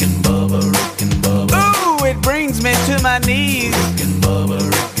 please. Rick and Bubba, Rick and Bubba. Ooh, it brings me to my knees. Rick and Bubba,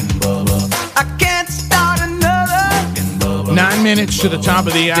 Rick and Bubba. I can't start another. Rick and Bubba. 9 minutes to the top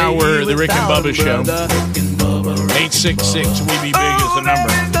of the hour, the Rick and Bubba show. Rick and Bubba. 866-WE-BE-BIG is the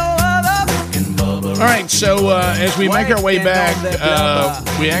number. All right, so as we make our way back,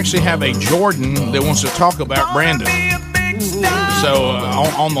 we actually have a Jordan that wants to talk about Brandon. So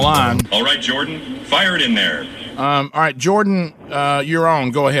on the line. All right, Jordan, fire it in there. All right, Jordan, you're on.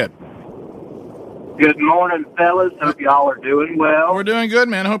 Go ahead. Good morning, fellas. Hope y'all are doing well. We're doing good,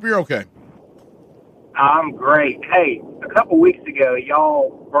 man. I hope you're okay. I'm great. Hey, a couple weeks ago,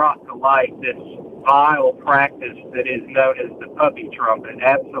 y'all brought to light this vile practice that is known as the puppy trumpet.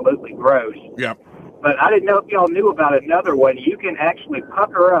 Absolutely gross. Yeah. But I didn't know if y'all knew about another one. You can actually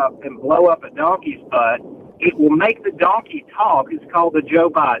pucker up and blow up a donkey's butt. It will make the donkey talk. It's called the Joe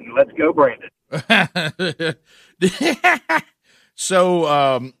Biden. Let's go, Brandon.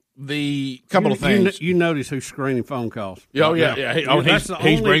 So the couple of things. You notice who's screening phone calls. Oh, yeah.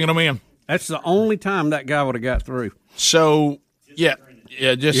 He's bringing them in. That's the only time that guy would have got through. So, he's loving every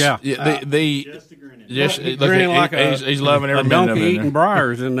minute of it. A donkey eating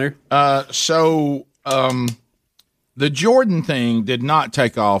briars in there. The Jordan thing did not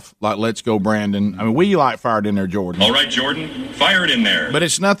take off like Let's Go Brandon. I mean, we fired in there, Jordan. All right, Jordan, fire it in there. But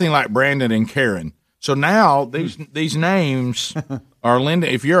it's nothing like Brandon and Karen. So now these names are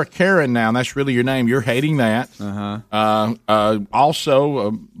Linda. If you're a Karen now, and that's really your name, you're hating that. Uh-huh.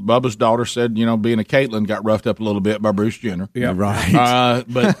 Also, Bubba's daughter said, being a Caitlin got roughed up a little bit by Bruce Jenner. Yeah, right.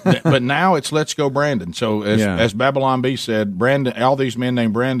 But now it's let's go Brandon. So as Babylon B said, Brandon, all these men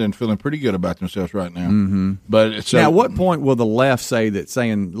named Brandon feeling pretty good about themselves right now. Mm-hmm. But now, at what point will the left say that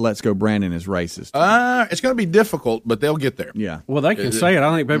saying "Let's go Brandon" is racist? It's going to be difficult, but they'll get there. Yeah. Well, they can say it.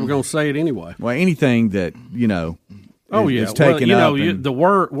 I think people are going to say it anyway. Well, anything that Oh yeah, is taken up. The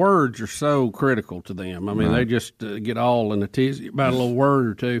words are so critical to them. I mean, they just get all in a tizzy about a little word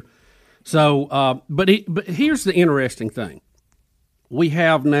or two. So, but here's the interesting thing: we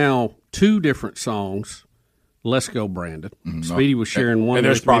have now 2 different songs. Let's go, Brandon. Speedy was sharing one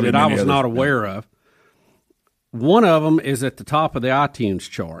with me that I was not aware of. One of them is at the top of the iTunes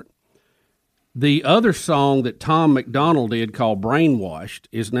chart. The other song that Tom McDonald did called Brainwashed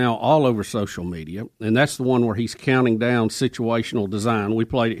is now all over social media, and that's the one where he's counting down situational design. We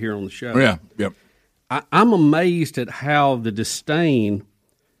played it here on the show. Yeah, yep. I'm amazed at how the disdain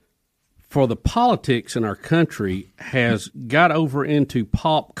for the politics in our country has got over into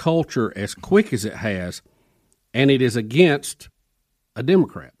pop culture as quick as it has, and it is against a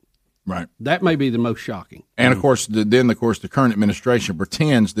Democrat. Right. That may be the most shocking. And, of course, the current administration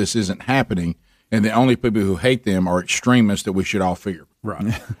pretends this isn't happening, and the only people who hate them are extremists that we should all fear.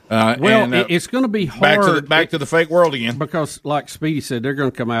 Right. It's going to be hard. Back to the fake world again. Because, like Speedy said, they're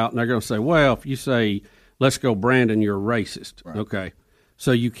going to come out and they're going to say, well, if you say, let's go, Brandon, you're a racist. Right. Okay.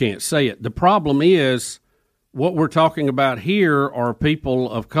 So you can't say it. The problem is what we're talking about here are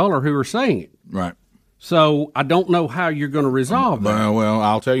people of color who are saying it. Right. So I don't know how you're going to resolve that. Well,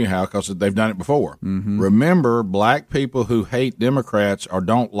 I'll tell you how, because they've done it before. Mm-hmm. Remember, black people who hate Democrats or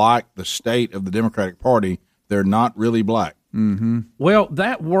don't like the state of the Democratic Party, they're not really black. Mm-hmm. Well,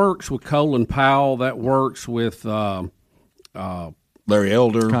 that works with Colin Powell. That works with Larry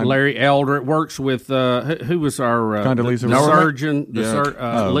Elder. Larry Elder. It works with who was our Condoleezza surgeon?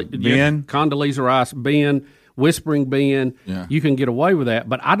 Ben. Condoleezza Rice. Ben. Whispering Ben, you can get away with that.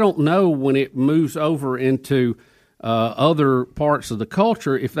 But I don't know when it moves over into other parts of the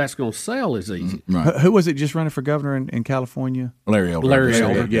culture if that's going to sell as easy. Right. Who was it just running for governor in California? Larry Elder.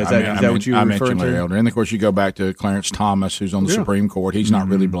 Yeah, is that what you were referring to? I mentioned Larry Elder. And, of course, you go back to Clarence Thomas, who's on the Supreme Court. He's not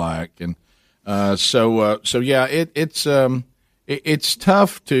really black. And it's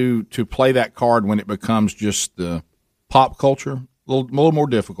tough to play that card when it becomes just pop culture, a little more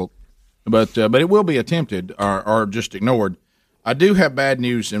difficult. But it will be attempted or just ignored. I do have bad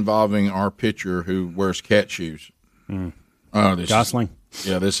news involving our pitcher who wears cat shoes. Gosling?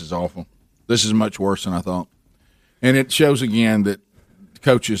 This is awful. This is much worse than I thought. And it shows again that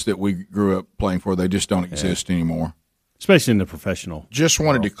coaches that we grew up playing for, they just don't exist anymore. Especially in the professional. Just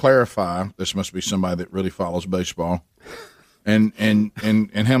wanted to clarify, this must be somebody that really follows baseball. And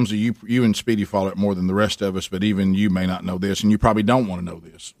Helmsley, you and Speedy follow it more than the rest of us, but even you may not know this, and you probably don't want to know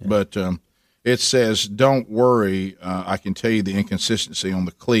this. Yeah. But it says, don't worry, I can tell you the inconsistency on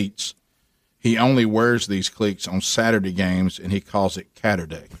the cleats. He only wears these cleats on Saturday games, and he calls it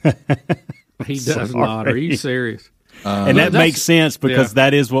Catterday. He does not. Are you serious? And that makes sense because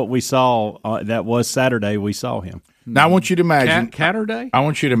that is what we saw. That was Saturday we saw him. Now, I want you to imagine Catterday. I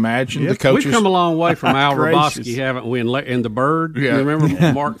want you to imagine the coaches. We've come a long way from Al Roboski, haven't we? And the Bird. Yeah. You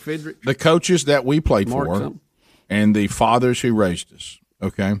remember Mark Fidrich? The coaches that we played for, and the fathers who raised us.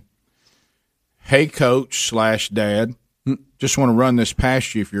 Okay. Hey, coach / dad, just want to run this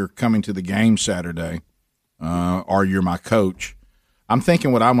past you if you're coming to the game Saturday, or you're my coach. I'm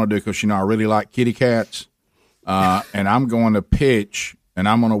thinking what I'm going to do because I really like kitty cats, and I'm going to pitch. And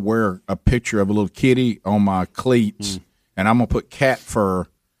I'm going to wear a picture of a little kitty on my cleats, and I'm going to put cat fur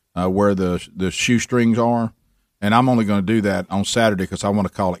where the shoestrings are, and I'm only going to do that on Saturday because I want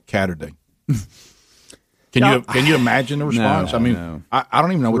to call it Catterday. Can you imagine the response? No. I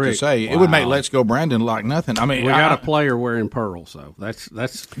don't even know what to say. Wow. It would make Let's Go Brandon like nothing. I mean, we got a player wearing pearls, though. That's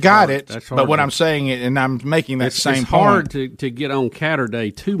got hard. it. That's hard. But what I'm saying, and I'm making that same point. It's hard to get on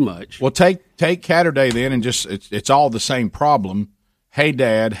Catterday too much. Well, take Catterday then, and just it's all the same problem. Hey,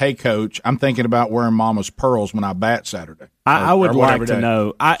 Dad. Hey, Coach. I'm thinking about wearing Mama's pearls when I bat Saturday. I would like to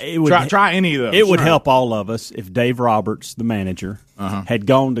know. Try any of those. It would help all of us if Dave Roberts, the manager, had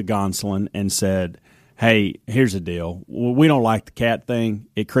gone to Gonsolin and said, hey, here's the deal. We don't like the cat thing.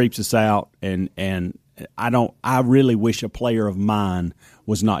 It creeps us out, and I really wish a player of mine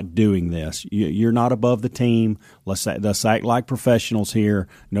was not doing this. You're not above the team. Let's act like professionals here.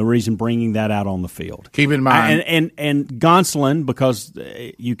 No reason bringing that out on the field. Keep in mind. And Gonsolin, because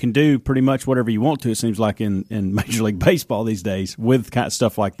you can do pretty much whatever you want to, it seems like in Major League Baseball these days with kind of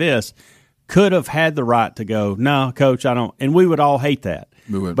stuff like this, could have had the right to go, no, Coach, I don't. And we would all hate that.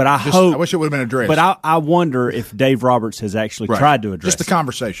 But I wish it would have been addressed. But I wonder if Dave Roberts has actually tried to address just the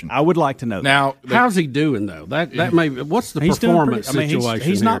conversation. I would like to know. Now, how's he doing though? That may what's the performance situation?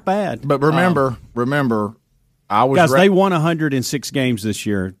 He's not bad. But remember, I was guys. They won 106 games this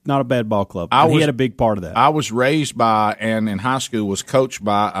year. Not a bad ball club. He had a big part of that. I was raised by and in high school was coached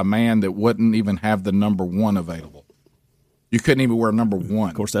by a man that wouldn't even have the number 1 available. You couldn't even wear number 1.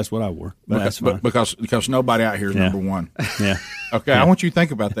 Of course, that's what I wore. But because nobody out here is number 1. Yeah. Okay, I want you to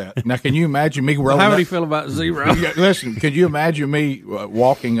think about that. Now, can you imagine me rolling? How would he feel about 0? Listen, could you imagine me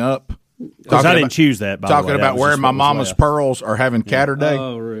walking up? Because I didn't choose that. Talking about wearing my mama's pearls or having Catter Day.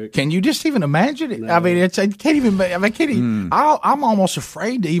 Oh, Rick. Can you just even imagine it? No. I mean, I can't even. I'm almost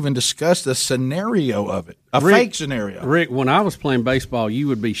afraid to even discuss the scenario of it. Fake scenario. Rick, when I was playing baseball, you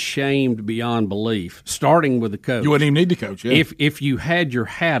would be shamed beyond belief, starting with the coach. You wouldn't even need to coach. Yeah. If you had your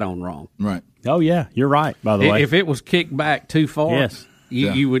hat on wrong. Right. Oh yeah, you're right. By the way, if it was kicked back too far. Yes.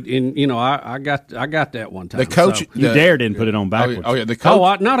 You would, I got that one time. The coach, so. You didn't put it on backwards. Oh yeah, the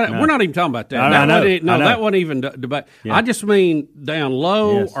coach. We're not even talking about that. I know. That wasn't even debate. Yeah. I just mean down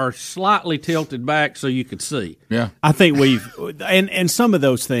low or slightly tilted back so you could see. Yeah, I think we've and some of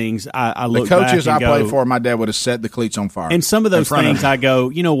those things I look the coaches back and I played for, my dad would have set the cleats on fire. And some of those things I go,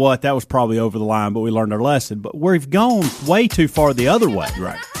 you know what, that was probably over the line, but we learned our lesson. But we've gone way too far the other way.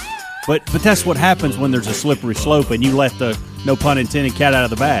 Right. But that's what happens when there's a slippery slope and you let the, no pun intended, cat out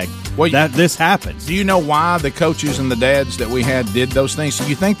of the bag. Well, this happens. Do you know why the coaches and the dads that we had did those things? So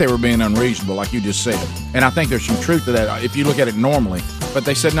you think they were being unreasonable, like you just said. And I think there's some truth to that if you look at it normally. But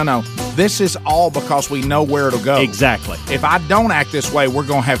they said, no, this is all because we know where it'll go. Exactly. If I don't act this way, we're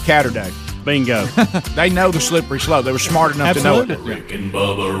going to have Catter Day. Bingo. They know the slippery slope. They were smart enough to know it. Rick and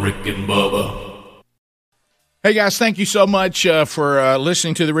Bubba. Hey, guys, thank you so much for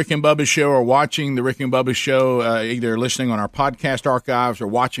listening to the Rick and Bubba Show or watching the Rick and Bubba Show, either listening on our podcast archives or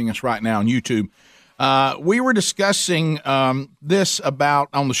watching us right now on YouTube. We were discussing this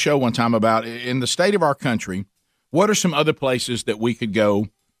on the show one time about in the state of our country, what are some other places that we could go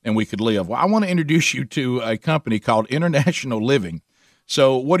and we could live? Well, I want to introduce you to a company called International Living.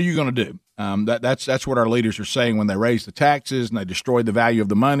 So what are you going to do? That's what our leaders are saying when they raise the taxes and they destroy the value of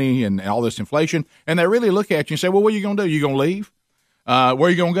the money and all this inflation. And they really look at you and say, well, what are you going to do? You going to leave? Where are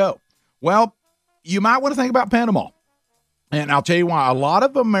you going to go? Well, you might want to think about Panama. And I'll tell you why. A lot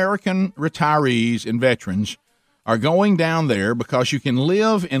of American retirees and veterans are going down there because you can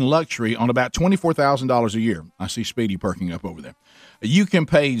live in luxury on about $24,000 a year. I see Speedy perking up over there. You can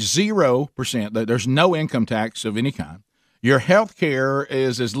pay 0%. There's no income tax of any kind. Your health care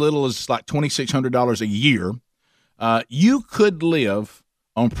is as little as like $2,600 a year. You could live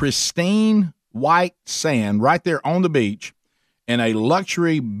on pristine white sand right there on the beach in a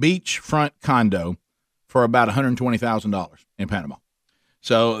luxury beachfront condo for about $120,000 in Panama.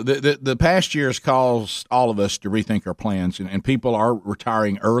 So the past year has caused all of us to rethink our plans, and people are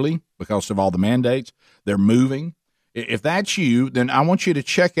retiring early because of all the mandates. They're moving. If that's you, then I want you to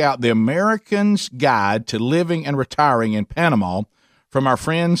check out the American's Guide to Living and Retiring in Panama from our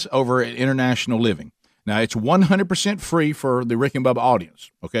friends over at International Living. Now, it's 100% free for the Rick and Bubba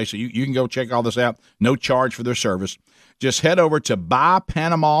audience, okay? So you can go check all this out. No charge for their service. Just head over to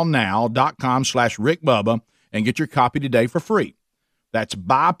buypanamanow.com/RickBubba and get your copy today for free. That's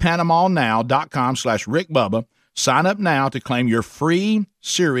buypanamanow.com/RickBubba. Sign up now to claim your free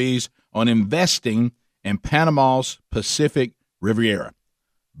series on investing in Panama's Pacific Riviera.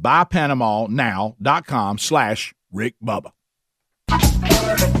 buypanamanow.com/RickBubba.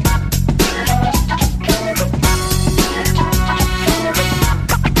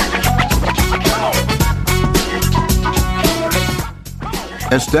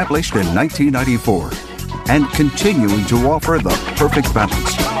 Established in 1994 and continuing to offer the perfect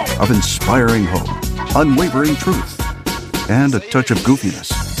balance of inspiring hope, unwavering truth, and a touch of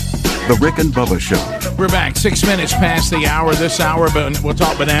goofiness. The Rick and Bubba Show. We're back 6 minutes past the hour this hour, but we'll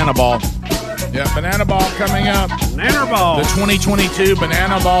talk Banana Ball. Yeah, Banana Ball coming up. Banana Ball. The 2022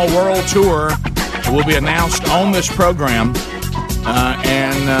 Banana Ball World Tour will be announced on this program.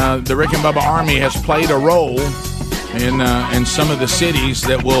 And the Rick and Bubba Army has played a role in some of the cities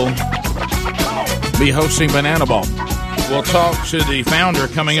that will be hosting Banana Ball. We'll talk to the founder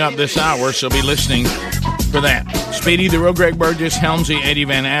coming up this hour, so be listening for that. Speedy, the real Greg Burgess, Helmsy, Eddie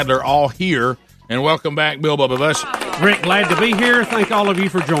Van Adler, all here. And welcome back, Bill Bubba Bussey. Rick, glad to be here. Thank all of you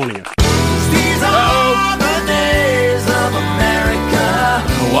for joining us. These are the days of America.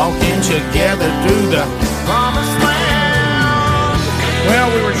 Walking together through the promised land. Well,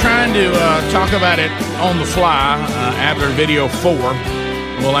 we were trying to talk about it on the fly. Adler Video 4.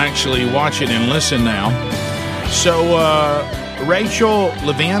 We'll actually watch it and listen now. So Rachel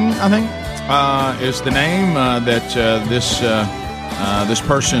Levin, I think, is the name that this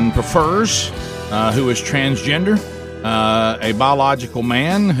person prefers, who is transgender, a biological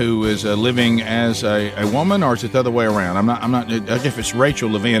man who is living as a woman, or is it the other way around? I'm not. If it's Rachel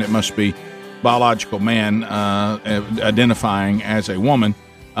Levin, it must be biological man identifying as a woman.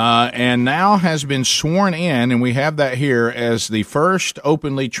 And now has been sworn in, and we have that here as the first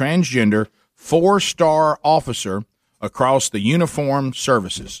openly transgender 4-star officer across the uniformed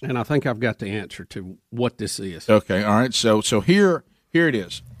services. And I think I've got the answer to what this is. Okay, all right. So here it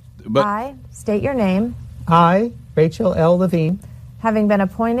is. But I state your name. I, Rachel L. Levine, Having been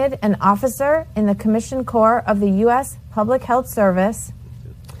appointed an officer in the Commissioned Corps of the U.S. Public Health Service.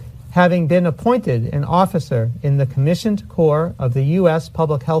 having been appointed an officer in the Commissioned Corps of the U.S.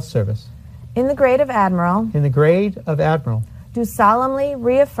 Public Health Service, In the grade of Admiral. in the grade of Admiral, Do solemnly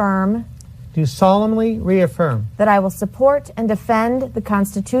reaffirm. do solemnly reaffirm That I will support and defend the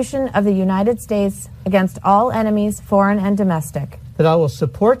Constitution of the United States against all enemies, foreign and domestic. that I will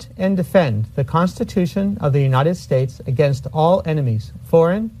support and defend the Constitution of the United States against all enemies,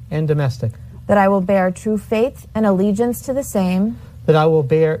 foreign and domestic, That I will bear true faith and allegiance to the same. that I will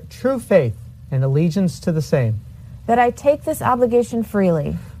bear true faith and allegiance to the same, That I take this obligation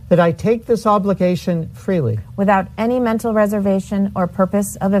freely. that I take this obligation freely, Without any mental reservation or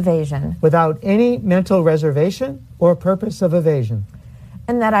purpose of evasion. without any mental reservation or purpose of evasion,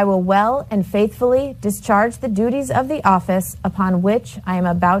 And that I will well and faithfully discharge the duties of the office upon which I am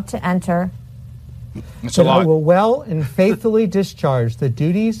about to enter. that I will well and faithfully discharge the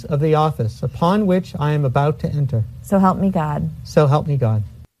duties of the office upon which I am about to enter. So help me God. So help me God.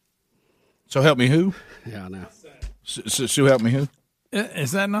 So help me who? Yeah, I know. So help me who?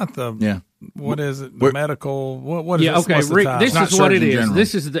 Is that not the? Yeah. What is it? The medical. What is Yeah, it? okay, What's the Rick, title? this Not is what it Surgeon is. General.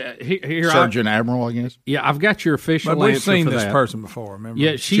 This is the here. Surgeon Admiral, I guess. Yeah, I've got your official But we've answer seen for this that. person before. Remember?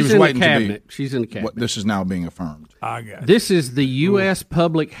 Yeah, She she's was in the waiting to be- cabinet. She's in the cabinet. This is now being affirmed. I got it. This is the U.S.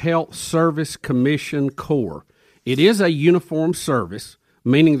 Public Health Service Commission Corps. It is a uniform service,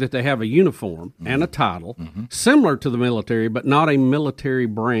 meaning that they have a uniform and a title, similar to the military, but not a military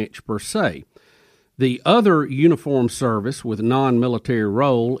branch per se. The other uniform service with non-military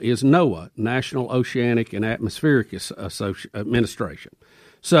role is NOAA, National Oceanic and Atmospheric Administration.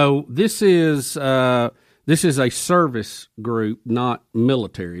 So this is a service group, not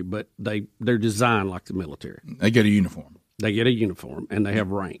military, but they're designed like the military. They get a uniform. They get a uniform and they have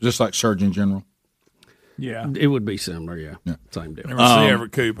rank. Just like Surgeon General. Yeah, it would be similar. Yeah. Same deal. Remember, C.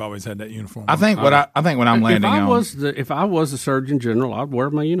 Everett Koop always had that uniform. I think what I'm landing on. If I was the Surgeon General, I'd wear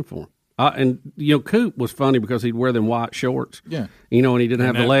my uniform. And Coop was funny because he'd wear them white shorts. Yeah. And he didn't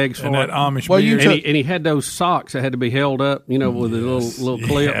have the legs for that it. Amish and he had those socks that had to be held up, with the little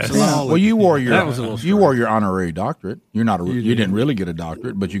clips and all. Well, you wore your that was a little you wore your honorary doctorate. You didn't really get a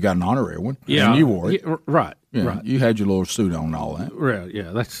doctorate, but you got an honorary one. Yeah, and you wore it. Yeah, right. Yeah, right. You had your little suit on and all that. Right.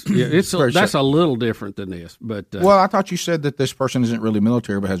 Yeah. That's a little different than this. But well, I thought you said that this person isn't really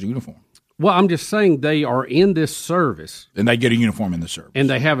military but has a uniform. Well, I'm just saying they are in this service. And they get a uniform in this service. And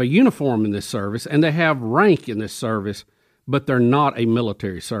they have a uniform in this service, and they have rank in this service, but they're not a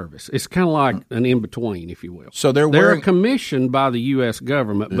military service. It's kind of like an in-between, if you will. So they're commissioned by the U.S.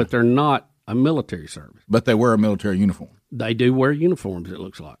 government, but they're not a military service. But they wear a military uniform. They do wear uniforms, it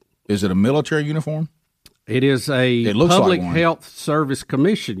looks like. Is it a military uniform? It is a Public Health Service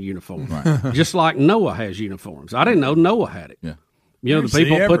Commission uniform, right. Just like NOAA has uniforms. I didn't know NOAA had it. Yeah. The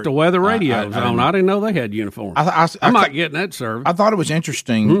people put the weather radios on. I didn't know they had uniforms. I'm not getting that service. I thought it was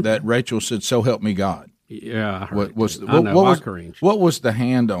interesting that Rachel said, "So help me God." Yeah, I what was the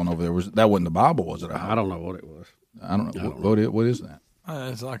hand on over there? That wasn't the Bible, was it? I don't know what it was. I don't know. What is that?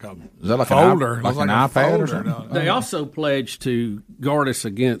 It's like a folder, like an iPad or something. They also pledged to guard us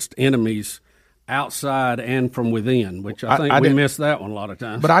against enemies outside and from within, which I think we missed that one a lot of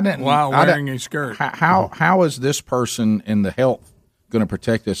times. But I didn't. While wearing a skirt. How is this person in the health going to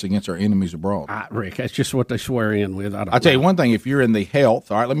protect us against our enemies abroad? Rick, that's just what they swear in with. I'll tell you one thing. If you're in the health,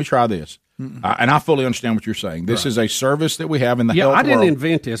 all right, let me try this. And I fully understand what you're saying. This is a service that we have in the health world. Yeah, I didn't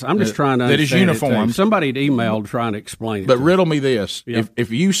invent this. I'm just trying to understand that is uniform. Somebody had emailed trying to explain it. But riddle me this. Yeah. If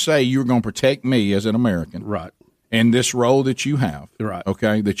you say you're going to protect me as an American. Right. In this role that you have, right?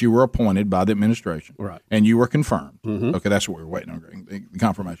 Okay, that you were appointed by the administration, right? And you were confirmed. Mm-hmm. Okay, that's what we were waiting on, the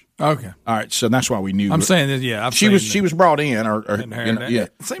confirmation. Okay, all right. So that's why we knew. I'm saying that. Yeah, she was brought in, or yeah.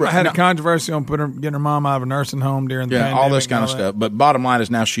 I had a controversy on getting her mom out of a nursing home during the pandemic, all this kind of stuff. But bottom line is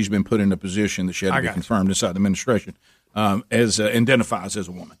now she's been put in a position that she had to be confirmed inside the administration as identifies as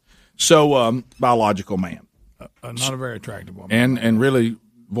a woman. So biological man, not a very attractive woman, and really.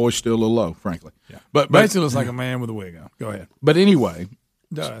 voice still a little low, frankly. Yeah. But basically looks like a man with a wig on. Go ahead. But anyway,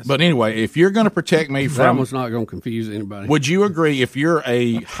 Does. But anyway, if you're going to protect me from... That one's not going to confuse anybody. Would you agree if you're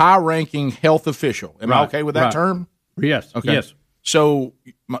a high-ranking health official? Am I okay with that term? Yes. Okay. Yes. So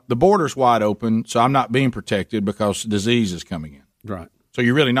the border's wide open, so I'm not being protected because disease is coming in. Right. So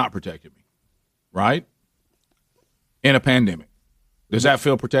you're really not protecting me, right? In a pandemic. Does that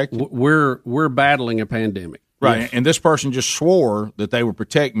feel protected? We're battling a pandemic. Right. Yes. And this person just swore that they would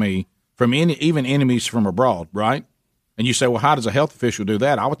protect me from even enemies from abroad, right? And you say, well, how does a health official do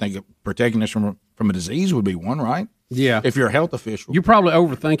that? I would think protecting us from a disease would be one, right? Yeah. If you're a health official. You're probably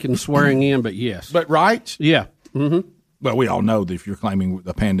overthinking swearing in, but yes. But right? Yeah. Mm-hmm. Well, we all know that if you're claiming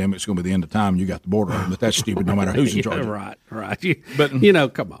the pandemic's going to be the end of time, you got the border open, but that's stupid no matter who's in charge. Right. But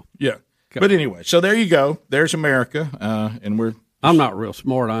come on. Yeah. But anyway, so there you go. There's America, and I'm not real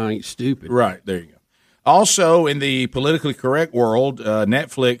smart. I ain't stupid. Right. There you go. Also, in the politically correct world,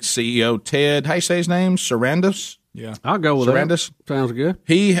 Netflix CEO Ted, how you say his name? Sarandos? Yeah. I'll go with Sarandos? that. Sounds good.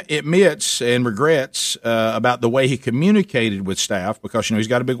 He admits and regrets about the way he communicated with staff because, he's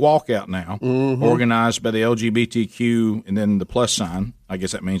got a big walkout now, organized by the LGBTQ and then the plus sign. I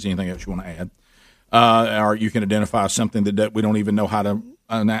guess that means anything else you want to add. Or you can identify something that we don't even know how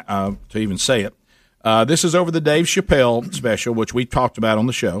to even say it. This is over the Dave Chappelle special, which we talked about on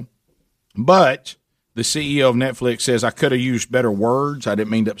the show. But the CEO of Netflix says, I could have used better words. I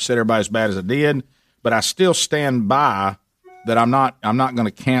didn't mean to upset everybody as bad as I did. But I still stand by that I'm not going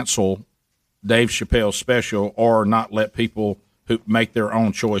to cancel Dave Chappelle's special or not let people who make their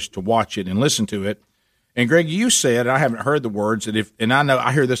own choice to watch it and listen to it. And Greg, you said, and I haven't heard the words, that and I know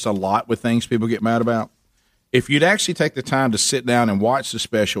I hear this a lot with things people get mad about. If you'd actually take the time to sit down and watch the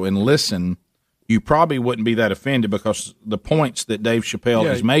special and listen, you probably wouldn't be that offended because the points that Dave Chappelle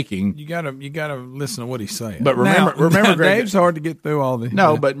is making. You gotta listen to what he's saying. But remember, Greg, Dave's hard to get through all the.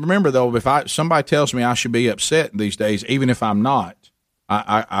 No, but remember though, if somebody tells me I should be upset these days, even if I'm not,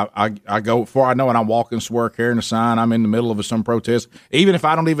 I go before I know it. I'm walking somewhere carrying a sign. I'm in the middle of some protest, even if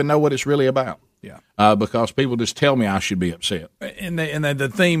I don't even know what it's really about. Yeah, because people just tell me I should be upset. And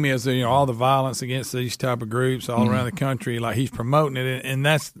the theme is all the violence against these type of groups all around the country. Like he's promoting it, and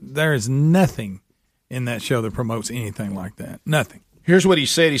there is nothing in that show that promotes anything like that. Nothing. Here's what he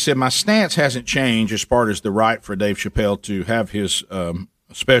said. He said, my stance hasn't changed as far as the right for Dave Chappelle to have his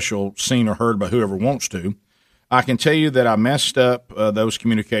special seen or heard by whoever wants to. I can tell you that I messed up those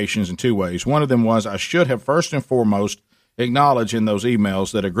communications in two ways. One of them was I should have first and foremost acknowledged in those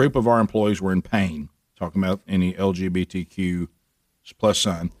emails that a group of our employees were in pain, talking about any LGBTQ plus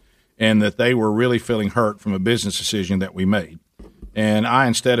sign, and that they were really feeling hurt from a business decision that we made. And I,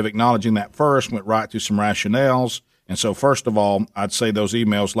 instead of acknowledging that first, went right to some rationales. And so, first of all, I'd say those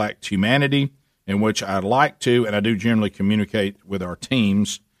emails lacked humanity, in which I'd like to, and I do generally communicate with our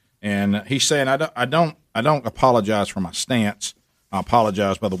teams. And he's saying I don't apologize for my stance. I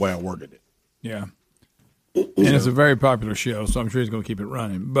apologize by the way I worded it. Yeah. And it's a very popular show, so I'm sure he's going to keep it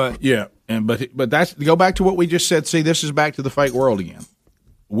running. But yeah, but that's go back to what we just said. See, this is back to the fake world again.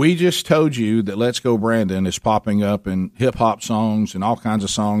 We just told you that Let's Go Brandon is popping up in hip-hop songs and all kinds of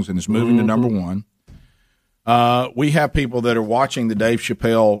songs and is moving to number one. We have people that are watching the Dave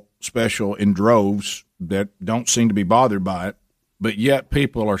Chappelle special in droves that don't seem to be bothered by it, but yet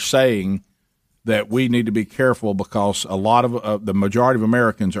people are saying that we need to be careful because a lot of the majority of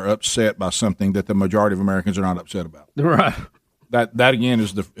Americans are upset by something that the majority of Americans are not upset about. Right. That again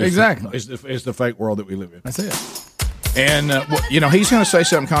is the fake world that we live in. That's it. And, he's going to say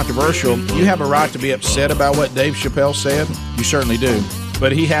something controversial. You have a right to be upset about what Dave Chappelle said. You certainly do.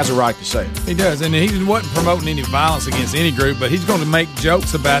 But he has a right to say it. He does. And he wasn't promoting any violence against any group, but he's going to make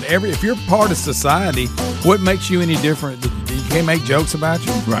jokes about if you're part of society, what makes you any different? You can't make jokes about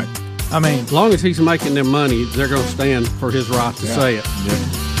you? Right. I mean, as long as he's making them money, they're going to stand for his right to say it.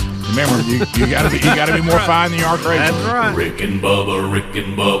 Yeah. Remember, you got to be more fine than you are crazy. That's right. Rick and Bubba, Rick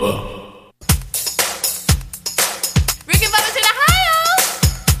and Bubba. Rick and Bubba's in Ohio.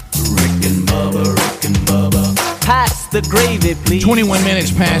 Rick and Bubba, Rick and Bubba. Pass the gravy, please. 21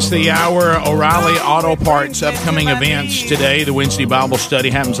 minutes past the hour. O'Reilly Auto Parts upcoming events today. The Wednesday Bible study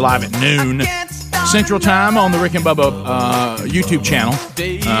happens live at noon Central Time on the Rick and Bubba YouTube channel.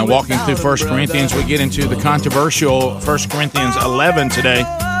 Walking through 1 Corinthians, we get into the controversial 1 Corinthians 11 today.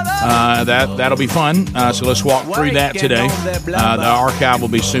 That'll be fun. So let's walk through that today. The archive will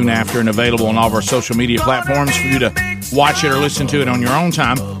be soon after and available on all of our social media platforms for you to watch it or listen to it on your own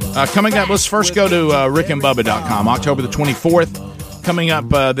time. Coming up, let's first go to rickandbubba.com. October the 24th. Coming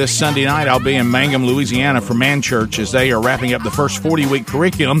up this Sunday night, I'll be in Mangum, Louisiana for Man Church as they are wrapping up the first 40-week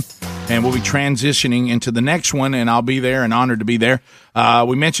curriculum. and we'll be transitioning into the next one, and I'll be there and honored to be there.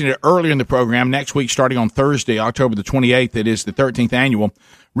 We mentioned it earlier in the program. Next week, starting on Thursday, October the 28th, it is the 13th annual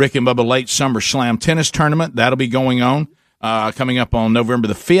Rick and Bubba Late Summer Slam Tennis Tournament. That'll be going on coming up on November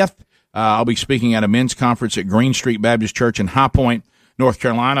the 5th. I'll be speaking at a men's conference at Green Street Baptist Church in High Point, North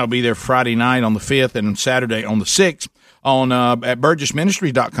Carolina. I'll be there Friday night on the 5th and Saturday on the 6th. At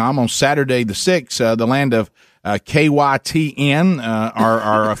BurgessMinistries.com on Saturday the 6th, the land of KYTN,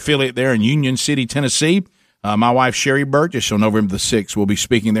 our affiliate there in Union City, Tennessee. My wife, Sherry Burgess, on November the 6th, will be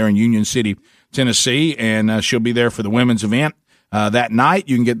speaking there in Union City, Tennessee, and she'll be there for the women's event that night.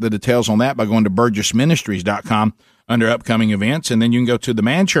 You can get the details on that by going to BurgessMinistries.com under upcoming events, and then you can go to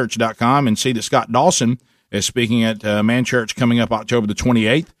themanchurch.com and see that Scott Dawson is speaking at Man Church coming up October the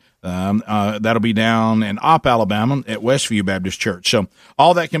 28th. That'll be down in Opp, Alabama at Westview Baptist Church. So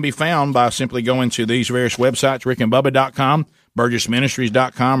all that can be found by simply going to these various websites, rickandbubba.com,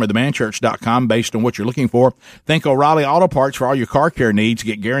 BurgessMinistries.com, or themanchurch.com, based on what you're looking for. Think O'Reilly Auto Parts for all your car care needs.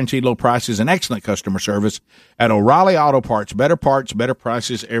 Get guaranteed low prices and excellent customer service at O'Reilly Auto Parts. Better parts, better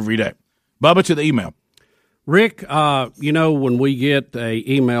prices every day. Bubba, to the email. Rick, when we get a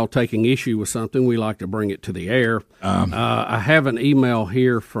email taking issue with something, we like to bring it to the air. I have an email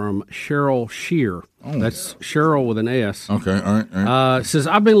here from Cheryl Shear. That's Cheryl with an S. Okay, all right. It says,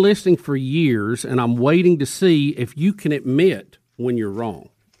 I've been listening for years, and I'm waiting to see if you can admit when you're wrong.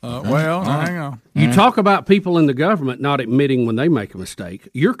 Hang on. You talk about people in the government not admitting when they make a mistake.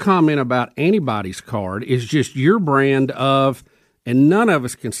 Your comment about anybody's card is just your brand of... And none of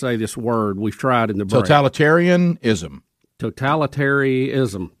us can say this word. We've tried in the break. Totalitarianism.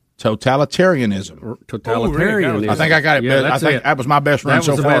 Totalitarianism. I think I got it. Yeah, I think that was my best run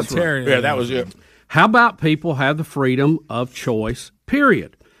so far. Yeah, that was it. How about people have the freedom of choice,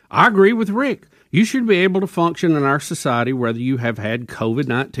 period? I agree with Rick. You should be able to function in our society whether you have had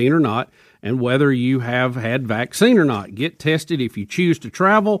COVID-19 or not, and whether you have had vaccine or not. Get tested if you choose to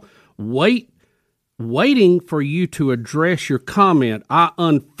travel. Waiting for you to address your comment, I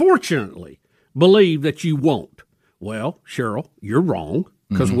unfortunately believe that you won't. Well, Cheryl, you're wrong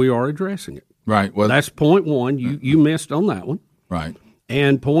because we are addressing it. Right. Well, that's point one. You missed on that one. Right.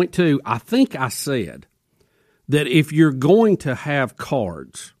 And point two, I think I said that if you're going to have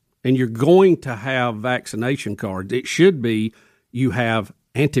cards and you're going to have vaccination cards, it should be you have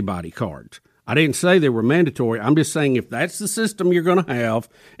antibody cards. I didn't say they were mandatory. I'm just saying if that's the system you're going to have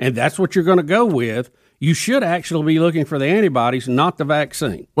and that's what you're going to go with, you should actually be looking for the antibodies, not the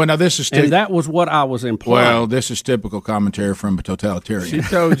vaccine. Well, now this is and that was what I was implying. Well, this is typical commentary from a totalitarian. She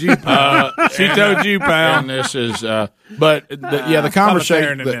told you, pal. She told you, pal. And this is, the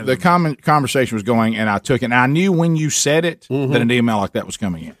conversation was going, and I took it. And I knew when you said it that an email like that was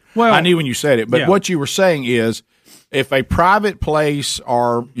coming in. Well, I knew when you said it, but what you were saying is, if a private place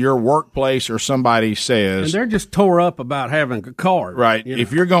or your workplace or somebody says... And they're just tore up about having a card. Right.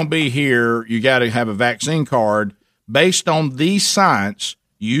 If you're going to be here, you got to have a vaccine card. Based on these science,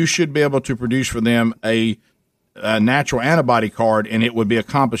 you should be able to produce for them a natural antibody card, and it would be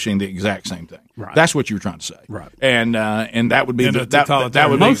accomplishing the exact same thing. Right. That's what you were trying to say. Right. And that would be... that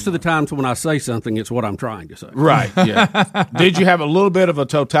would most of the times when I say something, it's what I'm trying to say. Right, yeah. Did you have a little bit of a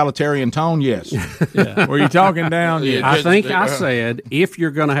totalitarian tone? Yes. Yeah. Were you talking down? Yeah. I think I said, if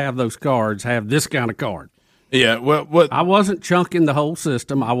you're going to have those cards, have this kind of card. Yeah, well, I wasn't chunking the whole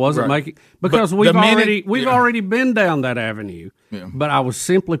system. I wasn't making because we've already been down that avenue. Yeah. But I was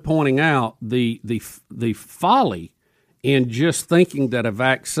simply pointing out the folly in just thinking that a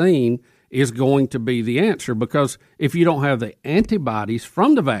vaccine is going to be the answer, because if you don't have the antibodies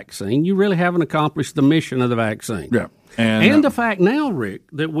from the vaccine, you really haven't accomplished the mission of the vaccine. Yeah, and the fact now, Rick,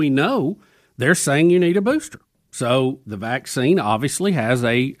 that we know they're saying you need a booster. So the vaccine obviously has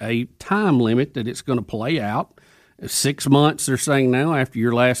a time limit that it's going to play out. 6 months, they're saying now, after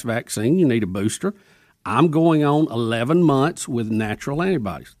your last vaccine, you need a booster. I'm going on 11 months with natural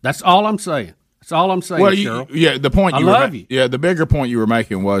antibodies. That's all I'm saying. That's all I'm saying, Cheryl. The point I love you. Yeah, the bigger point you were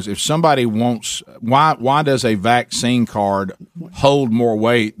making was if somebody wants, why does a vaccine card hold more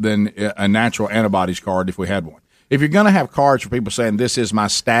weight than a natural antibodies card if we had one? If you're going to have cards for people saying this is my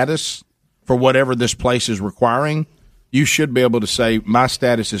status for whatever this place is requiring, you should be able to say my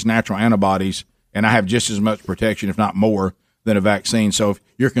status is natural antibodies and I have just as much protection, if not more, than a vaccine. So if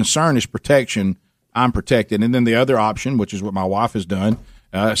your concern is protection, I'm protected. And then the other option, which is what my wife has done,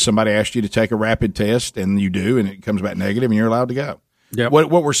 somebody asks you to take a rapid test, and you do, and it comes back negative, and you're allowed to go. Yep. What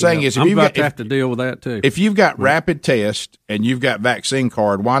we're saying is, if I'm about to have to deal with that too. If you've got rapid test and you've got vaccine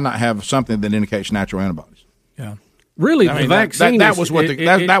card, why not have something that indicates natural antibodies? Yeah. Really, the vaccine that was what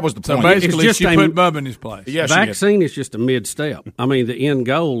that was the point. So basically, she put Bubba in his place. Yes, vaccine is just a mid-step. I mean, the end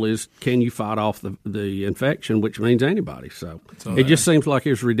goal is can you fight off the infection, which means antibodies. So it just seems like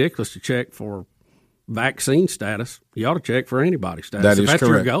it's ridiculous to check for vaccine status. You ought to check for antibody status. That is that's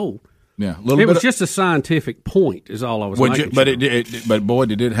correct. Your goal. Yeah, it was just a scientific point, is all I was making. But boy,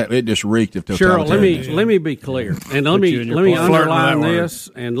 did it just reeked of Cheryl, let me be clear, and let me underline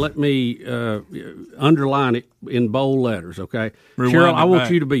this, and let me underline it in bold letters. Okay, Cheryl, I want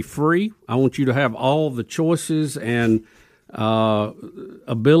you to be free. I want you to have all the choices and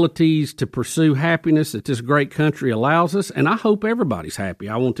abilities to pursue happiness that this great country allows us, and I hope everybody's happy.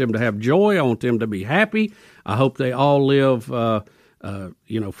 I want them to have joy. I want them to be happy. I hope they all live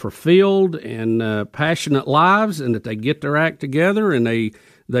fulfilled and passionate lives, and that they get their act together and they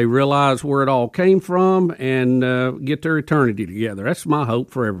realize where it all came from and get their eternity together. That's my hope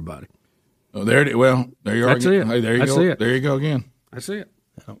for everybody. Oh, there you are. That's it. Hey, there you That's go. It. There you go again. That's it.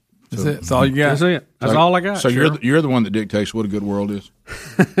 That's it. That's all you got. That's it. That's all I got. So you're the one that dictates what a good world is.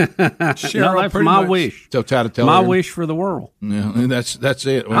 Cheryl, that's my wish. My wish for the world. Yeah, that's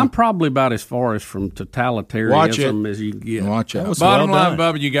it. Well, I'm probably about as far as from totalitarianism as you can get. Watch out. Bottom line,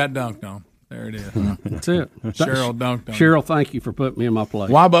 Bubba, you got dunked on. There it is. That's it. Cheryl dunked on. Cheryl, thank you for putting me in my place.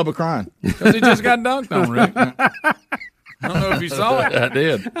 Why Bubba crying? Because he just got dunked on, Rick. I don't know if you saw it. I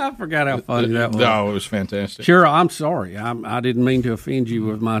did. I forgot how funny that was. No, it was fantastic. Cheryl, I'm sorry. I didn't mean to offend you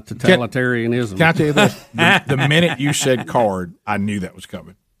with my totalitarianism. Can I tell you this? The minute you said card, I knew that was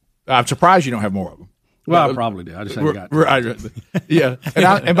coming. I'm surprised you don't have more of them. Well, I probably do. I just haven't got to. Right. Yeah.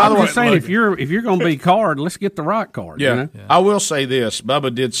 And by the way, just saying, if you're going to be card, let's get the right card. Yeah. You know? I will say this.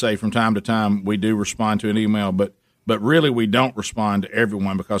 Bubba did say from time to time we do respond to an email, but really we don't respond to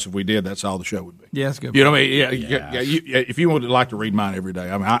everyone, because if we did, that's all the show would be. Yeah, that's good. You know what I mean? Yeah. If you would like to read mine every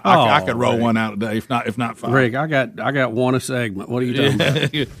day, I mean, I could roll one out a day, if not five. Rick, I got one a segment. What are you talking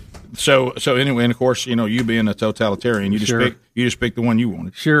about? So anyway, and of course, you being a totalitarian, you just pick the one you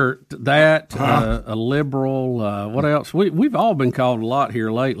wanted. Sure, that a liberal. What else? We've all been called a lot here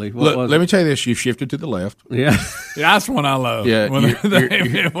lately. Let me tell you this: you've shifted to the left. Yeah, that's one I love. Yeah,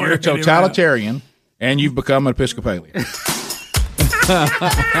 you're a totalitarian, and you've become an Episcopalian.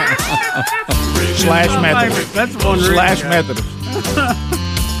 Slash Methodist. That's one. Slash Methodist.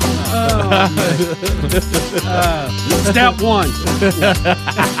 Step one.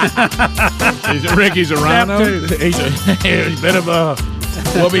 Ricky's a rhino. He's a bit of a.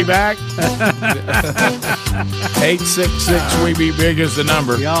 We'll be back. 866 We Be Big is the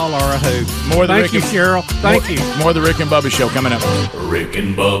number. Y'all are a hoot. Thank you, Cheryl. Thank you. More of the Rick and Bubba Show coming up. Rick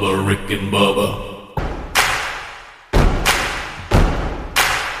and Bubba, Rick and Bubba.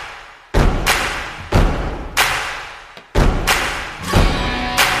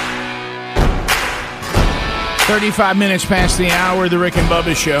 $35 minutes past the hour, the Rick and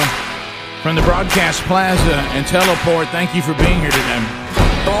Bubba Show. From the Broadcast Plaza and Teleport, thank you for being here today.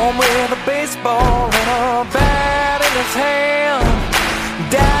 Born with a baseball and a bat in his hand.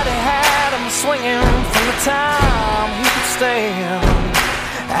 Daddy had him swinging from the time he could stand.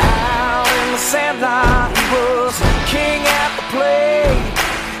 Out in the sandlot, he was king at the plate.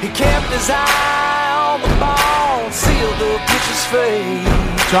 He kept his eye on the ball and sealed the pitcher's fate.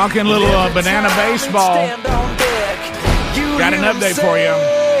 Talking a little banana baseball. Got an update for you.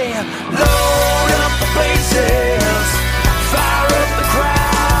 Load up the bases, fire up the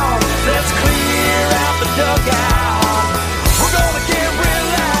crowd. Let's clear out the dugout. We're gonna get real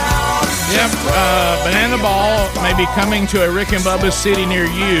loud. Yep, banana ball may be coming to a Rick and Bubba city near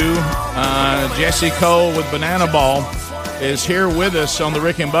you. Jesse Cole with Banana Ball is here with us on the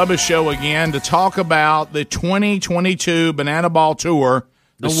Rick and Bubba Show again to talk about the 2022 Banana Ball Tour.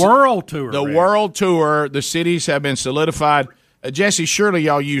 The World Tour. The World Tour. The cities have been solidified. Jesse, surely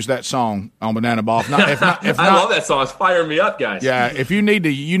y'all use that song on Banana Ball. If not, I love that song. It's firing me up, guys. Yeah, if you need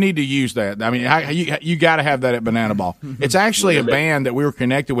to use that. I mean, you got to have that at Banana Ball. It's actually a band that we were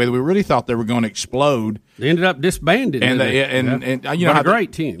connected with. We really thought they were going to explode. They ended up disbanded. And you know how a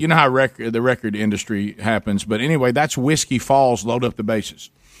great team. You know how the record industry happens. But anyway, that's Whiskey Falls. Load up the bases.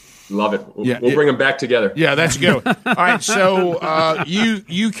 Love it. We'll bring them back together. Yeah, that's good. All right, so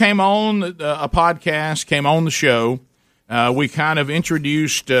you came on a podcast, came on the show. We kind of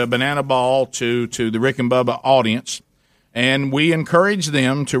introduced Banana Ball to the Rick and Bubba audience, and we encouraged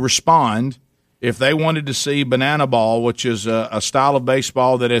them to respond if they wanted to see Banana Ball, which is a style of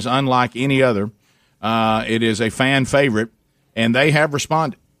baseball that is unlike any other. It is a fan favorite, and they have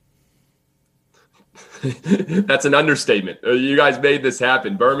responded. That's an understatement. You guys made this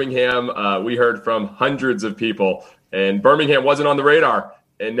happen. Birmingham, we heard from hundreds of people, and Birmingham wasn't on the radar.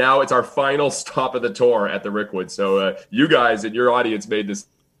 And now it's our final stop of the tour at the Rickwood. So you guys and your audience made this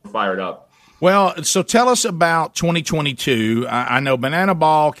fired up. Well, so tell us about 2022. I know Banana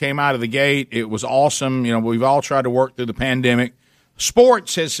Ball came out of the gate. It was awesome. You know, we've all tried to work through the pandemic.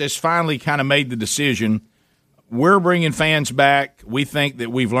 Sports has finally kind of made the decision. We're bringing fans back. We think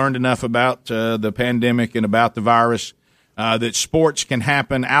that we've learned enough about the pandemic and about the virus that sports can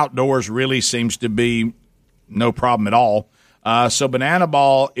happen. Outdoors really seems to be no problem at all. So Banana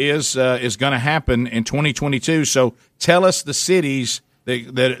Ball is going to happen in 2022. So tell us the cities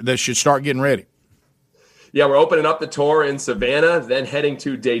that should start getting ready. Yeah, we're opening up the tour in Savannah, then heading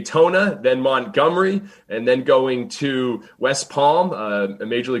to Daytona, then Montgomery, and then going to West Palm, a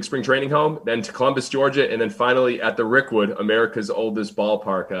Major League spring training home, then to Columbus, Georgia, and then finally at the Rickwood, America's oldest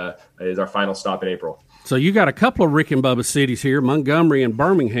ballpark, is our final stop in April. So you got a couple of Rick and Bubba cities here, Montgomery and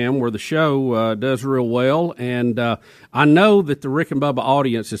Birmingham, where the show does real well. And I know that the Rick and Bubba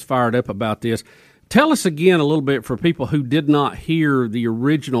audience is fired up about this. Tell us again a little bit for people who did not hear the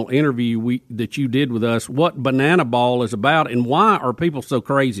original interview that you did with us, what Banana Ball is about and why are people so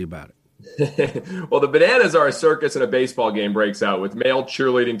crazy about it? Well, the Bananas are a circus and a baseball game breaks out with male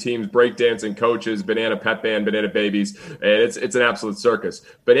cheerleading teams, breakdancing coaches, banana pep band, banana babies, and it's an absolute circus.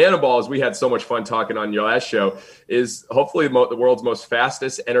 Banana Ball, as we had so much fun talking on your last show, is hopefully the world's most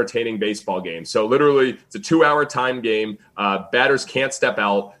fastest, entertaining baseball game. So literally, it's a 2-hour time game. Batters can't step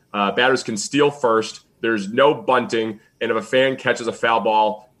out. Batters can steal first. There's no bunting. And if a fan catches a foul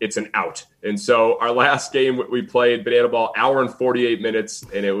ball, it's an out. And so our last game we played, Banana Ball, hour and 48 minutes,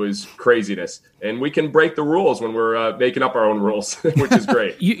 and it was craziness. And we can break the rules when we're making up our own rules, which is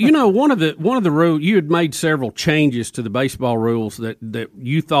great. You know, one of the rules, you had made several changes to the baseball rules that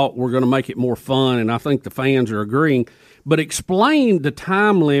you thought were going to make it more fun, and I think the fans are agreeing. But explain the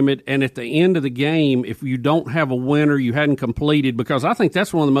time limit, and at the end of the game, if you don't have a winner, you hadn't completed, because I think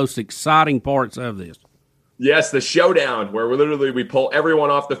that's one of the most exciting parts of this. Yes, the showdown where we pull everyone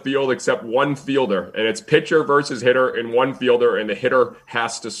off the field except one fielder, and it's pitcher versus hitter and one fielder, and the hitter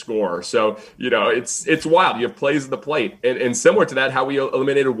has to score. So, you know, it's wild. You have plays at the plate. And similar to that, how we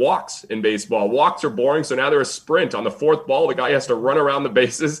eliminated walks in baseball. Walks are boring, so now they're a sprint. On the fourth ball, the guy has to run around the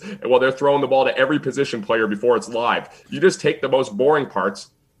bases while they're throwing the ball to every position player before it's live. You just take the most boring parts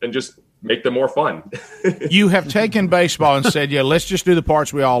and just make them more fun. You have taken baseball and said, yeah, let's just do the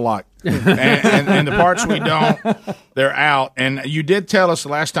parts we all like. And the parts we don't, they're out. And you did tell us the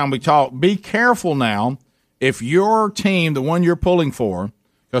last time we talked, be careful now if your team, the one you're pulling for,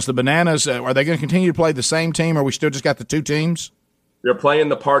 because the Bananas, are they going to continue to play the same team, or we still just got the two teams? They're playing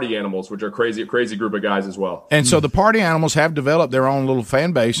the Party Animals, which are a crazy group of guys as well. And so the Party Animals have developed their own little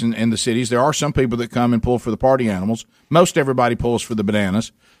fan base in the cities. There are some people that come and pull for the Party Animals. Most everybody pulls for the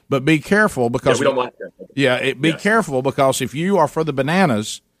Bananas. But be careful because we don't like that. Yeah, be careful because if you are for the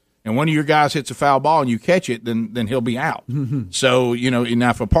Bananas and one of your guys hits a foul ball and you catch it, then he'll be out. So, you know, now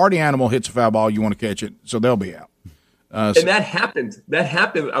if a Party Animal hits a foul ball, you want to catch it, so they'll be out. And that happened. That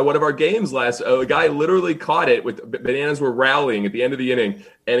happened at one of our games last. A guy literally caught it. Bananas were rallying at the end of the inning,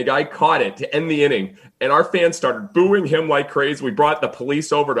 and a guy caught it to end the inning. And our fans started booing him like crazy. We brought the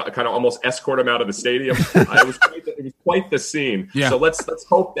police over to kind of almost escort him out of the stadium. It was quite the scene. Yeah. So let's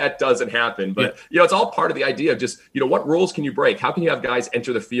hope that doesn't happen. But you know, it's all part of the idea of just, you know, what rules can you break? How can you have guys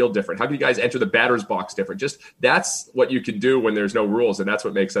enter the field different? How can you guys enter the batter's box different? Just that's what you can do when there's no rules, and that's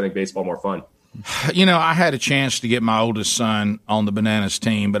what makes, I think, baseball more fun. You know, I had a chance to get my oldest son on the Bananas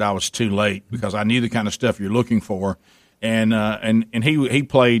team, but I was too late because I knew the kind of stuff you're looking for. And he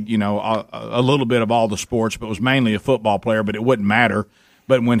played, you know, a little bit of all the sports, but was mainly a football player, but it wouldn't matter.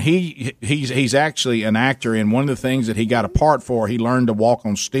 But when he's actually an actor, and one of the things that he got a part for, he learned to walk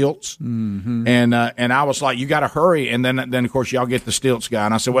on stilts. Mm-hmm. And I was like, you got to hurry. And then of course y'all get the stilts guy,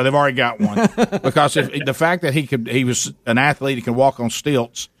 and I said, well, they've already got one because the fact that he was an athlete, he can walk on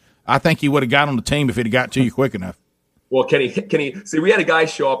stilts. I think he would have got on the team if he'd have got to you quick enough. Well, can he see? We had a guy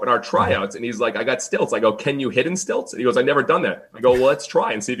show up in our tryouts, and he's like, "I got stilts." I go, "Can you hit in stilts?" And he goes, "I've never done that." I go, "Well, let's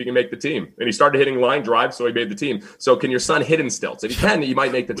try and see if you can make the team." And he started hitting line drives, so he made the team. So, can your son hit in stilts? If he can, you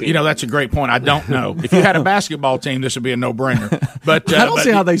might make the team. You know, that's a great point. I don't know. If you had a basketball team, this would be a no-brainer. But I don't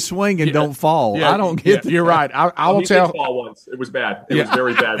see how they swing and don't fall. Yeah, I don't get. You're right. I will tell. He did fall once. It was bad. It was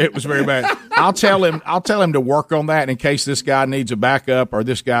very bad. It was very bad. I'll tell him to work on that in case this guy needs a backup or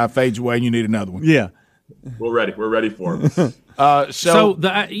this guy fades away and you need another one. Yeah. We're ready. We're ready for him.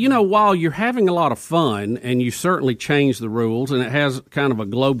 You know, while you're having a lot of fun, and you certainly change the rules, and it has kind of a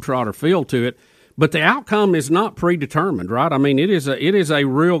globetrotter feel to it, but the outcome is not predetermined, right? I mean, it is a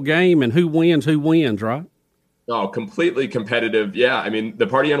real game, and who wins, right? Oh, completely competitive. Yeah. I mean, the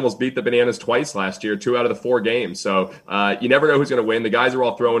Party Animals beat the Bananas twice last year, 2 out of the 4 games. So you never know who's going to win. The guys are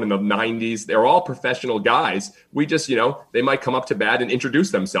all throwing in the 90s. They're all professional guys. We just, they might come up to bat and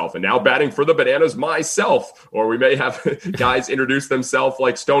introduce themselves. And now batting for the Bananas, myself. Or we may have guys introduce themselves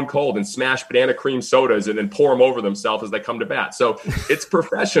like Stone Cold and smash banana cream sodas and then pour them over themselves as they come to bat. So it's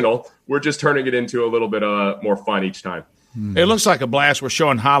professional. We're just turning it into a little bit more fun each time. It looks like a blast. We're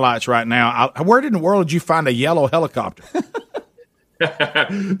showing highlights right now. Where in the world did you find a yellow helicopter?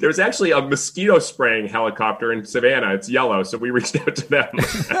 There's actually a mosquito spraying helicopter in Savannah. It's yellow, so we reached out to them.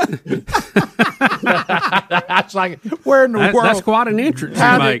 That's like, where in the world? That's quite an entrance.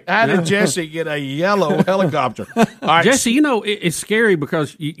 How did Jesse get a yellow helicopter? All right. Jesse, it's scary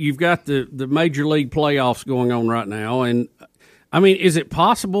because you've got the Major League playoffs going on right now. And, I mean, is it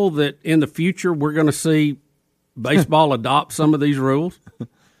possible that in the future we're going to see baseball adopt some of these rules?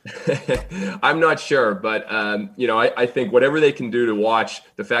 I'm not sure, but I think whatever they can do to watch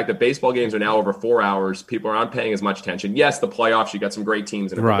the fact that baseball games are now over 4 hours, people aren't paying as much attention. Yes, the playoffs, you got some great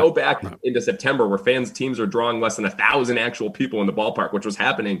teams, and if we go back into September where teams are drawing less than 1,000 actual people in the ballpark, which was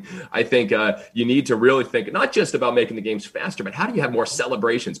happening, I think you need to really think not just about making the games faster, but how do you have more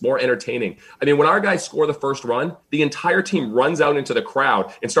celebrations, more entertaining? I mean, when our guys score the first run, the entire team runs out into the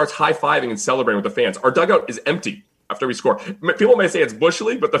crowd and starts high-fiving and celebrating with the fans. Our dugout is empty after we score. People may say it's Bush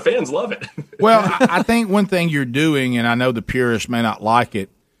League, but the fans love it. Well, I think one thing you're doing, and I know the purists may not like it,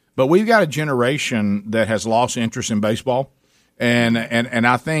 but we've got a generation that has lost interest in baseball. And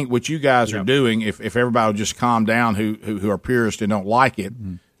I think what you guys are doing, if everybody will just calm down who are purists and don't like it,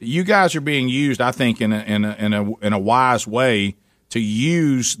 you guys are being used, I think, in a wise way to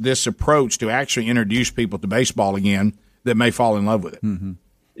use this approach to actually introduce people to baseball again that may fall in love with it. Mm-hmm.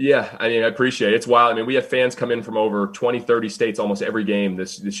 Yeah, I mean, I appreciate it. It's wild. I mean, we have fans come in from over 20, 30 states almost every game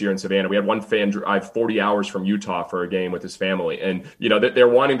this year in Savannah. We had one fan drive 40 hours from Utah for a game with his family. And, they're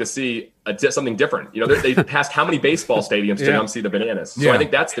wanting to see something different. They passed how many baseball stadiums to come see the Bananas? So I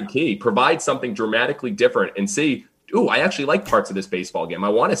think that's the key. Provide something dramatically different and see, ooh, I actually like parts of this baseball game. I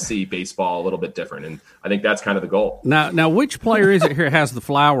want to see baseball a little bit different. And I think that's kind of the goal. Now, which player is it here has the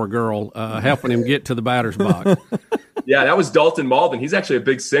flower girl helping him get to the batter's box? Yeah, that was Dalton Malden. He's actually a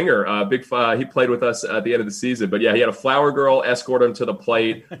big singer. He played with us at the end of the season. But, yeah, he had a flower girl escort him to the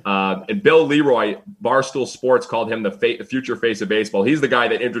plate. And Bill Leroy, Barstool Sports, called him the future face of baseball. He's the guy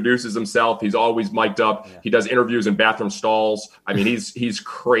that introduces himself. He's always mic'd up. Yeah. He does interviews in bathroom stalls. I mean, he's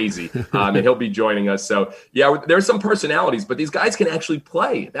crazy. And he'll be joining us. So, yeah, there's some personalities, but these guys can actually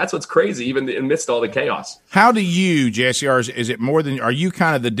play. That's what's crazy, even amidst all the chaos. How do you, Jesse, or is it more than – are you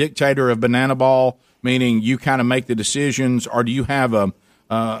kind of the dictator of Banana Ball, meaning you kind of make the decisions, or do you have a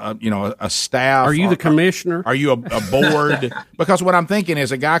staff? Are you the commissioner? Are you a board? Because what I'm thinking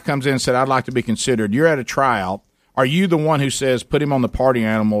is a guy comes in and said, I'd like to be considered. You're at a tryout. Are you the one who says, put him on the Party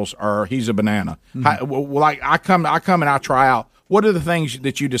Animals, or he's a banana? Mm-hmm. I come and I try out. What are the things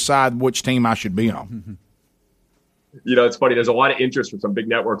that you decide which team I should be on? Mm-hmm. It's funny. There's a lot of interest from some big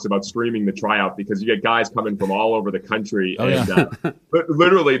networks about streaming the tryout because you get guys coming from all over the country. But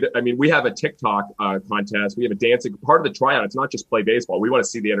literally, I mean, we have a TikTok contest. We have a dancing part of the tryout. It's not just play baseball. We want to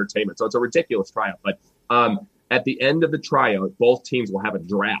see the entertainment. So it's a ridiculous tryout. But at the end of the tryout, both teams will have a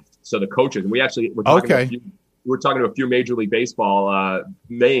draft. So the coaches, and we're talking to a few Major League Baseball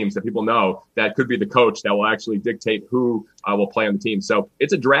names that people know that could be the coach that will actually dictate who will play on the team. So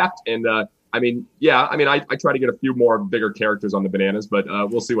it's a draft, and I try to get a few more bigger characters on the Bananas, but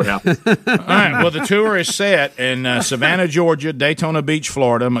we'll see what happens. All right. Well, the tour is set in Savannah, Georgia, Daytona Beach,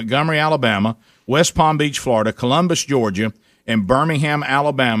 Florida, Montgomery, Alabama, West Palm Beach, Florida, Columbus, Georgia, and Birmingham,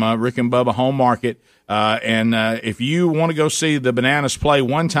 Alabama, Rick and Bubba home market. And if you want to go see the Bananas play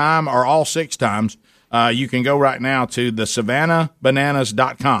one time or all 6 times, you can go right now to the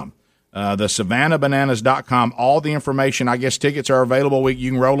SavannahBananas.com. The SavannahBananas.com. All the information, I guess tickets are available.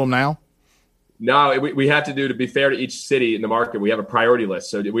 You can roll them now. No, we have to do, to be fair to each city in the market, we have a priority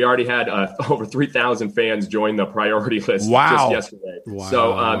list. So we already had over 3,000 fans join the priority list just yesterday. Wow.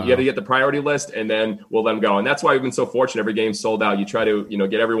 So you have to get the priority list, and then we'll let them go. And that's why we've been so fortunate. Every game's sold out. You try to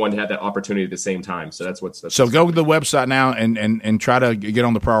get everyone to have that opportunity at the same time. So that's what's so go to the website now and try to get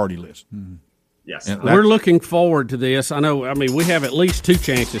on the priority list. Mm-hmm. Yes. We're looking forward to this. I mean, we have at least 2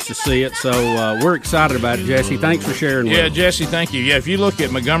 chances to see it, so we're excited about it, Jesse. Thanks for sharing with us. Yeah, Jesse, thank you. Yeah, if you look at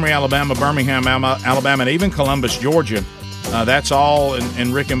Montgomery, Alabama, Birmingham, Alabama, and even Columbus, Georgia, that's all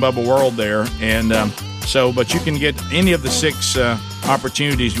in Rick and Bubba world there. And but you can get any of the 6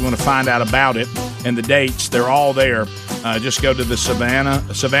 opportunities you want to find out about it and the dates. They're all there. Just go to the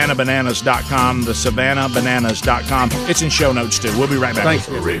SavannahBananas.com, the SavannahBananas.com. It's in show notes, too. We'll be right back. Thanks.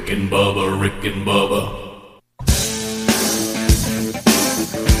 Rick and Bubba, Rick and Bubba.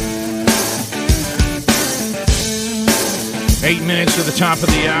 8 minutes to the top of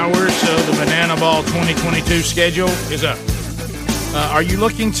the hour, so the Banana Ball 2022 schedule is up. Are you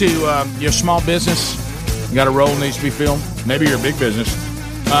looking to your small business? You got a role that needs to be filled? Maybe you're a big business.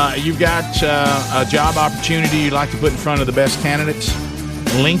 You've got a job opportunity you'd like to put in front of the best candidates?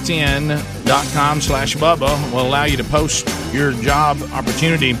 LinkedIn.com/Bubba will allow you to post your job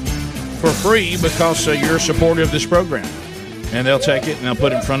opportunity for free because you're a supporter of this program. And they'll take it and they'll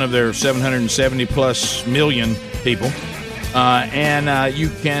put it in front of their 770-plus million people. And you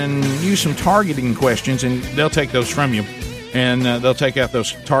can use some targeting questions, and they'll take those from you. And they'll take out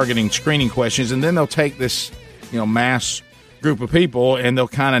those targeting screening questions, and then they'll take this mass group of people, and they'll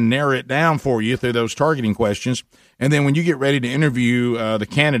kind of narrow it down for you through those targeting questions. And then when you get ready to interview the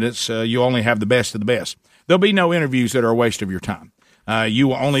candidates, you only have the best of the best. There'll be no interviews that are a waste of your time. You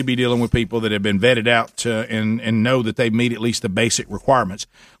will only be dealing with people that have been vetted out and know that they meet at least the basic requirements.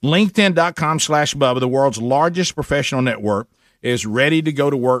 LinkedIn.com/Bubba, the world's largest professional network, is ready to go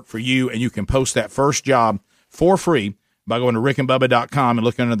to work for you, and you can post that first job for free by going to rickandbubba.com and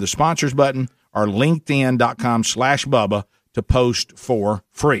looking under the sponsors button or linkedin.com/Bubba to post for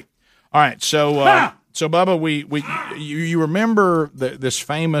free. All right, so Bubba, you remember this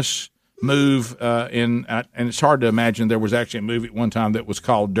famous move and it's hard to imagine there was actually a movie at one time that was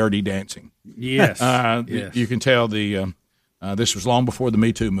called Dirty Dancing. Yes, yes. You can tell this was long before the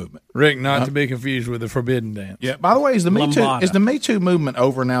Me Too movement. Rick, not to be confused with the Forbidden Dance. Yeah. By the way, is the Me Too movement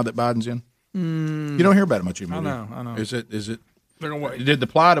over now that Biden's in? You don't hear about it much anymore. I know. Is it? Did the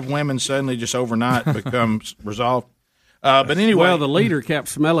plight of women suddenly just overnight become resolved? But anyway, well, the leader kept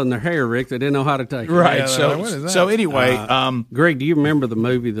smelling their hair, Rick. They didn't know how to take it. Right. So anyway, Greg, do you remember the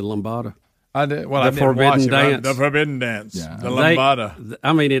movie The Lambada? I did. Well, The Forbidden Dance. The Forbidden Dance. Yeah. The Lambada.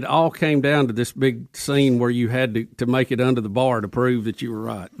 I mean, it all came down to this big scene where you had to make it under the bar to prove that you were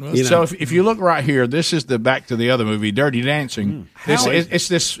right. So if you look right here, this is the back to the other movie, Dirty Dancing. It's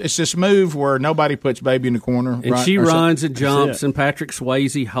this move where nobody puts baby in the corner, and right? she runs and jumps, and Patrick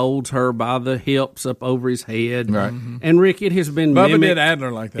Swayze holds her by the hips up over his head. Right. And Rick, it has been Bubba mimicked. did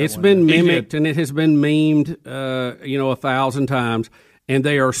Adler like that. It's been mimicked, and it has been memed, 1,000 times. And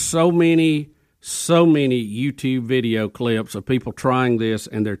there are so many YouTube video clips of people trying this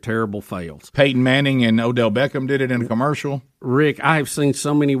and their terrible fails. Peyton Manning and Odell Beckham did it in a commercial. Rick, I have seen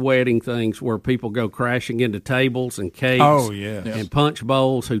so many wedding things where people go crashing into tables and cakes and punch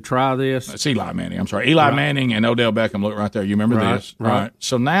bowls who try this. It's Eli Manning. I'm sorry. Eli Manning and Odell Beckham. Look right there. You remember this? Right.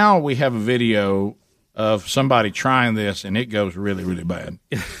 So now we have a video of somebody trying this, and it goes really, really bad.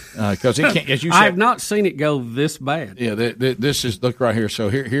 Because it can't, as you said, I have not seen it go this bad. Yeah, this is, look right here. So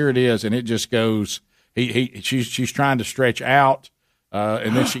here it is, and it just goes. She's trying to stretch out,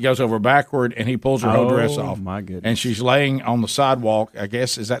 and then she goes over backward, and he pulls her whole dress off. My goodness! And she's laying on the sidewalk. I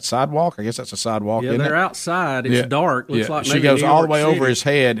guess is that sidewalk? I guess that's a sidewalk. Yeah, they're outside. It's dark. Looks like she maybe goes New all the York way City. over his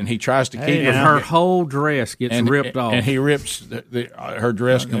head, and he tries to keep and her whole dress gets ripped off. And he rips her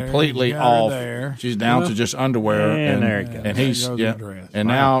dress completely off. There. She's down to just underwear, and there it goes. And he's and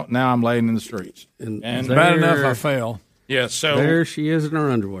now I'm laying in the streets. And bad enough I fell. Yeah, so there she is in her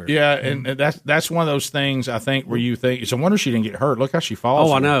underwear. Yeah, and that's one of those things I think where you think it's a wonder she didn't get hurt. Look how she falls.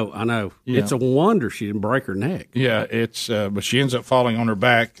 Oh, I know. Yeah. It's a wonder she didn't break her neck. Yeah, it's but she ends up falling on her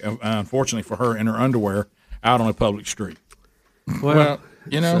back. Unfortunately for her, in her underwear out on a public street. Well,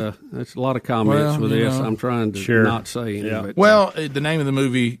 there's a lot of comments with this. I'm trying to not say any. Yeah. But, well, the name of the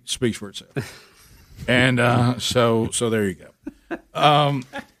movie speaks for itself, and so there you go.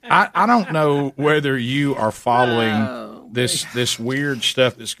 I don't know whether you are following this weird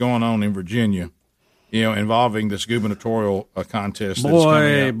stuff that's going on in Virginia, involving this gubernatorial contest.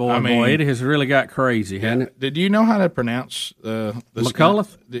 Boy, it has really got crazy, hasn't it? Did you know how to pronounce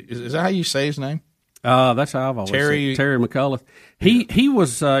McAuliffe? Is that how you say his name? That's how I've always said it. Terry McAuliffe. He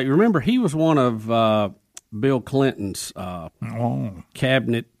was. You remember he was one of Bill Clinton's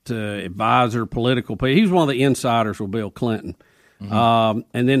cabinet advisor, political people. He was one of the insiders with Bill Clinton. Mm-hmm.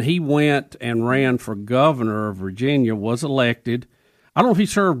 And then he went and ran for governor of Virginia, was elected. I don't know if he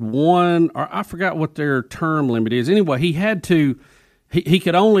served one, or I forgot what their term limit is. Anyway, he had to, he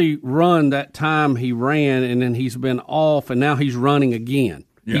could only run that time he ran, and then he's been off, and now he's running again.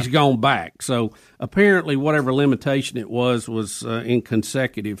 Yeah. He's gone back. So apparently whatever limitation it was in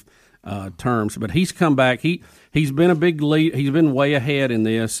consecutive terms. But he's come back. He's been a big lead. He's been way ahead in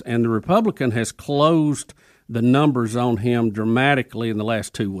this, and the Republican has closed the numbers on him dramatically in the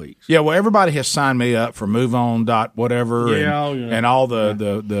last 2 weeks. Yeah, well, everybody has signed me up for MoveOn.whatever and all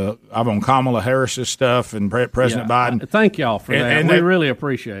the I'm on Kamala Harris's stuff and President Biden. Thank y'all for that. And we really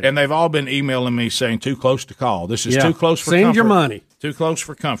appreciate it. And they've all been emailing me saying too close to call. This is too close for comfort. Send your money. Too close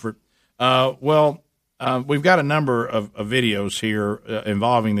for comfort. Well, We've got a number of videos here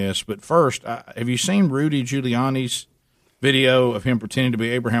involving this, but first, have you seen Rudy Giuliani's video of him pretending to be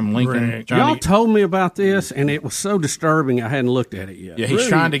Abraham Lincoln? Y'all told me about this, and it was so disturbing I hadn't looked at it yet. Yeah, he's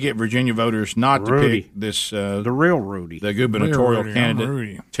trying to get Virginia voters not to pick this the real Rudy, the gubernatorial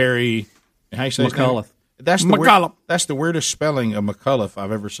candidate, Terry. How you say his name? McAuliffe. That's the weirdest spelling of McAuliffe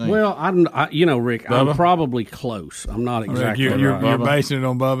I've ever seen. Well, Rick, Bubba? I'm probably close. I'm not exactly You're right. basing it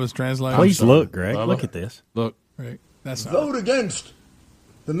on Bubba's translation. Please look, Greg. Bubba. Look at this. Look. Rick, that's not Vote against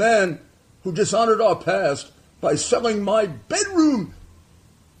the man who dishonored our past by selling my bedroom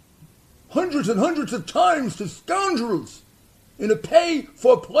hundreds and hundreds of times to scoundrels in a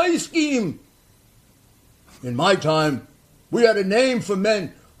pay-for-play scheme. In my time, we had a name for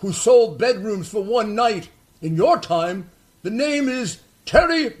men who sold bedrooms for one night. In your time, the name is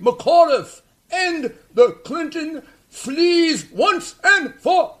Terry McAuliffe, and the Clinton flees once and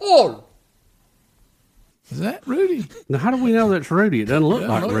for all. Is that Rudy? Now, how do we know that's Rudy? It doesn't look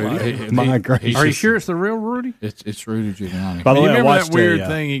like Rudy. Are you sure it's the real Rudy? It's Rudy Giuliani. By the You way, I remember watched that weird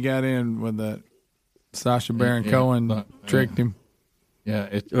thing he got in with that Sacha Baron Cohen tricked him?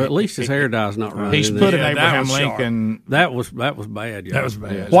 Yeah, Well, at least his hair dye's not running. He's put an Abraham Lincoln. That was bad. Yeah. That was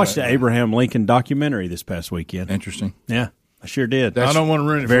bad. Watched the Abraham Lincoln documentary this past weekend. Interesting. Yeah, I sure did. I don't want to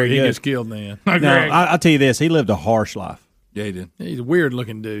ruin it very for you. He good. gets killed then. No, I'll tell you this: he lived a harsh life. Yeah, he did. He's a weird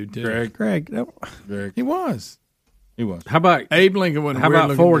looking dude too. Greg. He was. He was. How about Abe Lincoln? Wasn't How a weird about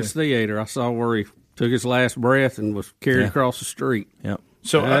looking Ford's dude. Theater? I saw where he took his last breath and was carried across the street. Yep.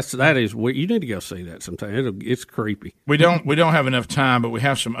 So that is weird. You need to go see that sometime. It's creepy. We don't have enough time, but we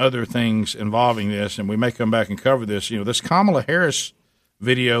have some other things involving this, and we may come back and cover this. This Kamala Harris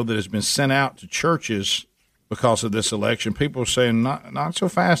video that has been sent out to churches because of this election. People are saying not so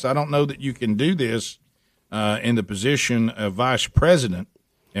fast. I don't know that you can do this in the position of vice president,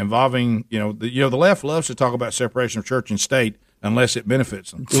 involving the left loves to talk about separation of church and state unless it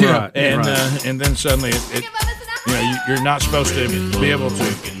benefits them. Right. And then suddenly you're not supposed to be able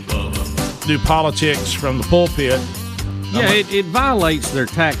to do politics from the pulpit. Yeah, it violates their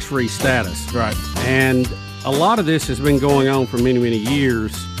tax-free status. Right. And a lot of this has been going on for many, many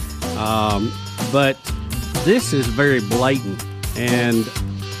years. But this is very blatant, and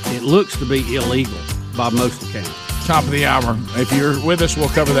it looks to be illegal by most accounts. Top of the hour. If you're with us, we'll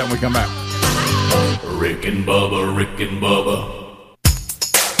cover that when we come back. Rick and Bubba, Rick and Bubba.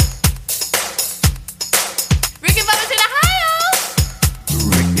 Rick and Bubba's in Ohio.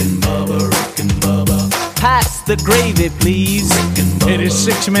 Rick and Bubba, Rick and Bubba. Pass the gravy, please. It is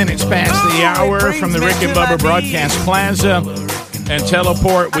 6 minutes past the hour from the Rick and Bubba Broadcast Plaza and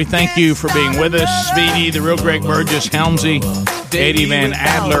Teleport. We thank you for being with us. Speedy, the real Greg Burgess, Helmsy, Eddie Van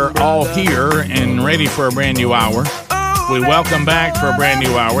Adler, all here and ready for a brand new hour. We welcome back for a brand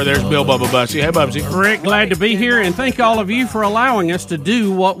new hour. There's Bill Bubba Bussy. Hey, Bubsy. Rick, glad to be here, and thank all of you for allowing us to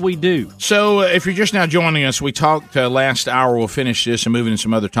do what we do. So if you're just now joining us, we talked last hour. We'll finish this and move into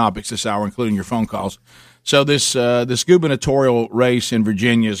some other topics this hour, including your phone calls. So this gubernatorial race in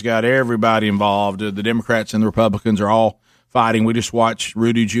Virginia has got everybody involved. The Democrats and the Republicans are all fighting. We just watched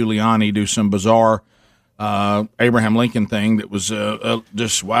Rudy Giuliani do some bizarre Abraham Lincoln thing that was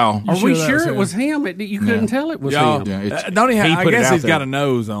just wow. Are we sure it was him? You couldn't tell it was him. Yeah, Don't he? I put it guess out he's there. got a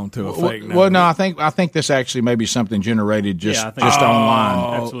nose on to a fake nose. Well, no, I think this actually may be something generated just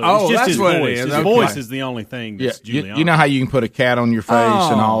online. Absolutely. Oh, It's just that's his what it voice. is. His Okay. voice is the only thing Yeah, that's Giuliani. you know how you can put a cat on your face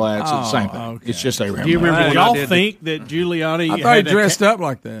and all that. It's the same thing. okay. It's just Abraham. Do you remember Lincoln. when y'all think that Giuliani I thought he had dressed up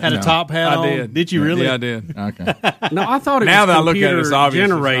like that. had a top hat on? I did. Did you really? Yeah, I did. Okay. No, I thought it Now was that I look at it, computer it's obvious it's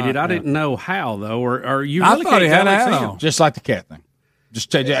generated. not, I didn't know how though. Or you I really thought can't he had tell a it's hat him. on. Just like the cat thing.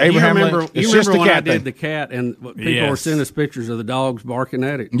 Just take You Abraham remember, Lincoln. you It's just remember the when I cat did thing. the cat and people Yes. were sending us pictures of the dogs barking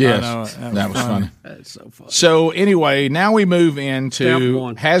at it? Yes, I know, that was funny. That's so funny. So anyway, now we move Step into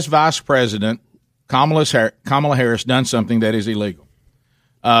one. has Vice President Kamala Harris done something that is illegal?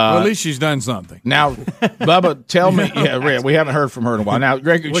 Well, at least she's done something. Now, Bubba, tell me. Yeah, Rick, we haven't heard from her in a while. Now,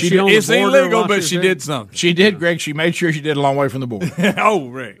 Greg, Was she she on did, the It's border illegal, while but she's she there? did something. she did, Greg. She made sure she did a long way from the border. Oh,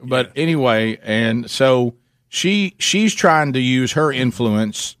 right. But anyway, and so she's trying to use her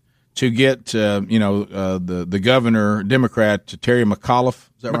influence to get the governor Democrat Terry McAuliffe.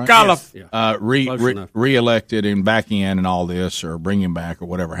 Is that right? McAuliffe. Yes. Close enough. Reelected and back in and all this, or bring him back, or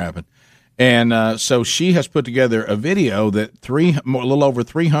whatever happened. And so she has put together a video that a little over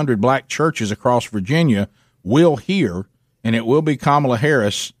 300 black churches across Virginia will hear, and it will be Kamala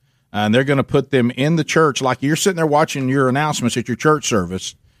Harris. And they're going to put them in the church, like you're sitting there watching your announcements at your church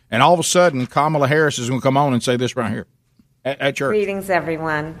service, and all of a sudden Kamala Harris is going to come on and say this right here at church. Greetings,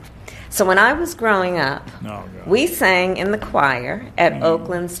 everyone. So when I was growing up, we sang in the choir at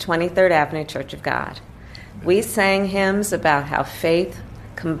Oakland's 23rd Avenue Church of God. We sang hymns about how faith,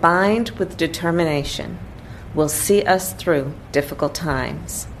 combined with determination, will see us through difficult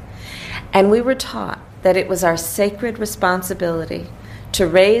times. And we were taught that it was our sacred responsibility to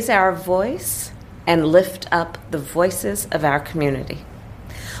raise our voice and lift up the voices of our community.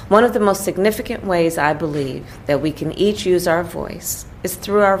 One of the most significant ways I believe that we can each use our voice is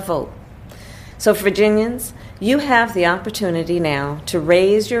through our vote. So Virginians, you have the opportunity now to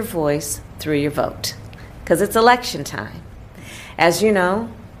raise your voice through your vote, because it's election time. As you know,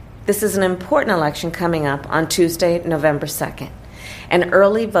 this is an important election coming up on Tuesday, November 2nd, and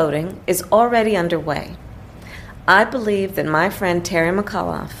early voting is already underway. I believe that my friend Terry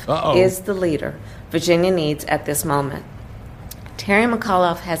McAuliffe is the leader Virginia needs at this moment. Terry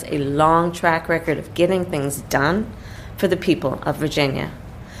McAuliffe has a long track record of getting things done for the people of Virginia.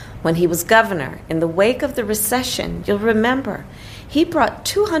 When he was governor, in the wake of the recession, you'll remember, he brought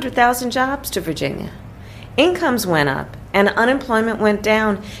 200,000 jobs to Virginia. Incomes went up and unemployment went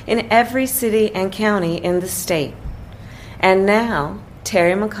down in every city and county in the state. And now,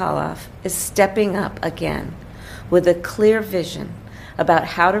 Terry McAuliffe is stepping up again with a clear vision about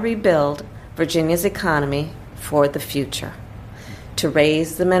how to rebuild Virginia's economy for the future. To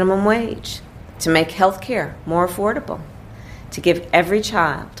raise the minimum wage, to make health care more affordable, to give every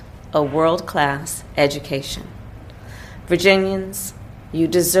child a world-class education. Virginians, you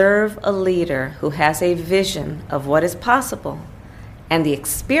deserve a leader who has a vision of what is possible and the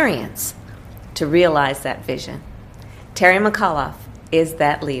experience to realize that vision. Terry McAuliffe is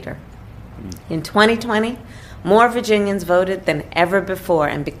that leader. In 2020, more Virginians voted than ever before,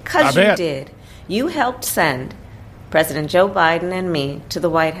 and because you did, you helped send President Joe Biden and me to the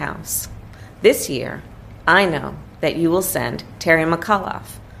White House. This year, I know that you will send Terry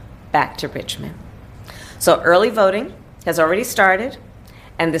McAuliffe back to Richmond. So early voting has already started,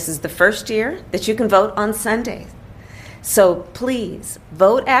 and this is the first year that you can vote on Sundays. So please,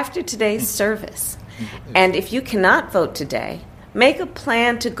 vote after today's service. And if you cannot vote today, make a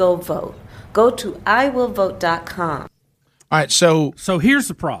plan to go vote. Go to iwillvote.com. All right, so here's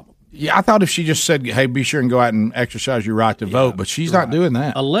the problem. Yeah, I thought if she just said, hey, be sure and go out and exercise your right to vote, but she's not doing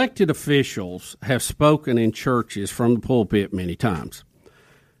that. Elected officials have spoken in churches from the pulpit many times.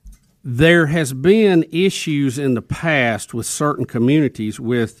 There has been issues in the past with certain communities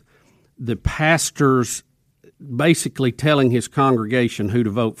with the pastors basically telling his congregation who to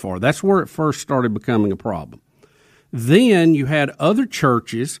vote for. That's where it first started becoming a problem. Then you had other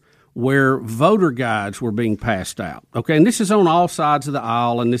churches where voter guides were being passed out. Okay, and this is on all sides of the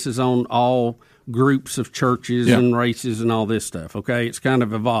aisle, and this is on all groups of churches and races and all this stuff. Okay, it's kind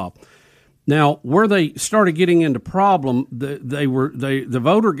of evolved. Now, where they started getting into problem, the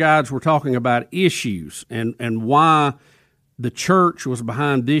voter guides were talking about issues and why the church was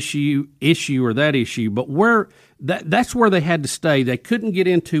behind this issue or that issue, but that's where they had to stay. They couldn't get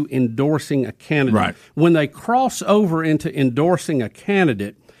into endorsing a candidate. Right. When they cross over into endorsing a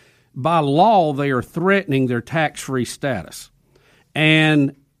candidate, by law, they are threatening their tax-free status.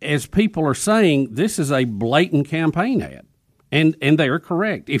 And as people are saying, this is a blatant campaign ad. And they are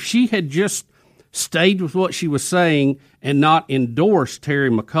correct. If she had just stayed with what she was saying and not endorsed Terry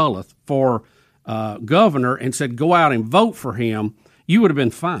McAuliffe for governor and said, go out and vote for him, you would have been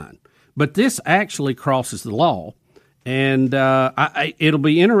fine. But this actually crosses the law. And it'll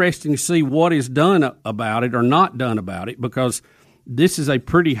be interesting to see what is done about it or not done about it, because this is a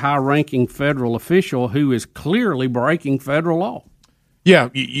pretty high-ranking federal official who is clearly breaking federal law. Yeah,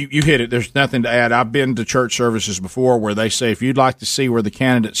 you hit it. There's nothing to add. I've been to church services before where they say, if you'd like to see where the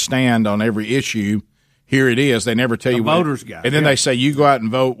candidates stand on every issue, here it is. They never tell you what. Voters guide. And then they say, you go out and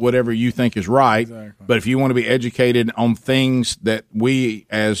vote whatever you think is right. Exactly. But if you want to be educated on things that we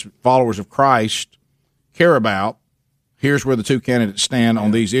as followers of Christ care about, here's where the two candidates stand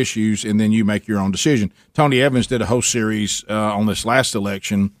on these issues, and then you make your own decision. Tony Evans did a whole series on this last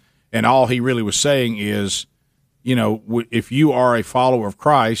election, and all he really was saying is, you know, if you are a follower of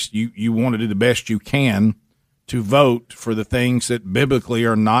Christ, you want to do the best you can to vote for the things that biblically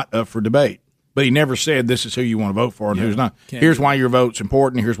are not up for debate. But he never said this is who you want to vote for and who's not. Here's why your vote's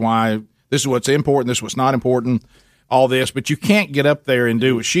important. Here's why this is what's important. This is what's not important. All this, but you can't get up there and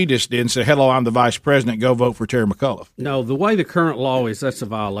do what she just did and say, hello, I'm the vice president, go vote for Terry McAuliffe. No, the way the current law is, that's a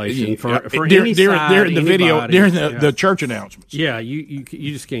violation for during the video, during the church announcements. Yeah, you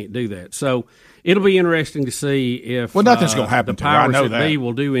just can't do that. So it'll be interesting to see if nothing's going to happen. The powers that be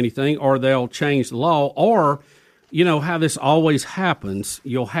will do anything, or they'll change the law, or you know how this always happens.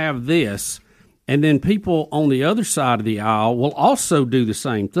 You'll have this. And then people on the other side of the aisle will also do the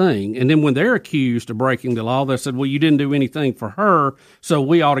same thing. And then when they're accused of breaking the law, they said, well, you didn't do anything for her, so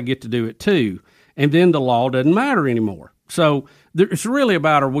we ought to get to do it too. and then the law doesn't matter anymore. So it's really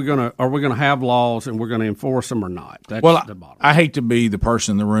about are we gonna have laws and we're going to enforce them or not? That's the bottom. I hate to be the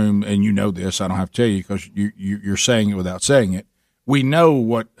person in the room, and you know this. I don't have to tell you because you're saying it without saying it. We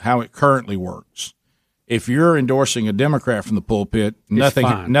know how it currently works. If you're endorsing a Democrat from the pulpit, nothing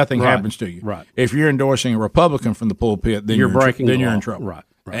happens to you. Right. If you're endorsing a Republican from the pulpit, then you're in trouble. Right.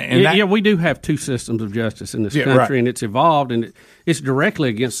 And we do have two systems of justice in this country, and it's evolved, and it's directly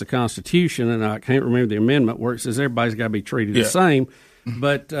against the Constitution, and I can't remember the amendment where it says everybody's got to be treated the same,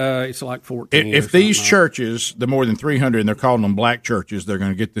 but it's like 14. If these churches, the more than 300, and they're calling them black churches, they're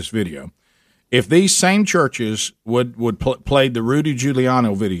going to get this video. If these same churches would play the Rudy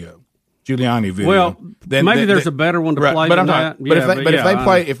Giuliani video, well, then maybe there's a better one to play than that.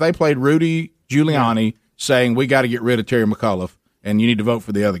 If they played Rudy Giuliani saying we got to get rid of Terry McAuliffe and you need to vote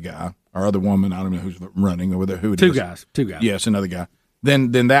for the other guy or other woman, I don't know who's running or who it is. Two guys. Yes, another guy.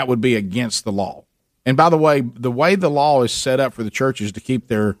 Then that would be against the law. And by the way the law is set up for the churches to keep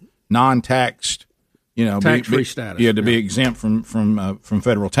their non-taxed, tax-free status. To be exempt from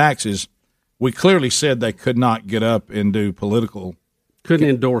federal taxes. We clearly said they could not get up and do political. Couldn't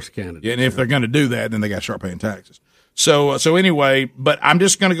endorse candidates. Yeah, and if they're going to do that, then they got to start paying taxes. So anyway, but I'm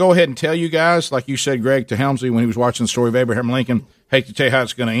just going to go ahead and tell you guys, like you said, Greg, to Helmsley when he was watching the story of Abraham Lincoln, hate to tell you how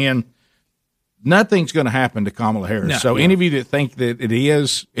it's going to end. Nothing's going to happen to Kamala Harris. Any of you that think that it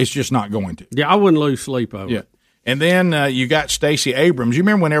is, it's just not going to. Yeah, I wouldn't lose sleep over it. And then you got Stacey Abrams. You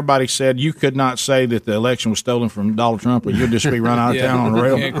remember when everybody said you could not say that the election was stolen from Donald Trump or you'd just be run out of town on a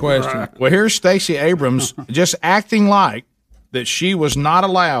rail? Can't question. Well, here's Stacey Abrams just acting like that she was not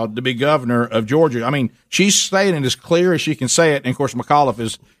allowed to be governor of Georgia. I mean, she's saying it as clear as she can say it. And, of course,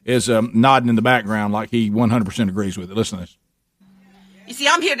 McAuliffe is nodding in the background like he 100% agrees with it. Listen to this. You see,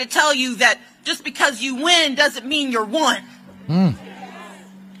 I'm here to tell you that just because you win doesn't mean you're won.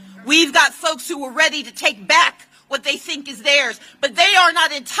 We've got folks who are ready to take back what they think is theirs, but they are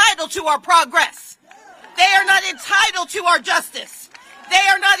not entitled to our progress. They are not entitled to our justice. They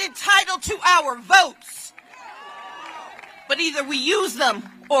are not entitled to our votes. But either we use them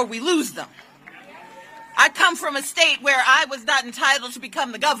or we lose them. I come from a state where I was not entitled to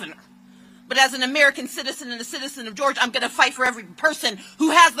become the governor. But as an American citizen and a citizen of Georgia, I'm going to fight for every person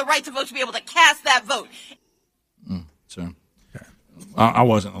who has the right to vote to be able to cast that vote. I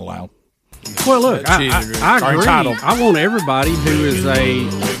wasn't allowed. Well, look, I agree. I want everybody who is a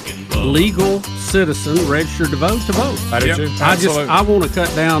legal citizen registered to vote. I do too. I want to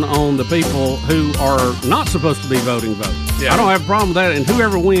cut down on the people who are not supposed to be voting. I don't have a problem with that, and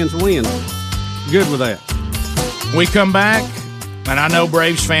whoever wins. Good with that. We come back, and I know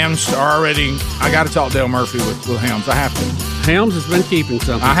Braves fans are already. I got to talk Dale Murphy with Helms. I have to. Helms has been keeping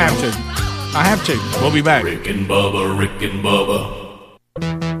something. I have to. We'll be back. Rick and Bubba.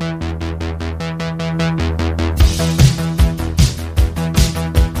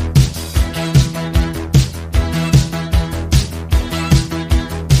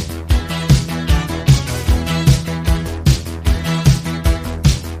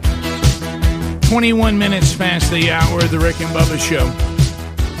 21 minutes past the hour of the Rick and Bubba Show.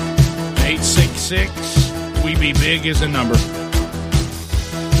 866 We Be Big is a number.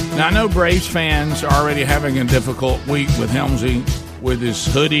 Now, I know Braves fans are already having a difficult week with Helmsy with his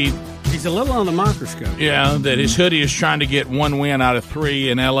hoodie. He's a little on the microscope. Yeah, that his hoodie is trying to get one win out of 3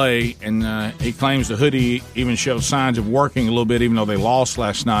 in L.A., and he claims the hoodie even shows signs of working a little bit, even though they lost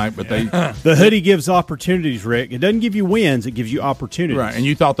last night. But the hoodie gives opportunities, Rick. It doesn't give you wins; it gives you opportunities. Right, and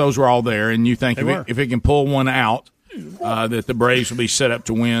you thought those were all there, and you think if it can pull one out, that the Braves will be set up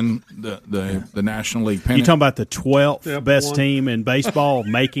to win the National League pennant. You talking about the 12th best team in baseball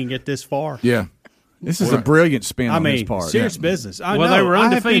making it this far? Yeah. This is a brilliant spin on his part. Serious business. They were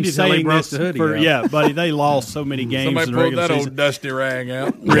undefeated until they broke the hoodie. Yeah, buddy, they lost so many games. Somebody in the pulled that season. old dusty rag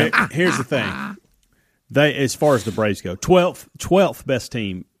out. Rick, here's the thing. As far as the Braves go, 12th best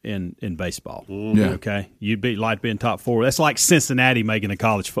team in baseball. Yeah. Okay, you'd like to be in top 4. That's like Cincinnati making a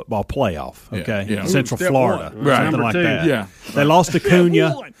college football playoff. Okay, Yeah. Central Florida, something like that. Yeah, they lost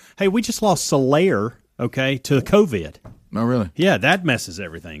Acuna. Hey, we just lost Soler. Okay, to COVID. Oh, really? Yeah, that messes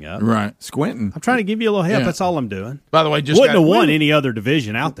everything up. Right. Squinting. I'm trying to give you a little help. That's all I'm doing. By the way, wouldn't have won any other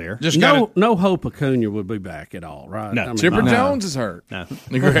division out there. No hope Acuna would be back at all, right? No. Chipper Jones is hurt. No.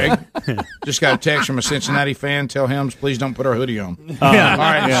 Greg, just got a text from a Cincinnati fan. Tell him, please don't put our hoodie on. All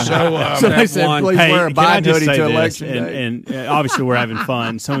right. So they said, please wear a Biden hoodie to election day. And obviously we're having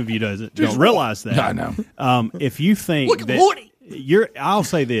fun. Some of you don't realize that. I know. If you think I'll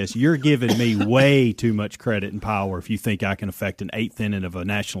say this: you're giving me way too much credit and power if you think I can affect an 8th inning of a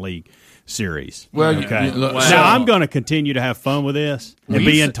National League series. Well, okay. Now I'm going to continue to have fun with this and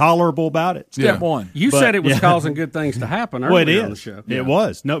be intolerable about it. Step one. You said it was causing good things to happen earlier on the show. It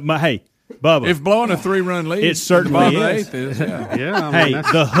was. No, hey, Bubba. If blowing a 3-run lead, it certainly is.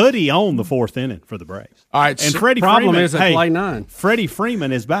 The hoodie on the 4th inning for the Braves. All right, and so Freddie problem Freeman, is they play 9. Freddie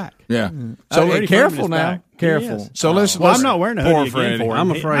Freeman is back. Yeah. So careful now. Careful. So listen. I'm not wearing a hoodie again for him.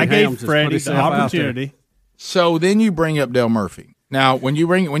 I'm afraid I gave Hams Freddie just put the himself out opportunity. So then you bring up Dale Murphy. Now, when you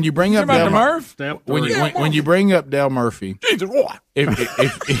bring up Dale Murphy, when you bring up Dale Murphy,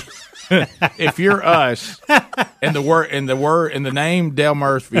 if you're us and the name Dale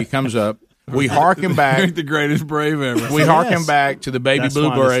Murphy comes up, we harken back. The greatest Brave ever. We harken back to the baby That's blue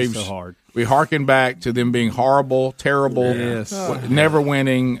why this Braves. is so hard. We harken back to them being horrible, terrible, never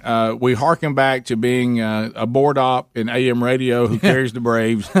winning. We harken back to being a board op in AM radio who carries the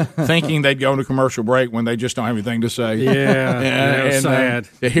Braves, thinking they'd go into commercial break when they just don't have anything to say. Yeah, sad.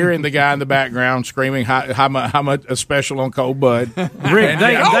 Hearing the guy in the background screaming how much a special on Cold Bud. Rick,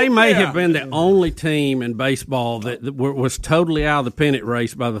 they may have been the only team in baseball that was totally out of the pennant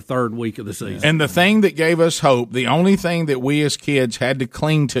race by the 3rd week of the season. And the thing that gave us hope, the only thing that we as kids had to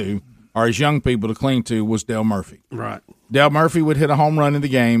cling to, or as young people to cling to, was Dale Murphy. Right. Dale Murphy would hit a home run in the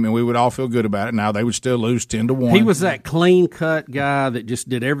game, and we would all feel good about it. Now they would still lose 10-1. He was that clean-cut guy that just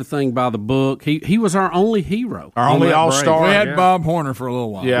did everything by the book. He was our only hero. Our only all-star. We had Bob Horner for a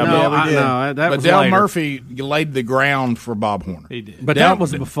little while. Yeah, we did. But Dale Murphy laid the ground for Bob Horner. He did. But that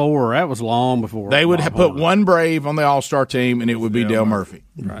was before. That was long before. They would have put one Brave on the all-star team, and it would be Dale Murphy.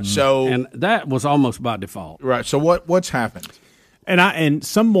 Right. So, and that was almost by default. Right. So what's happened? And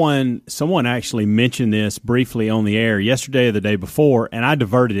someone actually mentioned this briefly on the air yesterday or the day before, and I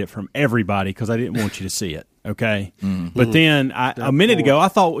diverted it from everybody because I didn't want you to see it. Okay, but then a minute ago, I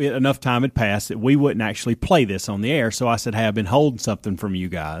thought enough time had passed that we wouldn't actually play this on the air. So I said, "Hey, I've been holding something from you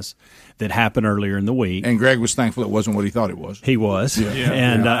guys that happened earlier in the week." And Greg was thankful it wasn't what he thought it was. He was,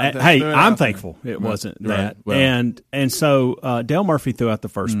 and hey, I'm thankful it wasn't that. Well, and so Dale Murphy threw out the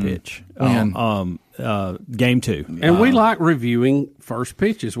first pitch, game 2, and we like reviewing first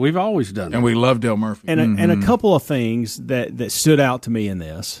pitches. We've always done that, and we love Dale Murphy. And a couple of things that stood out to me in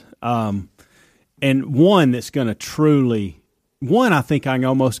this. And one that's going to I think I can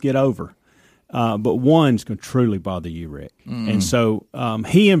almost get over, but one's going to truly bother you, Rick. And so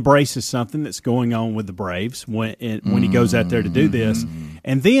he embraces something that's going on with the Braves when he goes out there to do this.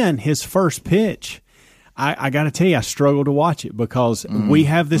 And then his first pitch, I got to tell you, I struggle to watch it because we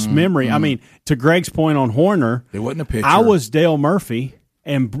have this memory. I mean, to Greg's point on Horner, it wasn't a pitcher. I was Dale Murphy.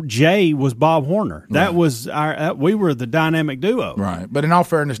 And Jay was Bob Horner. That was we were the dynamic duo. Right. But in all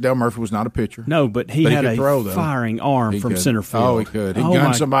fairness, Dale Murphy was not a pitcher. No, but he had a firing arm from center field. Oh, he could. He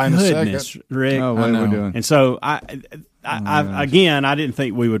gunned somebody in the second. Rick. Oh, what are we doing? And so I again, I didn't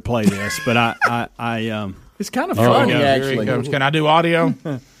think we would play this, but I it's kind of funny, actually. Can I do audio?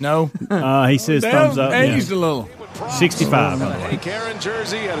 No. He says thumbs up. Aged a little. 65. By the way. Karen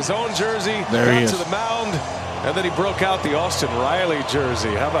jersey and his own jersey. There he is. To the mound. And then he broke out the Austin Riley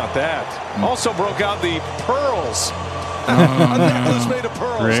jersey. How about that? Also broke out the pearls. A necklace made of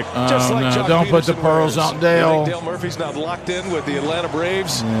pearls. Rick. Just like Jock don't put the Peterson pearls wears. on Dale. Dale Murphy's now locked in with the Atlanta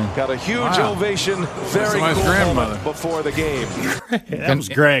Braves. Got a huge ovation. Very my cool grandmother. moment before the game. That was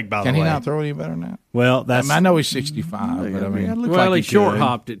Greg, by the way. Can he not throw any better than that? Well, that's. I know he's 65, but I mean, well, he short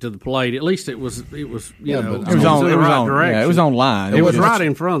hopped it to the plate. At least it was It was online. It was right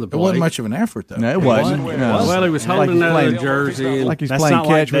in front of the plate. It wasn't much of an effort, though. No, it wasn't. Well, he was holding another jersey. Like he's playing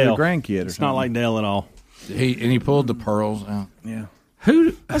catch with a grandkid. It's not like Dale at all. He pulled the pearls out. Yeah.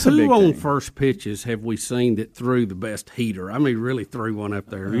 Who on first pitches have we seen that threw the best heater? I mean, really threw one up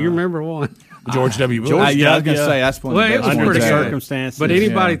there. Do you remember one? George W. Bush. I was going to say, that's one. Well, it was under pretty the good. circumstances. But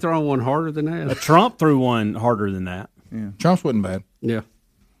anybody throwing one harder than that? Trump threw one harder than that. Yeah. Trump's wasn't bad. Yeah.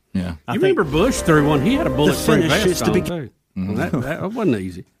 Yeah. You remember Bush threw one? He had a bulletproof vest on, too. That wasn't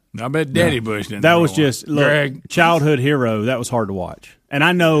easy. I bet Daddy Bush didn't. That was just Greg. Childhood hero. That was hard to watch. And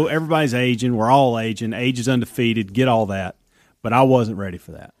I know everybody's aging. We're all aging. Age is undefeated. Get all that. But I wasn't ready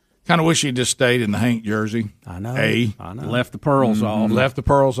for that. Kind of wish he just stayed in the Hank jersey. I know. A. I know. Left the pearls off. Left the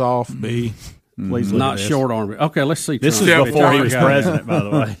pearls off. B. Please Not short arm. Okay, let's see. This Trump. is before he was president, by the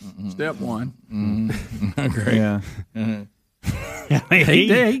way. Step one. Great. Yeah.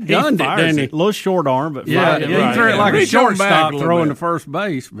 He gunned it, didn't he? A little short arm, but he threw it like a shortstop throwing to first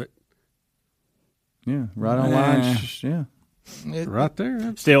base. But yeah, right on line. Yeah. Right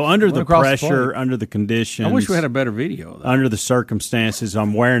there. Still, under the Went across the pressure, plate. under the conditions. I wish we had a better video of that. Under the circumstances,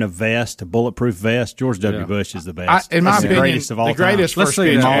 I'm wearing a vest, a bulletproof vest. George W. Yeah. Bush is the best. In my That's opinion, the greatest of all the greatest time. first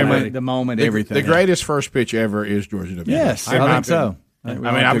pitch ever. The moment, the, everything. The greatest first pitch ever is George W. Yes, In I my think so. opinion. I think we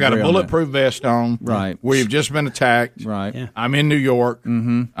I mean, all I've got a agree on bulletproof vest on. Right. We've just been attacked. Right. Yeah. I'm in New York.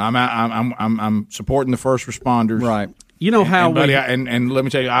 Mm-hmm. I'm supporting the first responders. Right. You know how and, buddy, and let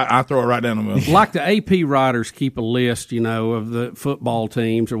me tell you, I throw it right down the middle. Like the AP writers keep a list, of the football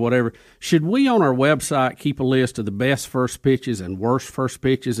teams or whatever. Should we on our website keep a list of the best first pitches and worst first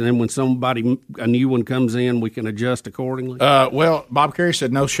pitches, and then when a new one comes in, we can adjust accordingly? Well, Bob Carey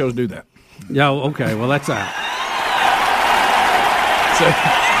said no shows do that. Yeah, okay. Well, that's out.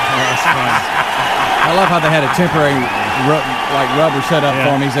 That's funny. I love how they had a temporary rubber set up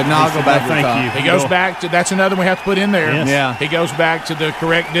for him. He said, "No, I'll go back to the top." He goes back to that's another one we have to put in there. Yes. Yeah. He goes back to the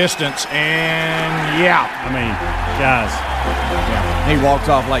correct distance, and I mean, guys, he walks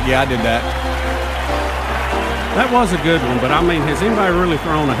off like, "Yeah, I did that." That was a good one, but I mean, has anybody really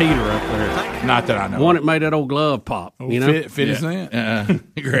thrown a heater up there? Not that I know. One that made that old glove pop. Fit as that?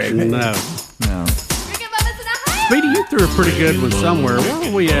 Greg. No. Speedy, you threw a pretty good one somewhere.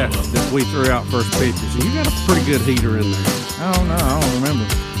 Where were we at that we threw out first pitches? And you got a pretty good heater in there. I don't know. I don't remember.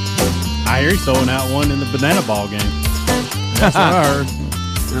 I hear he's throwing out one in the banana ball game. That's what I heard.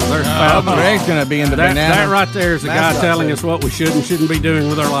 Greg's going to be in the banana. That right there is a guy telling us what we should and shouldn't be doing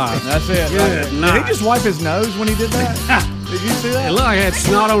with our lives. That's it. Good night. Did he just wipe his nose when he did that? Did you see that? It looked like he had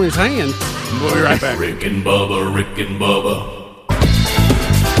snot on his hand. We'll be right back. Rick and Bubba.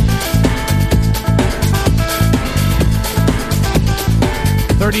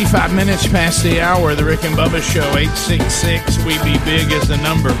 35 minutes past the hour of the Rick and Bubba Show. 866 We Be Big is the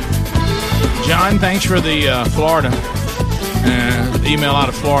number. John, thanks for the Florida email out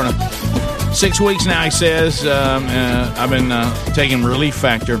of Florida. 6 weeks now, he says. I've been taking Relief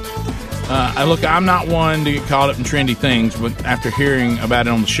Factor. Look, I'm not one to get caught up in trendy things, but after hearing about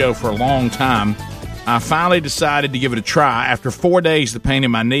it on the show for a long time, I finally decided to give it a try. After 4 days, the pain in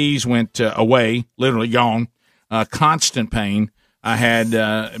my knees went away, literally gone. Constant pain I had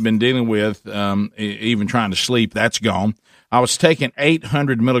been dealing with, even trying to sleep, that's gone. I was taking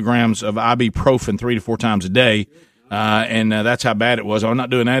 800 milligrams of ibuprofen 3 to 4 times a day, and that's how bad it was. I'm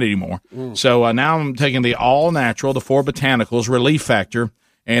not doing that anymore. So now I'm taking the all-natural, the 4 botanicals, Relief Factor,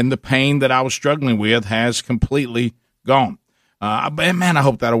 and the pain that I was struggling with has completely gone. Man, I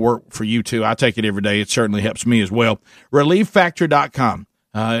hope that'll work for you, too. I take it every day. It certainly helps me as well. ReliefFactor.com.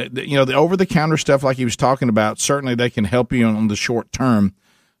 The over-the-counter stuff like he was talking about, certainly they can help you on the short term,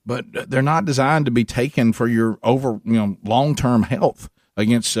 but they're not designed to be taken for your long-term health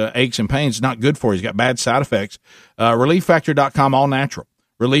against aches and pains. It's not good for you. It's got bad side effects. ReliefFactor.com, all natural.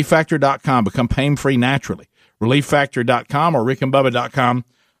 ReliefFactor.com, become pain-free naturally. ReliefFactor.com or RickandBubba.com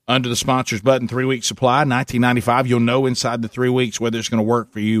under the sponsors button. 3-week supply, $19.95. You'll know inside the 3 weeks whether it's going to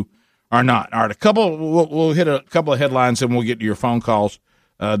work for you or not. All right, we'll hit a couple of headlines and we'll get to your phone calls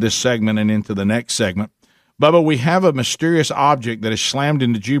this segment and into the next segment. Bubba, we have a mysterious object that has slammed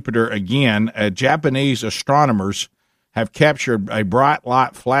into Jupiter again. Japanese astronomers have captured a bright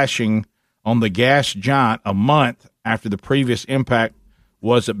light flashing on the gas giant a month after the previous impact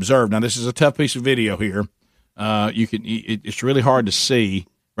was observed. Now, this is a tough piece of video here. It's really hard to see.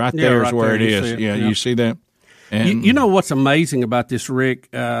 Right there is where it is. Yeah, you see that? And you know what's amazing about this, Rick?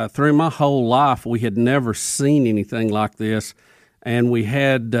 Through my whole life, we had never seen anything like this. And we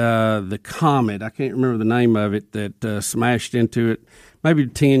had the comet, I can't remember the name of it, that smashed into it maybe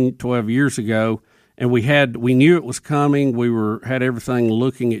 10, 12 years ago. And we knew it was coming. We had everything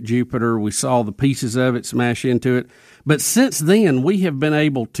looking at Jupiter. We saw the pieces of it smash into it. But since then, we have been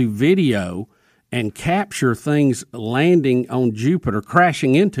able to video and capture things landing on Jupiter,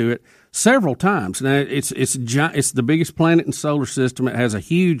 crashing into it several times. Now, it's the biggest planet in the solar system. It has a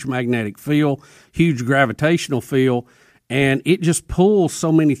huge magnetic field, huge gravitational field, and it just pulls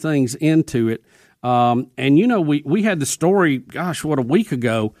so many things into it. We had the story, a week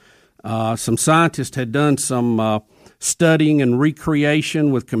ago. Some scientists had done some studying and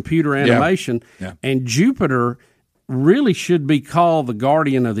recreation with computer animation, and Jupiter really should be called the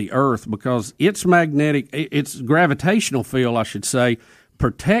guardian of the Earth because its gravitational field, I should say,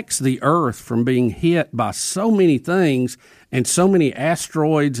 protects the Earth from being hit by so many things and so many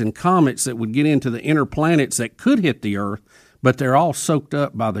asteroids and comets that would get into the inner planets that could hit the Earth, but they're all soaked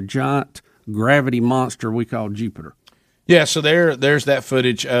up by the giant gravity monster we call Jupiter. Yeah, so there's that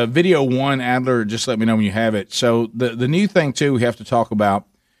footage. Video 1, Adler, just let me know when you have it. So the new thing, too, we have to talk about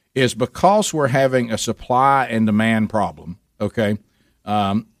is because we're having a supply and demand problem, okay,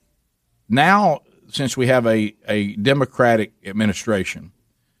 now since we have a Democratic administration,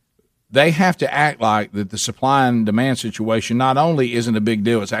 they have to act like that the supply and demand situation not only isn't a big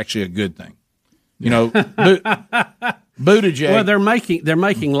deal, it's actually a good thing. You know, Buttigieg. Well, they're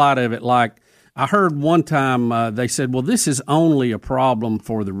making light of it. Like I heard one time, they said, "Well, this is only a problem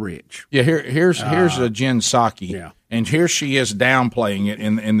for the rich." Yeah, here's a Jen Psaki, and here she is downplaying it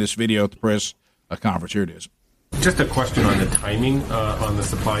in this video at the press conference. Here it is. Just a question on the timing on the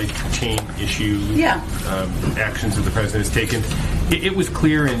supply chain issue. Actions that the president has taken. It was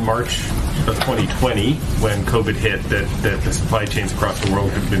clear in March of 2020 when COVID hit that the supply chains across the world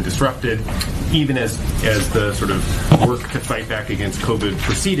had been disrupted. Even as the sort of work to fight back against COVID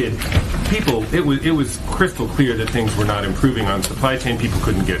proceeded, it was crystal clear that things were not improving on supply chain. People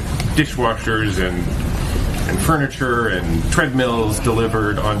couldn't get dishwashers and furniture and treadmills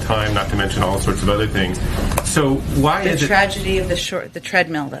delivered on time, not to mention all sorts of other things. So why is the tragedy of the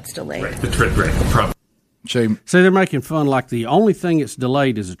treadmill that's delayed? Right, the problem. So they're making fun like the only thing that's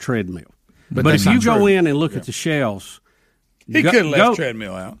delayed is a treadmill. But if you go in and look at the shelves, he could have left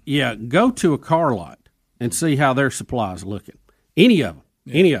treadmill out. Yeah, go to a car lot and see how their supplies looking. Any of them.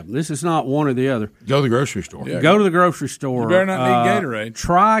 Any of them. This is not one or the other. Go to the grocery store. Yeah, go to the grocery store. You better not need Gatorade.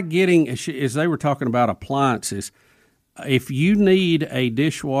 Try getting, as they were talking about appliances, if you need a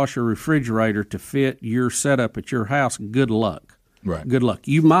dishwasher refrigerator to fit your setup at your house, good luck. Right. Good luck.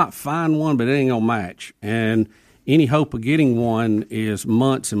 You might find one, but it ain't going to match. And any hope of getting one is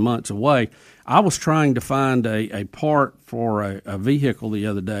months and months away. I was trying to find a part for a vehicle the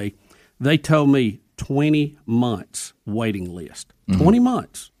other day. They told me 20 months waiting list. 20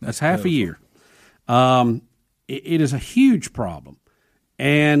 months. That's half a year. It is a huge problem.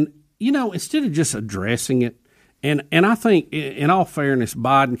 And, instead of just addressing it, and I think, in all fairness,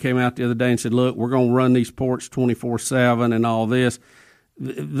 Biden came out the other day and said, look, we're going to run these ports 24/7 and all this.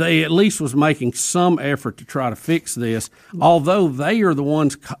 They at least was making some effort to try to fix this, although they are the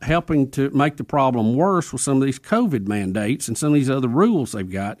ones helping to make the problem worse with some of these COVID mandates and some of these other rules they've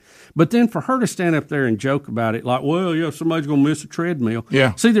got. But then for her to stand up there and joke about it like, well, somebody's going to miss a treadmill.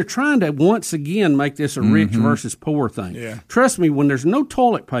 Yeah. See, they're trying to once again make this a rich versus poor thing. Yeah. Trust me, when there's no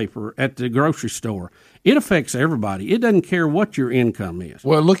toilet paper at the grocery store, it affects everybody. It doesn't care what your income is.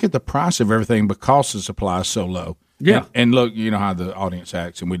 Well, look at the price of everything because the supply is so low. Yeah. And look, you know how the audience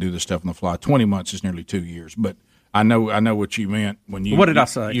acts, and we do this stuff on the fly. 20 months is nearly 2 years, but I know what you meant when you. What did I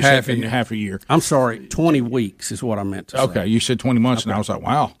say? You said half a year. I'm sorry, 20 weeks is what I meant to say. Okay, you said 20 months, and I was like,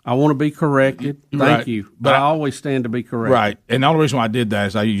 wow. I want to be corrected. Thank Right. you. But I always stand to be corrected. Right. And the only reason why I did that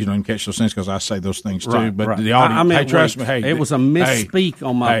is I usually don't catch those things because I say those things too. Right, but right. the audience, I meant hey, trust weeks. me. Hey, It was a misspeak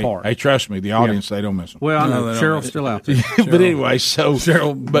on my part. Hey, trust me. The audience, they don't miss them. Well, I know. Cheryl's still out there. But anyway, so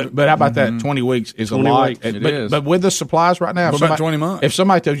but how about that? 20 weeks is a 20 lot. weeks. But, but with the supplies right now, What about 20 months? If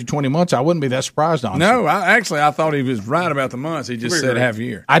somebody told you 20 months, I wouldn't be that surprised. Honestly. No, I thought he was right about the months. He just said half a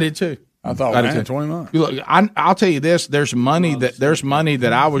year. I did too. I thought, I did man, too. 20 months. Look, I'll tell you this: there's money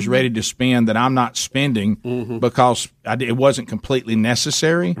that I was ready to spend that I'm not spending because it wasn't completely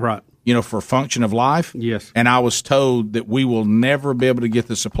necessary. Right. For function of life. Yes. And I was told that we will never be able to get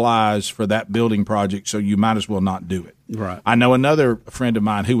the supplies for that building project, so you might as well not do it. Right. I know another friend of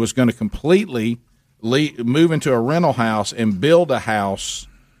mine who was going to completely move into a rental house and build a house,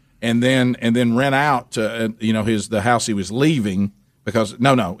 and then rent out to the house he was leaving because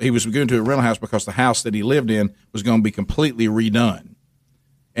he was going to a rental house because the house that he lived in was going to be completely redone,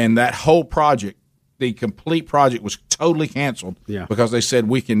 and that whole project. The complete project was totally canceled because they said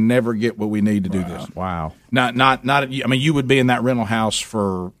we can never get what we need to do this. Wow. Not. I mean, you would be in that rental house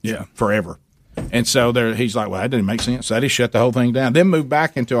for forever, and so he's like, well, that didn't make sense. So they shut the whole thing down. Then moved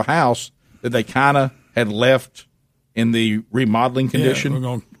back into a house that they kind of had left in the remodeling condition.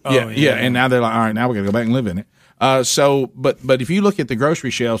 And now they're like, all right, now we got to go back and live in it. But if you look at the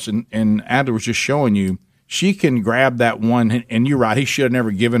grocery shelves, and Adler was just showing you, she can grab that one, and you're right, he should have never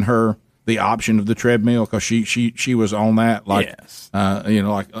given her the option of the treadmill because she was on that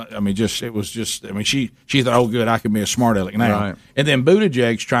she thought, oh good, I can be a smart aleck now. Right. And then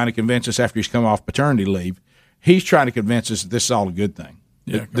Buttigieg's trying to convince us after he's come off paternity leave, he's trying to convince us that this is all a good thing.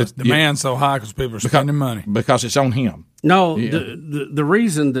 Yeah, the demand's so high because people are spending money because it's on him. No, the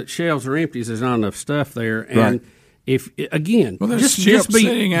reason that shelves are empty is there's not enough stuff there, and right. if again, just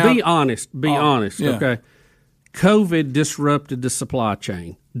be honest, yeah. Okay. COVID disrupted the supply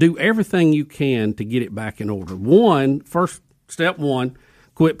chain. Do everything you can to get it back in order. Step one,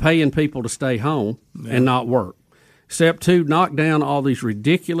 quit paying people to stay home and not work. Step two, knock down all these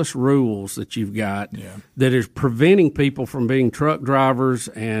ridiculous rules that you've got that is preventing people from being truck drivers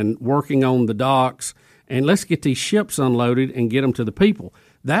and working on the docks. And let's get these ships unloaded and get them to the people.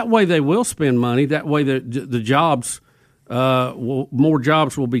 That way they will spend money. That way the jobs, more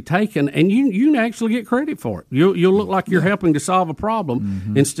jobs will be taken, and you actually get credit for it. You'll look like you're helping to solve a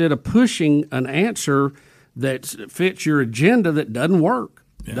problem instead of pushing an answer that fits your agenda that doesn't work.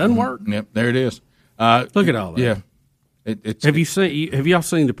 Doesn't work. Yep, there it is. Look at all that. Yeah. Have y'all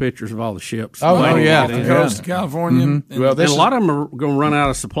seen the pictures of all the ships? Oh yeah, the coast of California. Mm-hmm. Well, and a lot of them are going to run out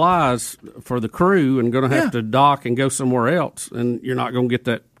of supplies for the crew and going to have to dock and go somewhere else, and you're not going to get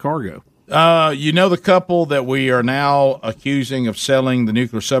that cargo. You know the couple that we are now accusing of selling the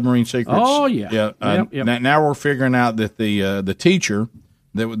nuclear submarine secrets? Oh yeah, yeah. Now we're figuring out that the teacher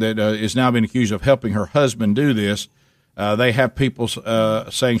that is now being accused of helping her husband do this. They have people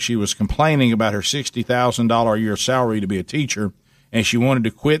saying she was complaining about her $60,000 a year salary to be a teacher, and she wanted to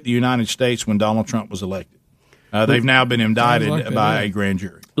quit the United States when Donald Trump was elected. They've now been indicted by a grand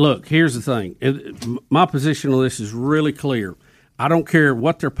jury. Look, here's the thing. My position on this is really clear. I don't care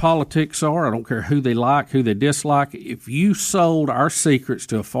what their politics are. I don't care who they like, who they dislike. If you sold our secrets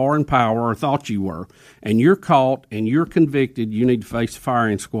to a foreign power or thought you were, and you're caught and you're convicted, you need to face the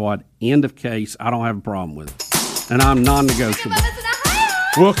firing squad. End of case. I don't have a problem with it. And I'm non-negotiable.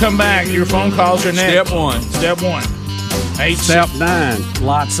 We'll come back. Your phone calls are next. Step one. Step 9,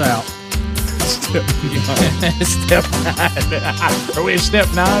 lights out. Step 9. Are we at step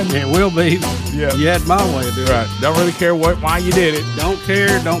 9? It will be. Yeah. You had my way of doing it. Right. Don't really care why you did it. Don't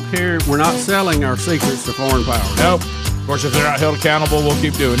care. We're not selling our secrets to foreign powers. Nope. Of course, if they're not held accountable, we'll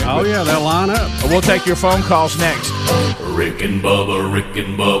keep doing it. Oh, yeah, they'll line up. We'll take your phone calls next. Rick and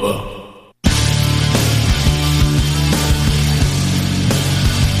Bubba.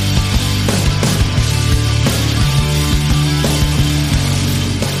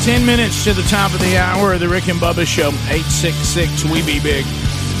 10 minutes to the top of the hour of the Rick and Bubba Show. 866 We Be Big.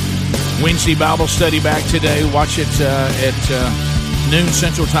 Wednesday Bible study back today. Watch it at noon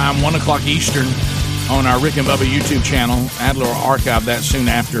Central Time, 1 o'clock Eastern on our Rick and Bubba YouTube channel. Adler will archive that soon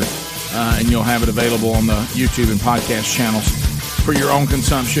after, and you'll have it available on the YouTube and podcast channels for your own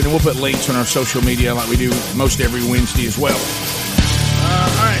consumption. And we'll put links on our social media like we do most every Wednesday as well.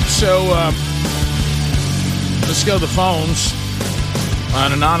 All right, so let's go to the phones.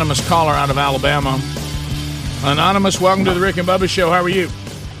 An anonymous caller out of Alabama. Anonymous, welcome to the Rick and Bubba Show. How are you?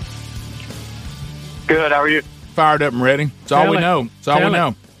 Good. How are you? Fired up and ready. That's all we know. That's all we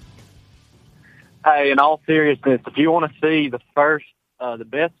know. Hey, in all seriousness, if you want to see the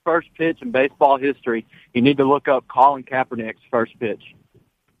best first pitch in baseball history, you need to look up Colin Kaepernick's first pitch.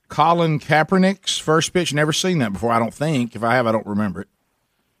 Colin Kaepernick's first pitch? Never seen that before, I don't think. If I have, I don't remember it.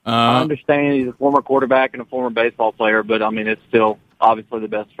 I understand he's a former quarterback and a former baseball player, but, I mean, it's still obviously the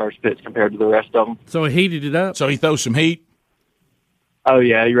best first pitch compared to the rest of them. So he heated it up? So he throws some heat? Oh,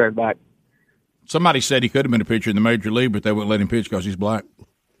 yeah, he ran back. Somebody said he could have been a pitcher in the major league, but they wouldn't let him pitch because he's black.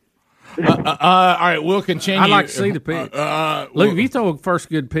 All right, we'll continue. I'd like to see the pitch. Look, if you throw a first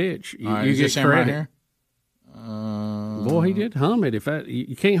good pitch, you get credit. Right here? Boy, he did hum it.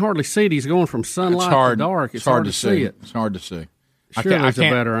 You can't hardly see it. He's going from sunlight to dark. It's hard to see it. It's hard to see. Sure, there's a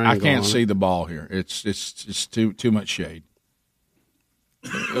better angle. I can't see the ball here. It's too much shade.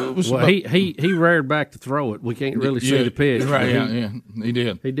 He reared back to throw it. We can't really see the pitch. Right? Yeah, he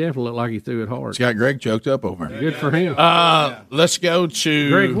did. He definitely looked like he threw it hard. He's got Greg choked up over it. Good for him. Let's go to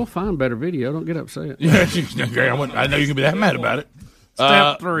Greg. We'll find better video. Don't get upset. Yeah, Greg, I know you can be that mad about it.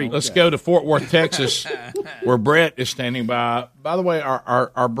 Step 3. Let's go to Fort Worth, Texas, where Brett is standing by. By the way,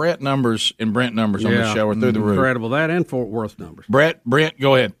 our Brett numbers and Brent numbers on the show are through the roof. Incredible. That and Fort Worth numbers. Brent,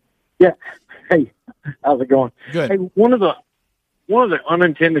 go ahead. Yeah. Hey, how's it going? Good. Hey, one of the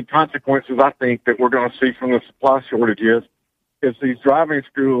unintended consequences I think that we're going to see from the supply shortages is these driving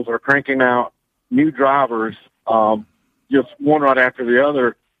schools are cranking out new drivers, just one right after the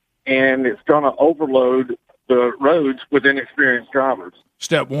other, and it's going to overload the roads with inexperienced drivers.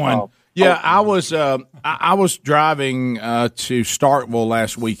 Step 1. I was driving to Starkville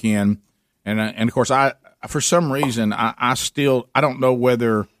last weekend, and of course I for some reason I don't know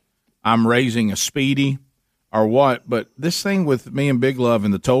whether I'm raising a speedy or what, but this thing with me and Big Love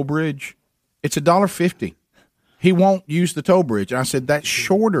in the toll bridge, it's $1.50. He won't use the toll bridge. And I said, that's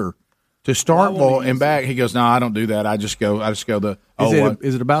shorter to Starkville and back. He goes, no, I don't do that. I just go the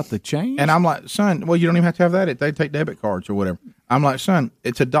Is it about the change? And I'm like, son, well, you don't even have to have that. They take debit cards or whatever. I'm like, son,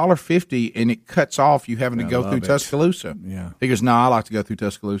 it's $1.50 and it cuts off you having to go through Tuscaloosa. Yeah. He goes, no, I like to go through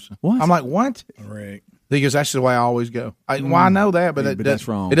Tuscaloosa. What? I'm like, what? Right. He goes, that's the way I always go. Well, I know that, but that's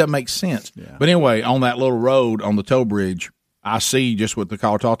wrong. It doesn't make sense. Yeah. But anyway, on that little road on the toll bridge, I see just what the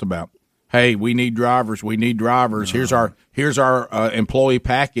caller talked about. Hey, we need drivers. We need drivers. Here's our employee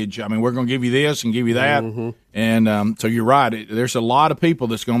package. I mean, we're going to give you this and give you that. Mm-hmm. And so you're right. There's a lot of people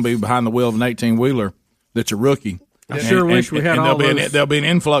that's going to be behind the wheel of an 18-wheeler that's a rookie. I sure wish we had all those. There'll be an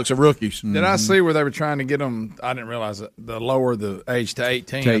influx of rookies. Did I see where they were trying to get them? I didn't realize that the lower the age to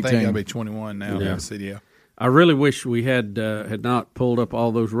 18. I think they'll be 21 now. Yeah. CDL. I really wish we had not pulled up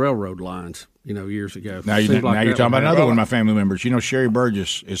all those railroad lines, years ago. Now you're talking about another one of my family members. Sherry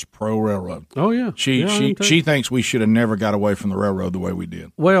Burgess is pro railroad. Oh yeah, she thinks we should have never got away from the railroad the way we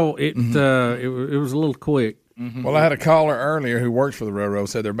did. Well, it was a little quick. Mm-hmm. Well, I had a caller earlier who works for the railroad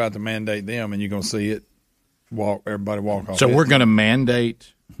said they're about to mandate them, and you're going to see it. Everybody walk off. So we're going to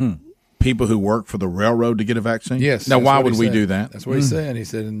mandate people who work for the railroad to get a vaccine? Yes. Now, why would we do that? That's what he said. He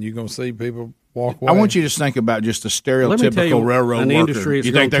said, and you're going to see people walk away. I want you to just think about just a stereotypical railroad worker.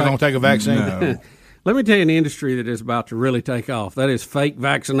 You think they're going to take a vaccine? No. Let me tell you an industry that is about to really take off. That is fake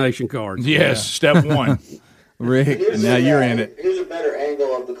vaccination cards. Yes, step one. Rick, now you're in it. Here's a better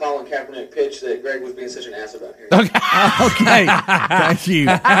angle of the Colin Kaepernick pitch that Greg was being such an ass about here. Okay. Thank you.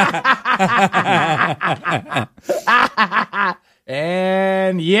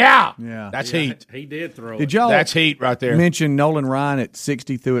 And that's heat. He did throw Did y'all That's heat right there. mention Nolan Ryan at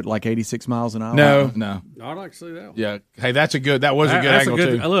 60 threw it like 86 miles an hour? No. I'd like to see that one. Yeah. Hey, that was a good angle,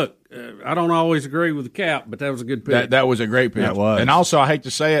 too. Look, I don't always agree with the cap, but that was a good pitch. That was a great pitch. That was. And also, I hate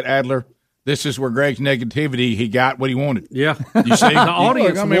to say it, Adler, this is where Greg's negativity, he got what he wanted. Yeah. You see? The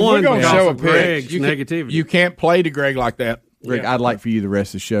audience won we're going to show a Greg's pitch. negativity. You can't play to Greg like that. Greg, I'd like for you the rest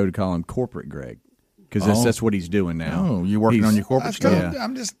of the show to call him Corporate Greg. Because that's what he's doing now. Oh, you're working on your corporate stuff? Yeah.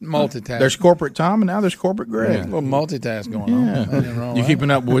 I'm just multitasking. There's corporate Tom, and now there's corporate Greg. A little multitask going on. You keeping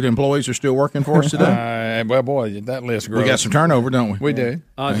up with employees who are still working for us today? Well, boy, that list grows. We got some turnover, don't we? We do.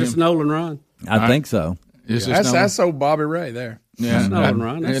 Is this Nolan Ryan? I think so. That's old Bobby Ray there. Yeah, that's Nolan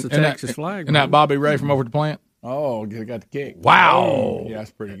Ryan. That's the Texas flag. And that Bobby Ray from over at the plant? Oh, got the kick. Wow. Yeah,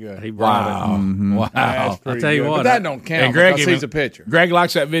 that's pretty good. He brought it. Mm-hmm. Wow. That's pretty I'll tell you good. what. But that don't count because he's a pitcher. Greg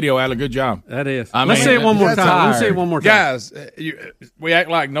likes that video, Adler. Good job. That is. Let's see it one more time. Let's see it one more time. Guys, we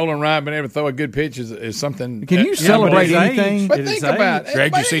act like Nolan Ryan being able to throw a good pitch is something. Can you celebrate anything? But think about it.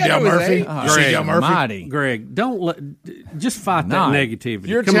 Greg, you see Del Murphy? Greg, just fight that negativity.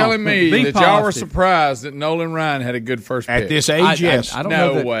 You're telling me that y'all were surprised that Nolan Ryan had a good first pitch. At this age, yes. I don't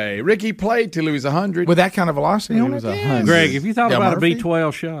know. No way. Ricky played till he was 100. With that kind of velocity on it? Greg, if you thought about a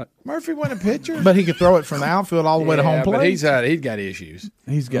B12 shot. Murphy wasn't a pitcher. But he could throw it from the outfield all the way to home plate. But he's got issues.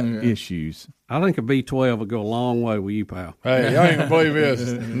 He's got issues. I think a B12 would go a long way with you, pal. Hey, y'all ain't going to believe this.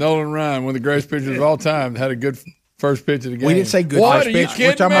 Nolan Ryan, one of the greatest pitchers of all time, had a good first pitch of the game. We didn't say good first pitch.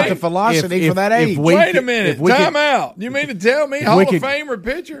 We're talking about the velocity for that age. Wait a minute. Time out. You mean to tell me Hall of Famer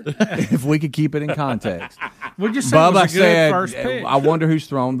pitcher? If we could keep it in context. We just said Bubba it was a good first pitch. I wonder who's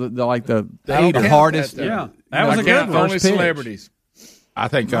thrown the hardest. That was a good only first pitch. Celebrities. I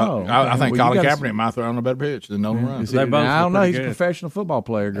think Colin Kaepernick might throw on a better pitch than Nolan Ryan. I don't know. He's a professional football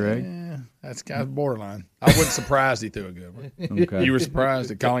player, Greg. Yeah, that's kind of borderline. I wasn't surprised he threw a good one. Okay. You were surprised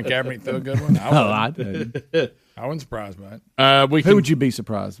that Colin Kaepernick threw a good one? I didn't. I wasn't surprised by it. Who would you be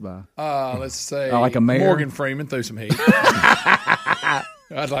surprised by? Let's say like a mayor? Morgan Freeman threw some heat. He bought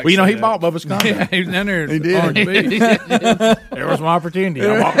Bubba's contract. Yeah, he was down there. He did. There was my opportunity.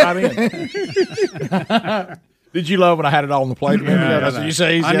 I walked right in. Did you love when I had it all on the plate? That's what you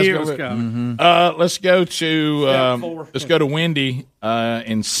say. I knew it was coming. Let's go to Wendy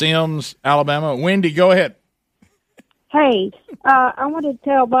in Sims, Alabama. Wendy, go ahead. Hey, I wanted to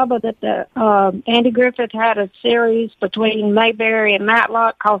tell Bubba that Andy Griffith had a series between Mayberry and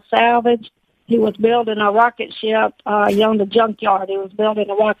Matlock called Salvage. He was building a rocket ship on the junkyard. He was building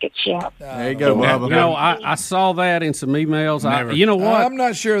a rocket ship. There you go, Bubba. I saw that in some emails. You know what? I'm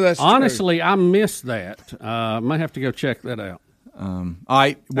not sure that's honestly true. I missed that. I might have to go check that out. All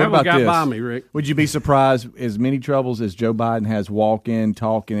right, what about got this? By me, Rick. Would you be surprised as many troubles as Joe Biden has walking,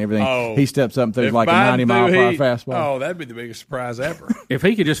 talking, everything? Oh, he steps up and throws like a 90-mile-per-hour fastball. Oh, that'd be the biggest surprise ever. If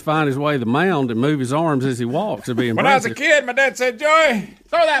he could just find his way to the mound and move his arms as he walks, it'd be impressive. When I was a kid, my dad said, "Joey,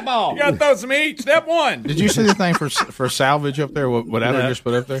 throw that ball. You got to throw some heat. Step one." Did you see the thing for salvage up there? What Adler just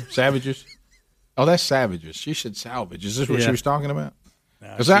put up there? Savages. Oh, that's savages. She said salvage. Is this what she was talking about?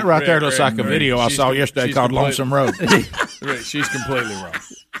 Because that right there looks like a video I saw yesterday called Lonesome Road. She's completely wrong.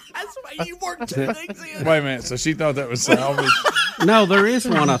 That's why you worked two things in. Wait a minute. So she thought that was salvage? No, there is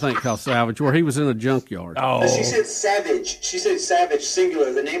one I think called Salvage where he was in a junkyard. Oh. She said savage. She said savage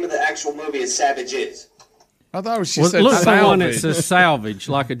singular. The name of the actual movie is Savages. I thought she said look salvage. for one that says salvage,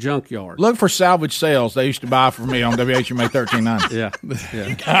 like a junkyard. Look for salvage sales. They used to buy for me on WHMA 1390. Yeah.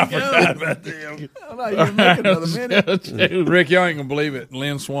 I forgot about them. You're making another minute. Rick, y'all ain't going to believe it.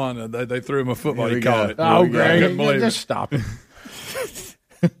 Lynn Swan, they threw him a football. He caught it. Oh, great. Couldn't believe Just it. stop it.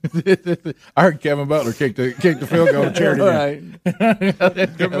 I heard Kevin Butler kick the field goal to charity. Right.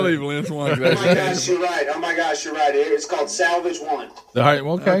 Can't believe Lynch won. Oh my gosh, you're right. It's called Salvage One. All right,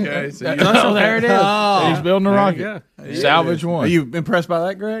 well, okay. So there it is. He's building a rocket. Salvage One. Are you impressed by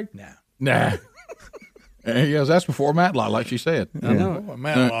that, Greg? Nah. Yes, that's before Matlock, like she said. I know. Oh,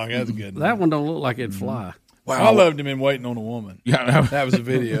 Matlock, that's a good. That one don't look like it'd fly. Wow. I loved him in Waiting on a Woman. Yeah, that was a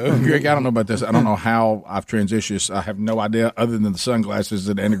video. Greg, I don't know about this. I don't know how I've transitioned. I have no idea other than the sunglasses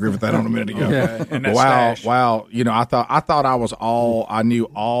that Andy Griffith had on a minute ago. Yeah, and that stash. Wow. You know, I thought I was I knew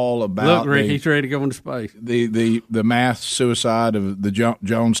all about. Look, Rick, he's ready to go into space. The mass suicide of the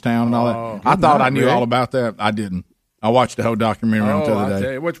Jonestown and all that. I thought I knew all about that. I didn't. I watched the whole documentary on the other day.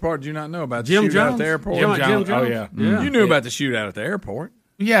 Tell you, which part did you not know about? Jim shootout Jones at the airport. Jim Jones. Oh yeah. You knew about the shootout at the airport.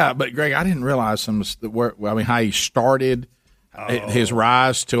 Yeah, but Greg, I didn't realize how he started his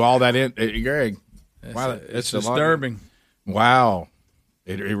rise to all that. Greg, wow, it's disturbing. Wow,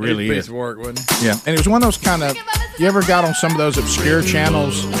 it really is. Piece of work, wasn't it? Yeah, and it was one of those kind of. You ever got on some of those obscure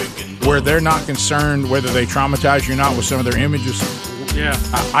channels where they're not concerned whether they traumatize you or not with some of their images? Yeah,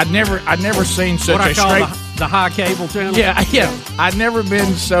 I'd never seen such what a I call straight. The high cable channel. Yeah. I'd never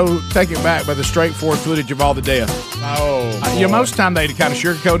been so taken back by the straightforward footage of all the death. Most time they'd kind of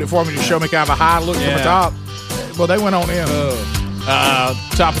sugarcoat it for me to show me kind of a high look from the top. Well, they went on in.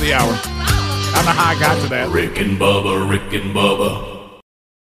 Top of the hour. I don't know how I got to that. Rick and Bubba, Rick and Bubba.